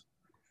breaks.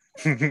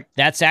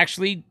 That's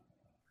actually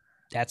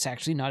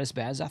not as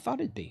bad as I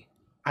thought it'd be.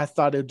 I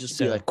thought it'd just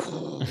be like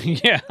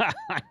yeah,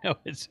 I know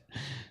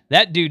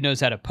that dude knows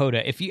how to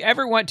POTA. If you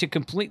ever want to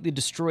completely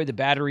destroy the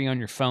battery on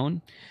your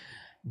phone,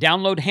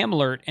 download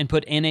HamAlert and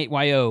put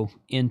N8YO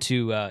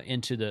into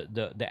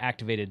the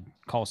activated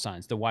call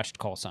signs, the watched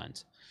call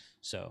signs.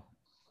 So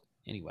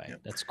anyway,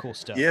 that's cool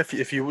stuff. Yeah,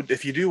 if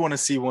you do want to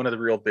see one of the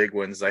real big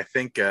ones, I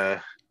think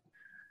I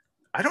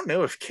don't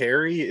know if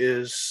Carrie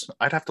is.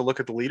 I'd have to look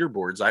at the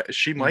leaderboards.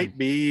 She might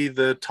be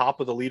the top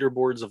of the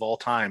leaderboards of all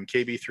time.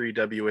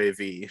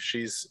 KB3WAV.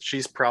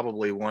 She's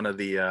probably one of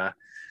the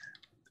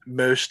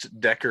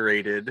most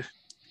decorated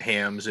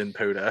hams in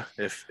POTA.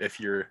 If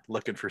you're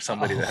looking for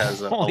somebody that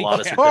has a lot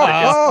of certificates.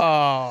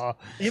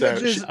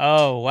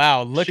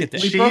 Wow! Look at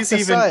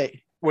that.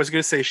 Was going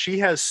to say she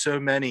has so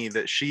many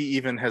that she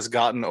even has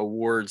gotten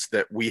awards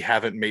that we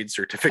haven't made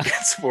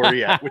certificates for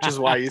yet, which is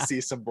why you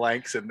see some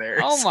blanks in there.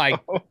 Oh my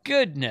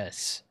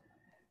goodness.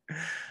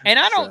 And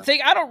I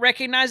don't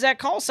recognize that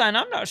call sign.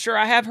 I'm not sure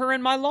I have her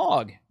in my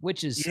log,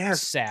 which is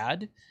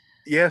sad.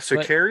 Yeah,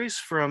 so Carrie's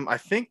from, I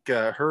think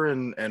her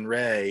and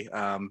Ray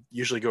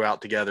usually go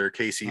out together,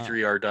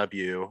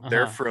 KC3RW.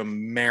 They're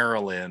from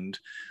Maryland.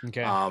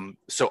 Okay.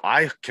 So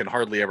I can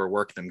hardly ever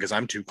work them because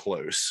I'm too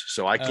close.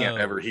 So I can't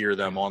ever hear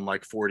them on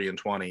like 40 and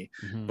 20.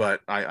 Mm-hmm.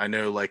 But I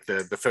know like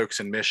the folks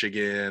in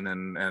Michigan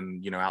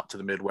and out to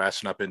the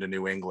Midwest and up into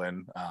New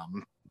England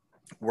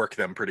work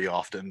them pretty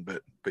often.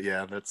 But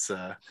yeah, that's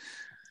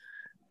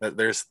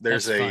there's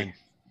fun.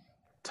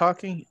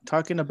 Talking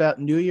about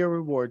New Year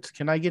rewards.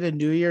 Can I get a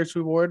New Year's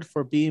reward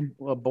for being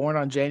born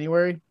on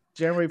January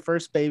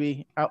 1st,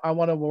 baby? I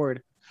want an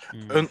award.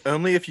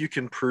 Only if you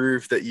can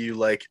prove that you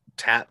like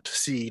tapped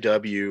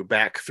CW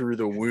back through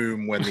the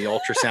womb when the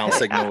ultrasound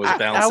signal was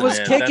bouncing. I was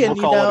in. kicking. Then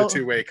we'll call it a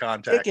two-way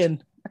contact.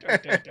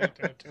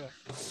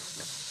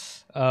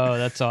 Oh,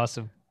 that's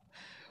awesome.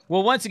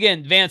 Well, once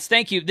again, Vance,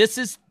 thank you.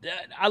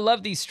 I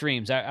love these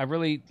streams. I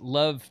really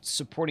love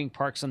supporting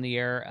Parks on the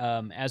Air.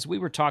 As we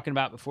were talking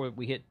about before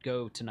we hit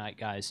go tonight,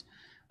 guys,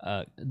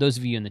 those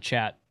of you in the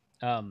chat,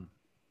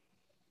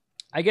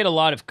 I get a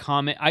lot of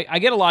I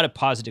get a lot of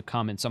positive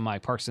comments on my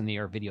Parks on the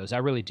Air videos. I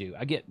really do.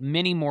 I get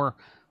many more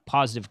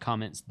positive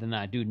comments than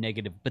I do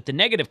negative. But the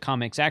negative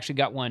comments, I actually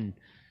got one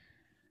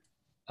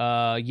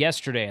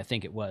yesterday, I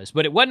think it was,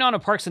 but it wasn't on a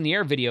Parks in the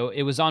Air video.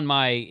 It was on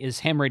my Is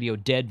Ham Radio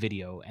Dead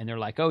video. And they're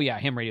like, oh yeah,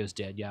 Ham Radio's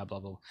dead. Yeah, blah,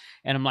 blah.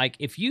 And I'm like,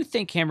 if you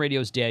think Ham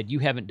Radio's dead, you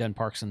haven't done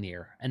Parks in the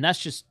Air. And that's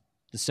just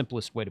the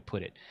simplest way to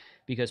put it,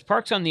 because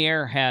Parks on the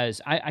Air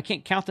has, I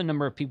can't count the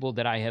number of people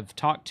that I have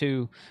talked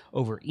to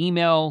over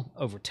email,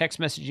 over text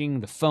messaging,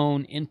 the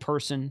phone, in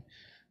person,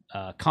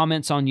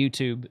 comments on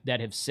YouTube that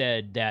have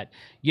said that,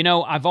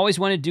 I've always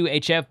wanted to do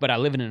HF, but I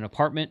live in an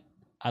apartment.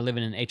 I live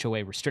in an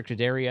HOA restricted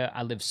area.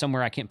 I live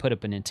somewhere I can't put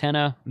up an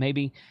antenna,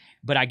 maybe,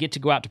 but I get to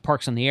go out to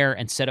Parks on the Air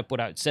and set up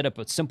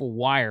a simple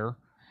wire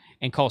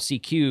and call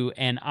CQ,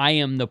 and I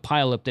am the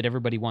pileup that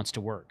everybody wants to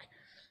work.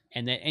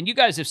 And you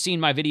guys have seen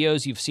my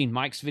videos. You've seen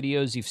Mike's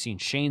videos. You've seen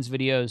Shane's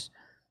videos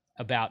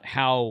about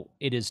how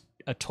it is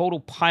a total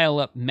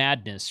pileup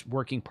madness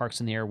working Parks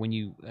in the Air when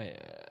you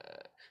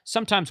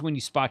sometimes when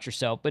you spot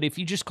yourself. But if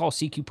you just call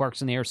CQ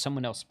Parks in the Air,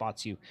 someone else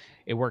spots you.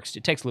 It works.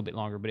 It takes a little bit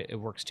longer, but it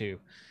works too.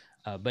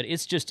 But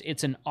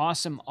it's an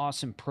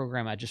awesome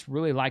program. I just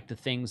really like the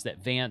things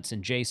that Vance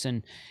and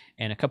Jason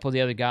and a couple of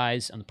the other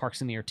guys on the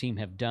Parks in the Air team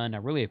have done. I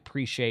really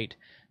appreciate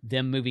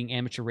them moving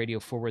amateur radio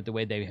forward the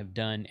way they have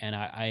done, and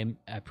I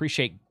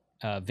appreciate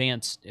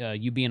Vance,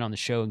 you being on the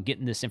show and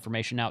getting this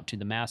information out to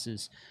the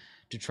masses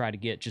to try to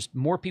get just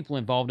more people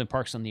involved in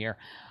Parks on the Air.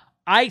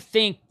 I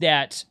think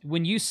that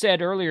when you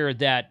said earlier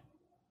that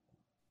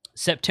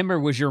September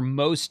was the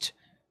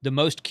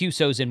most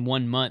QSOs in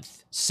 1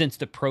 month since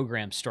the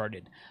program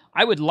started,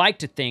 I would like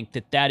to think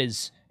that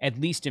is at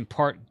least in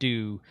part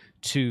due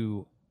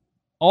to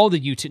all the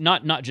YouTube,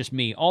 not just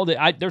me.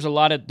 There's a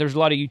lot of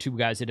YouTube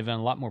guys that have done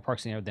a lot more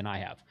Parks in the Air than I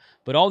have.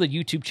 But all the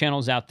YouTube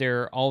channels out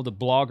there, all the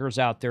bloggers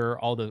out there,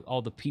 all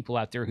the people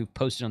out there who've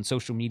posted on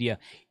social media,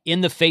 in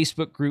the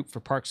Facebook group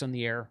for Parks on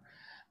the Air,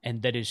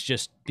 and that has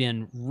just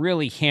been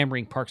really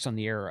hammering Parks on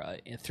the Air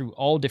through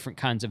all different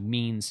kinds of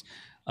means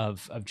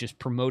of just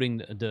promoting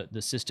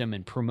the system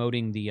and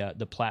promoting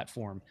the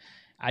platform.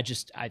 I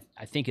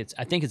think it's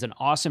an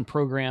awesome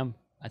program.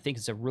 I think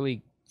it's a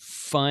really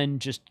fun,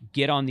 just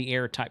get on the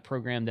air type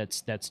program.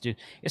 It's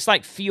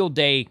like field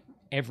day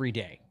every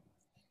day.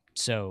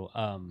 So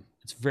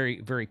it's very,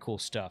 very cool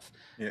stuff.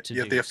 Yeah,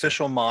 the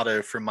official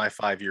motto from my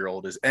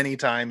 5-year-old is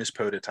 "Anytime is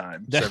POTA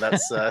time." So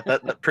that's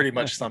that pretty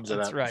much sums it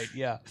up. That's right.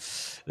 Yeah,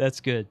 that's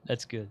good.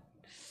 That's good.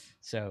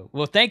 So,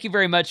 well, thank you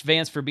very much,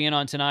 Vance, for being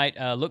on tonight.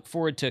 Look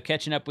forward to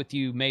catching up with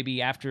you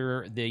maybe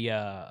after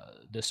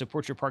the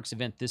Support Your Parks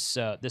event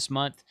this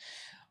month.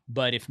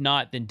 But if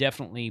not, then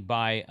definitely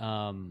by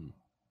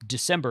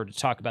December to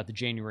talk about the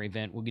January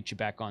event. We'll get you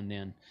back on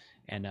then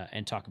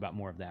and talk about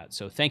more of that.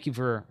 So thank you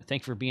for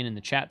being in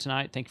the chat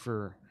tonight. Thank you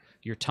for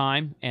your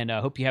time, and I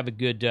hope you have a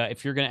good.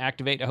 If you're going to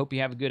activate, I hope you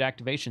have a good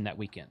activation that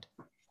weekend.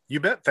 You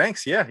bet.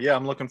 Thanks. Yeah.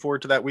 I'm looking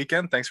forward to that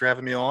weekend. Thanks for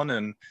having me on.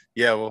 And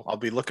yeah, well, I'll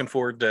be looking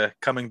forward to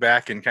coming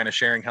back and kind of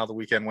sharing how the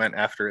weekend went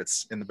after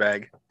it's in the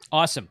bag.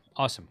 Awesome.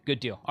 Good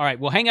deal. All right.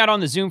 Well, hang out on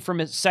the Zoom for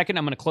a second.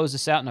 I'm going to close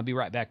this out, and I'll be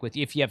right back with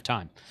you if you have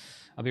time.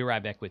 I'll be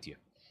right back with you.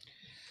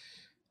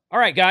 All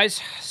right,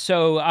 guys.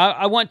 So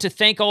I want to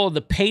thank all of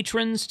the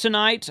patrons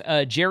tonight,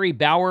 Jerry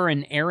Bauer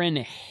and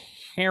Aaron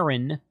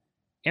Heron,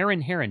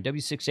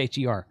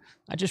 W6HER.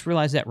 I just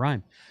realized that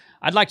rhyme.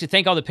 I'd like to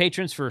thank all the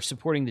patrons for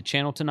supporting the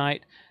channel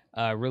tonight.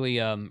 Really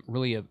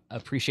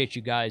appreciate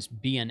you guys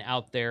being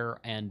out there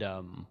and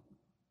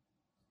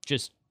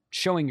just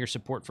showing your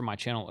support for my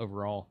channel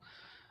overall.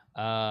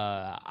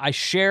 I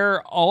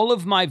share all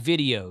of my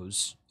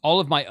videos, all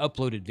of my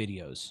uploaded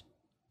videos,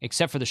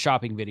 except for the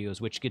shopping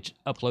videos, which get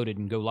uploaded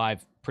and go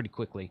live pretty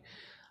quickly.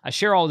 I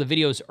share all the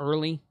videos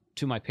early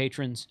to my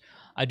patrons.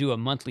 I do a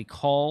monthly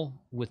call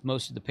with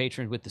most of the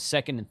patrons, with the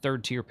second and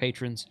third tier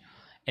patrons,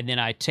 and then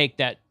I take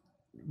that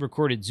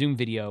recorded Zoom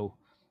video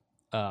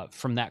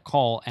from that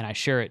call and I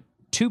share it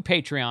to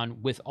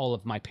Patreon with all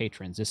of my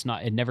patrons.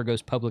 It never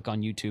goes public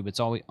on YouTube.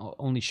 It's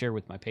only shared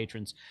with my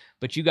patrons.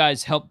 But you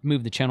guys help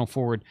move the channel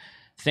forward.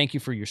 Thank you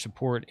for your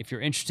support. If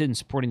you're interested in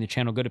supporting the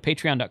channel, go to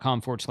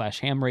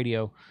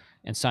patreon.com/hamradio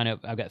and sign up.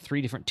 I've got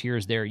 3 different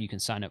tiers there you can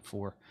sign up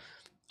for.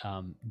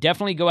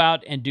 Definitely go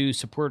out and do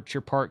Support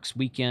Your Parks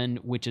weekend,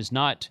 which is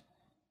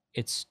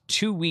it's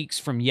 2 weeks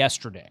from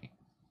yesterday.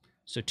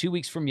 So 2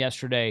 weeks from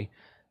yesterday,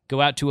 go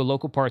out to a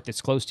local park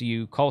that's close to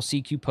you, call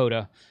CQ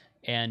POTA,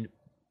 and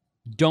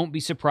don't be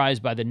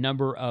surprised by the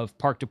number of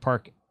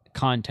park-to-park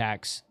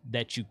contacts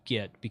that you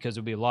get, because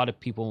there'll be a lot of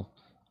people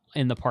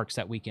in the parks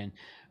that weekend.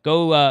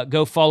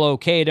 Go follow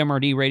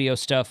KMRD Radio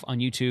stuff on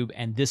YouTube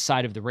and This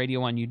Side of the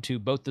Radio on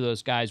YouTube. Both of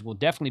those guys will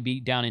definitely be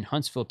down in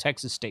Huntsville,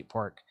 Texas State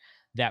Park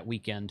that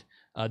weekend,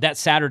 that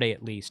Saturday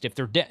at least. If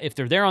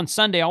they're there on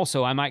Sunday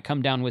also, I might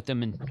come down with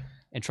them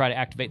and try to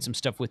activate some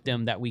stuff with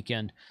them that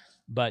weekend.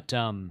 But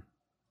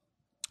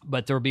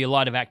there'll be a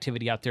lot of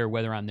activity out there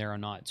whether I'm there or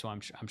not. So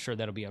I'm sure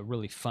that'll be a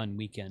really fun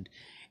weekend.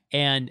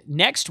 And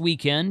next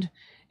weekend,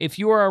 if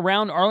you are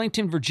around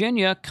Arlington,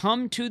 Virginia,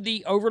 come to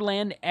the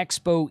Overland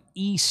Expo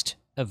East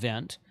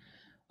event.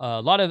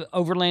 A lot of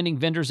overlanding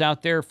vendors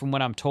out there, from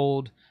what I'm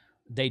told.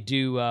 They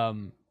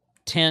do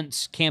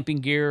tents, camping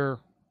gear,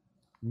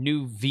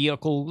 new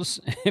vehicles,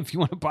 if you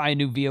want to buy a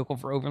new vehicle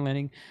for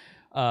overlanding.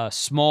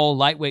 Small,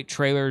 lightweight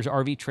trailers,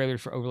 RV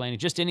trailers for overlanding,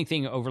 just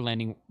anything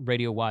overlanding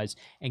radio-wise.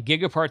 And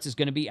Gigaparts is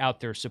going to be out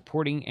there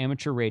supporting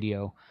amateur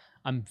radio.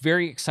 I'm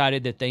very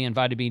excited that they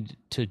invited me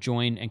to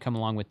join and come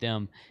along with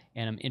them,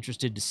 and I'm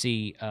interested to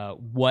see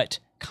what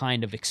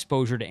kind of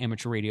exposure to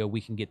amateur radio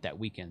we can get that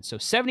weekend. So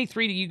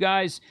 73 to you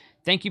guys.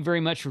 Thank you very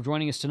much for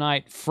joining us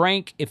tonight.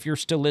 Frank, if you're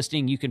still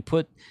listening, you can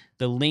put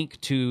the link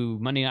to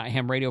Monday Night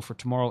Ham Radio for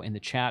tomorrow in the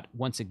chat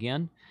once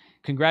again.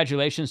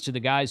 Congratulations to the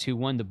guys who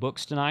won the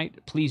books tonight.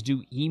 Please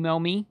do email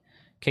me,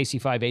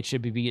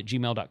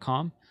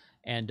 kc5hwb@gmail.com,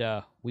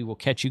 and we will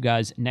catch you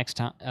guys next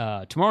time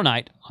tomorrow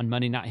night on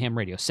Monday Night Ham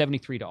Radio.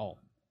 73 to all.